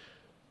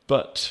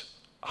 But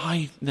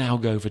I now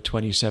go for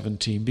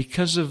 2017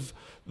 because of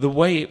the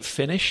way it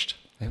finished.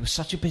 There was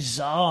such a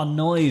bizarre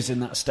noise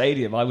in that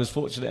stadium. I was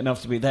fortunate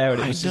enough to be there,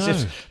 and it was as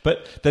if.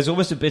 But there's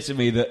almost a bit of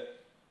me that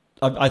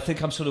I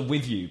think I'm sort of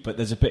with you. But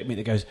there's a bit of me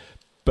that goes,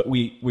 but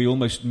we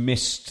almost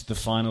missed the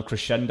final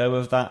crescendo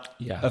of that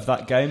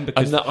game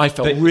because I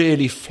felt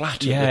really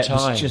flat at the time.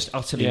 Yeah, it was just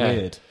utterly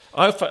weird.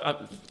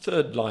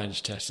 Third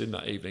Lions test in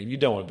that evening. You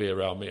don't want to be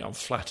around me. I'm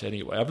flat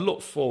anyway. I've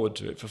looked forward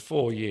to it for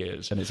 4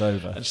 years, and it's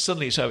over. And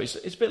suddenly it's over. It's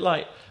a bit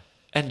like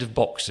end of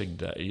Boxing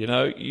Day.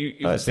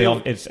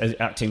 It's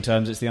acting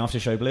terms. It's the after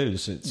show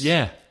blues.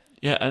 And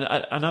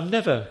I'm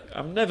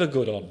never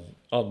good on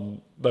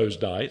on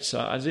those nights.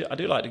 I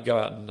do like to go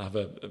out and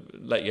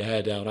let your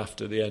hair down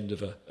after the end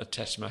of a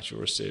test match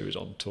or a series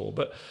on tour.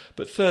 But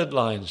third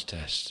Lions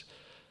test,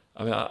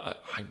 I mean, I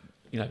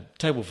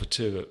table for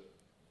two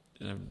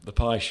at the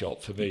pie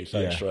shop for me.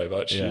 Thanks very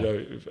much. Yeah.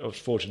 I was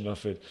fortunate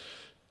enough in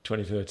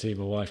 2013.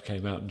 My wife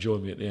came out and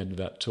joined me at the end of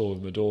that tour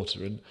with my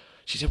daughter, and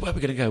she said, "Where are we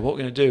going to go? What are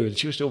we going to do?" And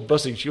she was still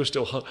buzzing. She was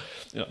still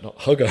not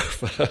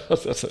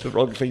hungover. That's the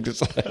wrong thing to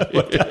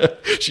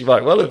say. She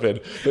might well have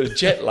been, but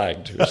jet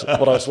lagged was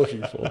what I was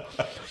looking for.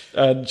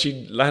 And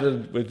she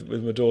landed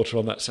with my daughter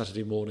on that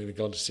Saturday morning. They'd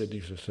gone to Sydney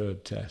for the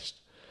third test,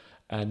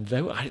 and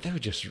they were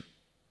just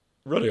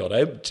running on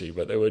empty,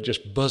 but they were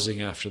just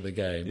buzzing after the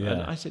game. Yeah.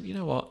 And I said, "You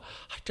know what?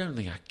 I don't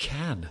think I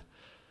can."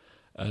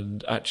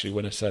 And actually,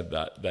 when I said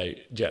that,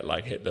 jet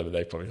lag hit them, and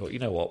they probably thought, "You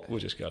know what? We'll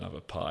just go and have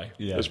a pie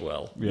as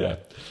well." Yeah.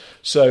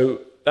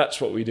 So that's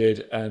what we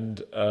did, and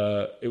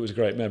it was a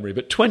great memory.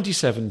 But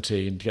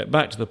 2017, to get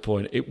back to the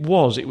point, it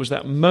was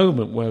that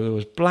moment where there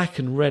was black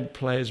and red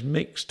players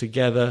mixed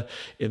together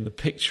in the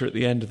picture at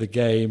the end of the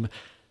game,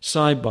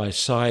 side by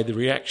side, the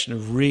reaction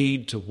of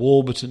Reid to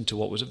Warburton to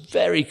what was a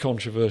very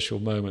controversial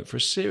moment for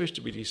a series to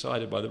be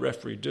decided by the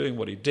referee doing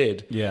what he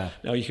did. Yeah.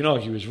 Now, you can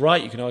argue he was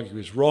right, you can argue he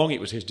was wrong, it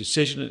was his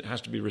decision, it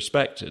has to be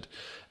respected.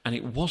 And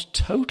it was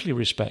totally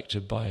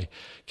respected by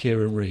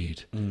Kieran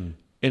Reid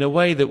in a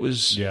way that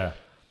was,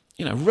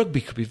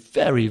 rugby could be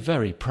very,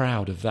 very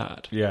proud of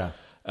that. Yeah.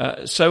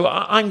 So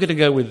I'm going to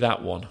go with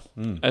that one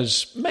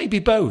as maybe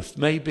both,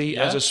 maybe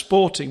as a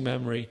sporting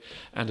memory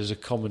and as a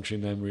commentary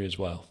memory as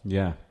well.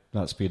 Yeah.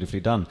 That's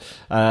beautifully done.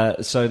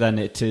 So then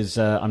it is.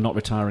 I'm not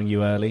retiring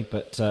you early,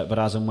 but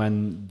as and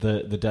when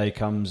the day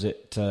comes,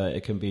 it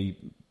can be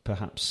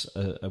perhaps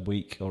a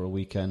week or a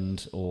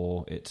weekend,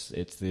 or it's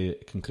the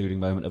concluding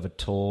moment of a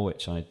tour,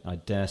 which I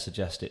dare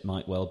suggest it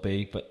might well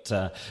be. But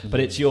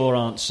it's your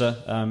answer.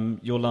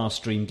 Your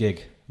last dream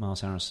gig,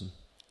 Miles Harrison.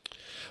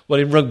 Well,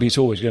 in rugby, it's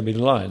always going to be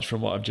the Lions, from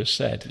what I've just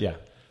said. Yeah.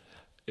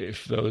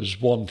 If there was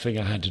one thing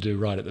I had to do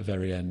right at the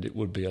very end, it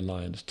would be a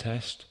Lions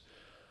test.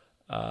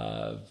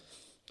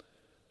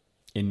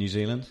 In New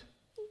Zealand?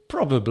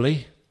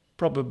 Probably.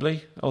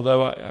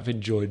 Although I've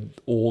enjoyed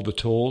all the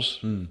tours.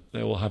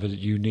 They all have a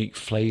unique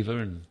flavour.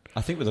 And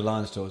I think with the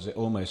Lions tours,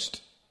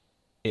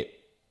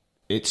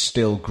 it's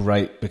still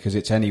great because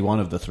it's any one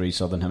of the three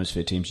Southern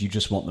Hemisphere teams. You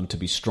just want them to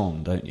be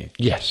strong, don't you?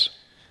 Yes.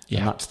 Yeah,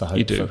 and that's the hope.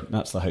 You do.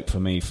 That's the hope for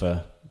me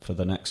for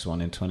the next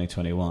one in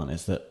 2021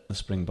 is that the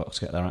Springboks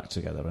get their act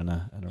together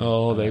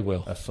they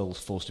will. A full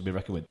force to be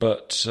reckoned with.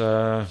 But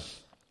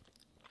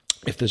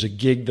if there's a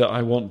gig that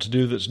I want to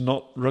do that's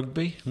not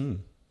rugby,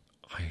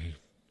 I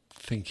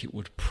think it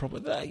would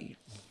probably...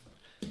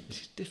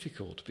 This is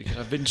difficult because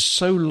I've been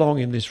so long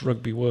in this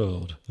rugby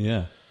world.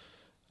 Yeah.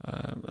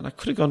 And I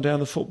could have gone down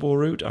the football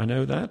route, I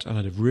know that, and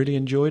I'd have really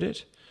enjoyed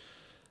it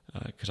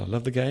because I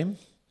love the game.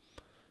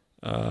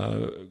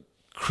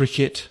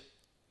 Cricket.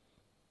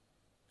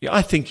 Yeah,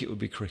 I think it would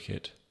be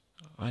cricket.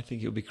 I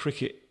think it would be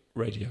cricket,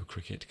 radio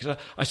cricket. Because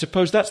I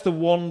suppose that's the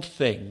one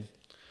thing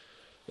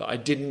that I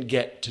didn't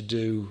get to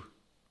do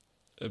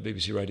at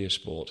BBC Radio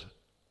Sport.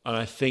 And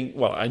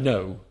I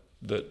know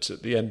that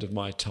at the end of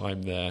my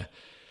time there,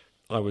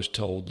 I was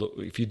told, look,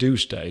 if you do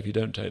stay, if you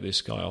don't take this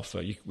Sky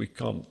offer, it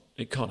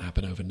can't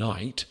happen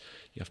overnight.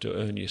 You have to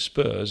earn your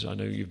spurs. I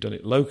know you've done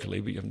it locally,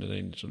 but you haven't done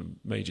any sort of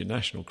major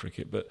national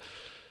cricket. But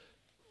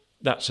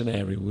that's an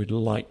area we'd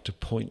like to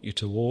point you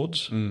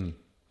towards.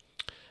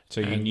 So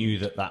you knew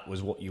that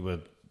was what you were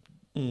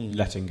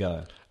letting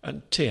go.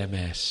 And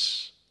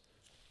TMS...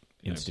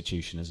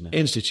 Institution, isn't it?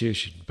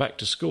 Institution. Back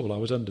to school, I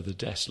was under the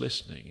desk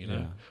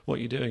listening. What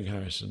are you doing,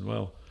 Harrison?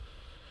 Well,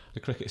 the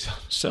cricket's on.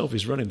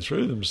 Selfies running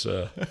through them,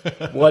 sir.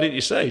 Why didn't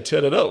you say,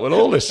 turn it up, we'll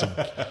all listen?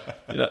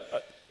 I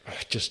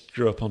just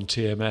grew up on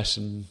TMS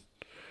and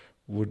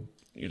would,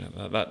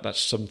 that's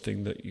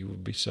something that you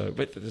would be so...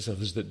 But there's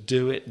others that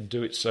do it and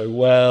do it so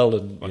well,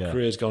 and my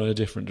career's gone in a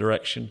different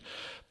direction.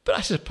 But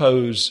I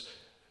suppose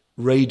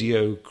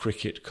radio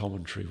cricket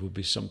commentary would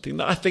be something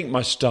that I think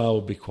my style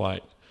would be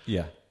quite...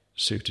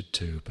 suited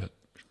to, but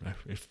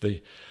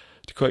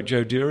to quote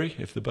Joe Dury,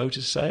 if the boat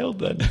has sailed,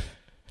 then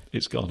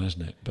it's gone,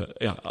 hasn't it? But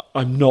yeah,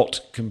 I'm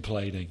not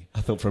complaining. I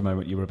thought for a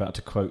moment you were about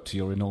to quote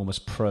your enormous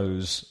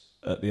prose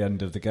at the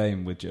end of the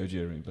game with Joe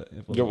Dury, but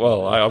it wasn't.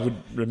 Well, I would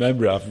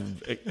remember it.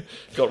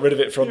 I've got rid of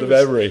it from the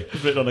memory.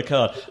 Written on a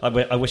card.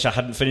 I wish I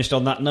hadn't finished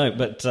on that note,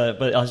 but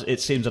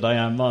it seems that I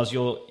am. Mars,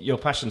 your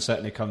passion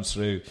certainly comes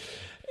through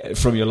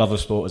from your love of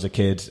sport as a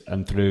kid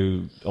and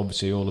through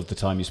obviously all of the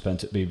time you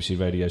spent at BBC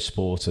Radio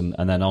Sport and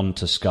then on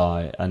to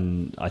Sky,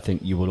 and I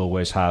think you will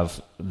always have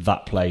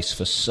that place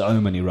for so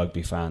many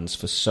rugby fans,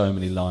 for so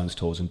many Lions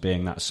tours, and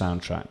being that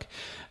soundtrack.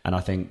 And I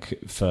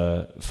think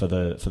for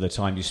the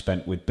time you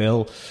spent with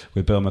Bill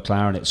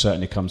McLaren, it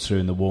certainly comes through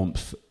in the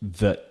warmth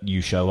that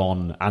you show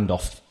on and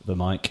off the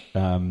mic.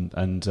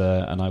 And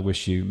I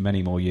wish you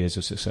many more years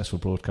of successful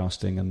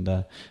broadcasting,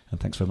 and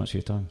thanks very much for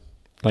your time.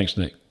 Thanks,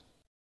 Nick.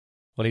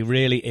 Well, he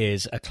really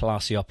is a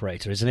classy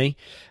operator, isn't he?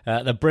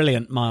 The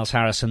brilliant Miles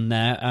Harrison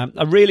there.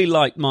 I really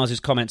liked Miles's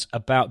comments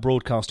about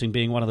broadcasting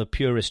being one of the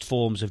purest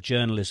forms of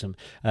journalism.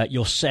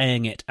 You're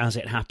saying it as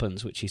it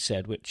happens, which he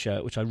said, which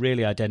I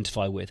really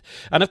identify with.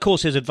 And, of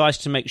course, his advice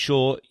to make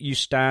sure you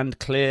stand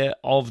clear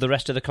of the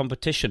rest of the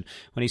competition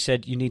when he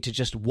said you need to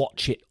just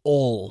watch it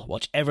all,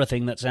 watch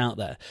everything that's out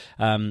there.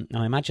 Now,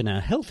 I imagine a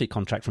healthy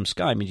contract from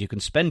Sky means you can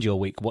spend your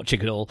week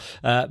watching it all,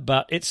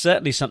 but it's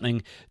certainly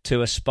something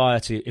to aspire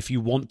to if you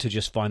want to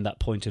just find that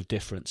point of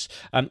difference.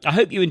 I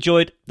hope you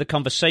enjoyed the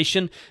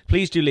conversation.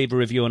 Please do leave a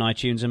review on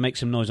iTunes and make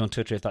some noise on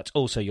Twitter if that's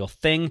also your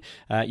thing.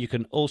 You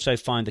can also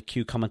find the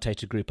Q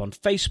Commentator group on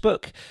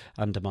Facebook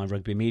under my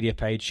Rugby Media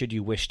page should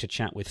you wish to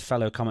chat with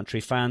fellow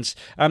commentary fans.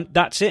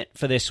 That's it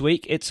for this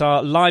week. It's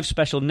our live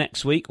special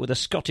next week with a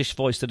Scottish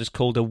voice that has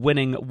called a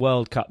winning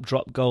World Cup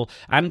drop goal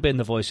and been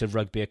the voice of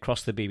rugby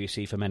across the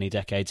BBC for many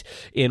decades.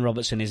 Ian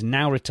Robertson is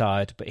now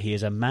retired, but he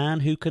is a man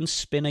who can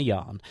spin a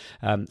yarn.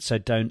 So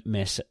don't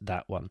miss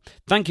that one.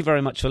 Thank you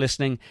very much for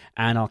listening,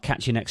 and I'll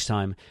catch you next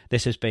time.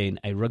 This has been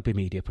a Rugby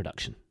Media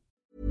production.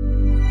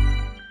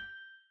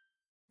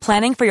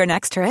 Planning for your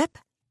next trip?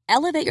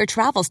 Elevate your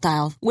travel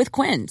style with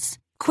Quince.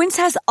 Quince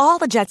has all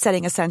the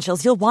jet-setting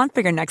essentials you'll want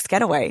for your next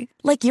getaway,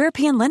 like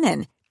European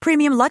linen,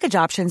 premium luggage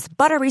options,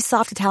 buttery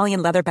soft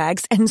Italian leather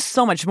bags, and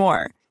so much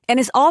more. And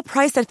is all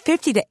priced at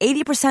 50 to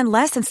 80%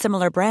 less than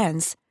similar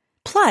brands.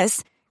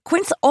 Plus,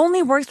 Quince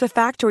only works with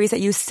factories that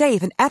use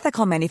safe and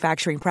ethical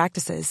manufacturing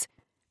practices.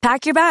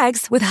 Pack your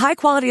bags with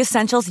high-quality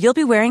essentials you'll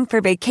be wearing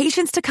for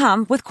vacations to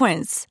come with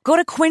Quince. Go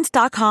to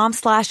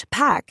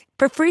quince.com/pack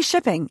for free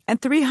shipping and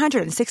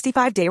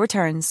 365-day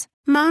returns.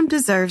 Mom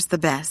deserves the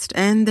best,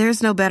 and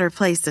there's no better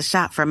place to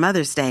shop for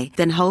Mother's Day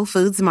than Whole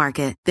Foods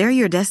Market. They're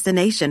your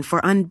destination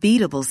for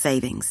unbeatable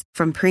savings,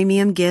 from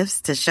premium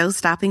gifts to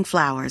show-stopping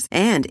flowers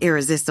and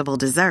irresistible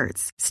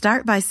desserts.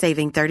 Start by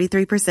saving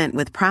 33%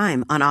 with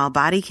Prime on all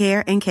body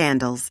care and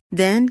candles.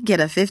 Then get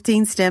a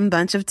 15-stem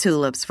bunch of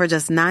tulips for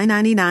just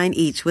 $9.99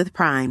 each with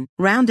Prime.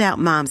 Round out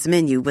Mom's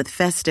menu with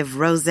festive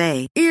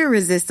rosé,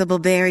 irresistible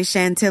berry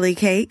chantilly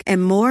cake,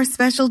 and more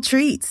special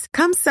treats.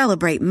 Come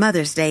celebrate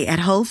Mother's Day at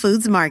Whole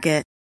Foods Market.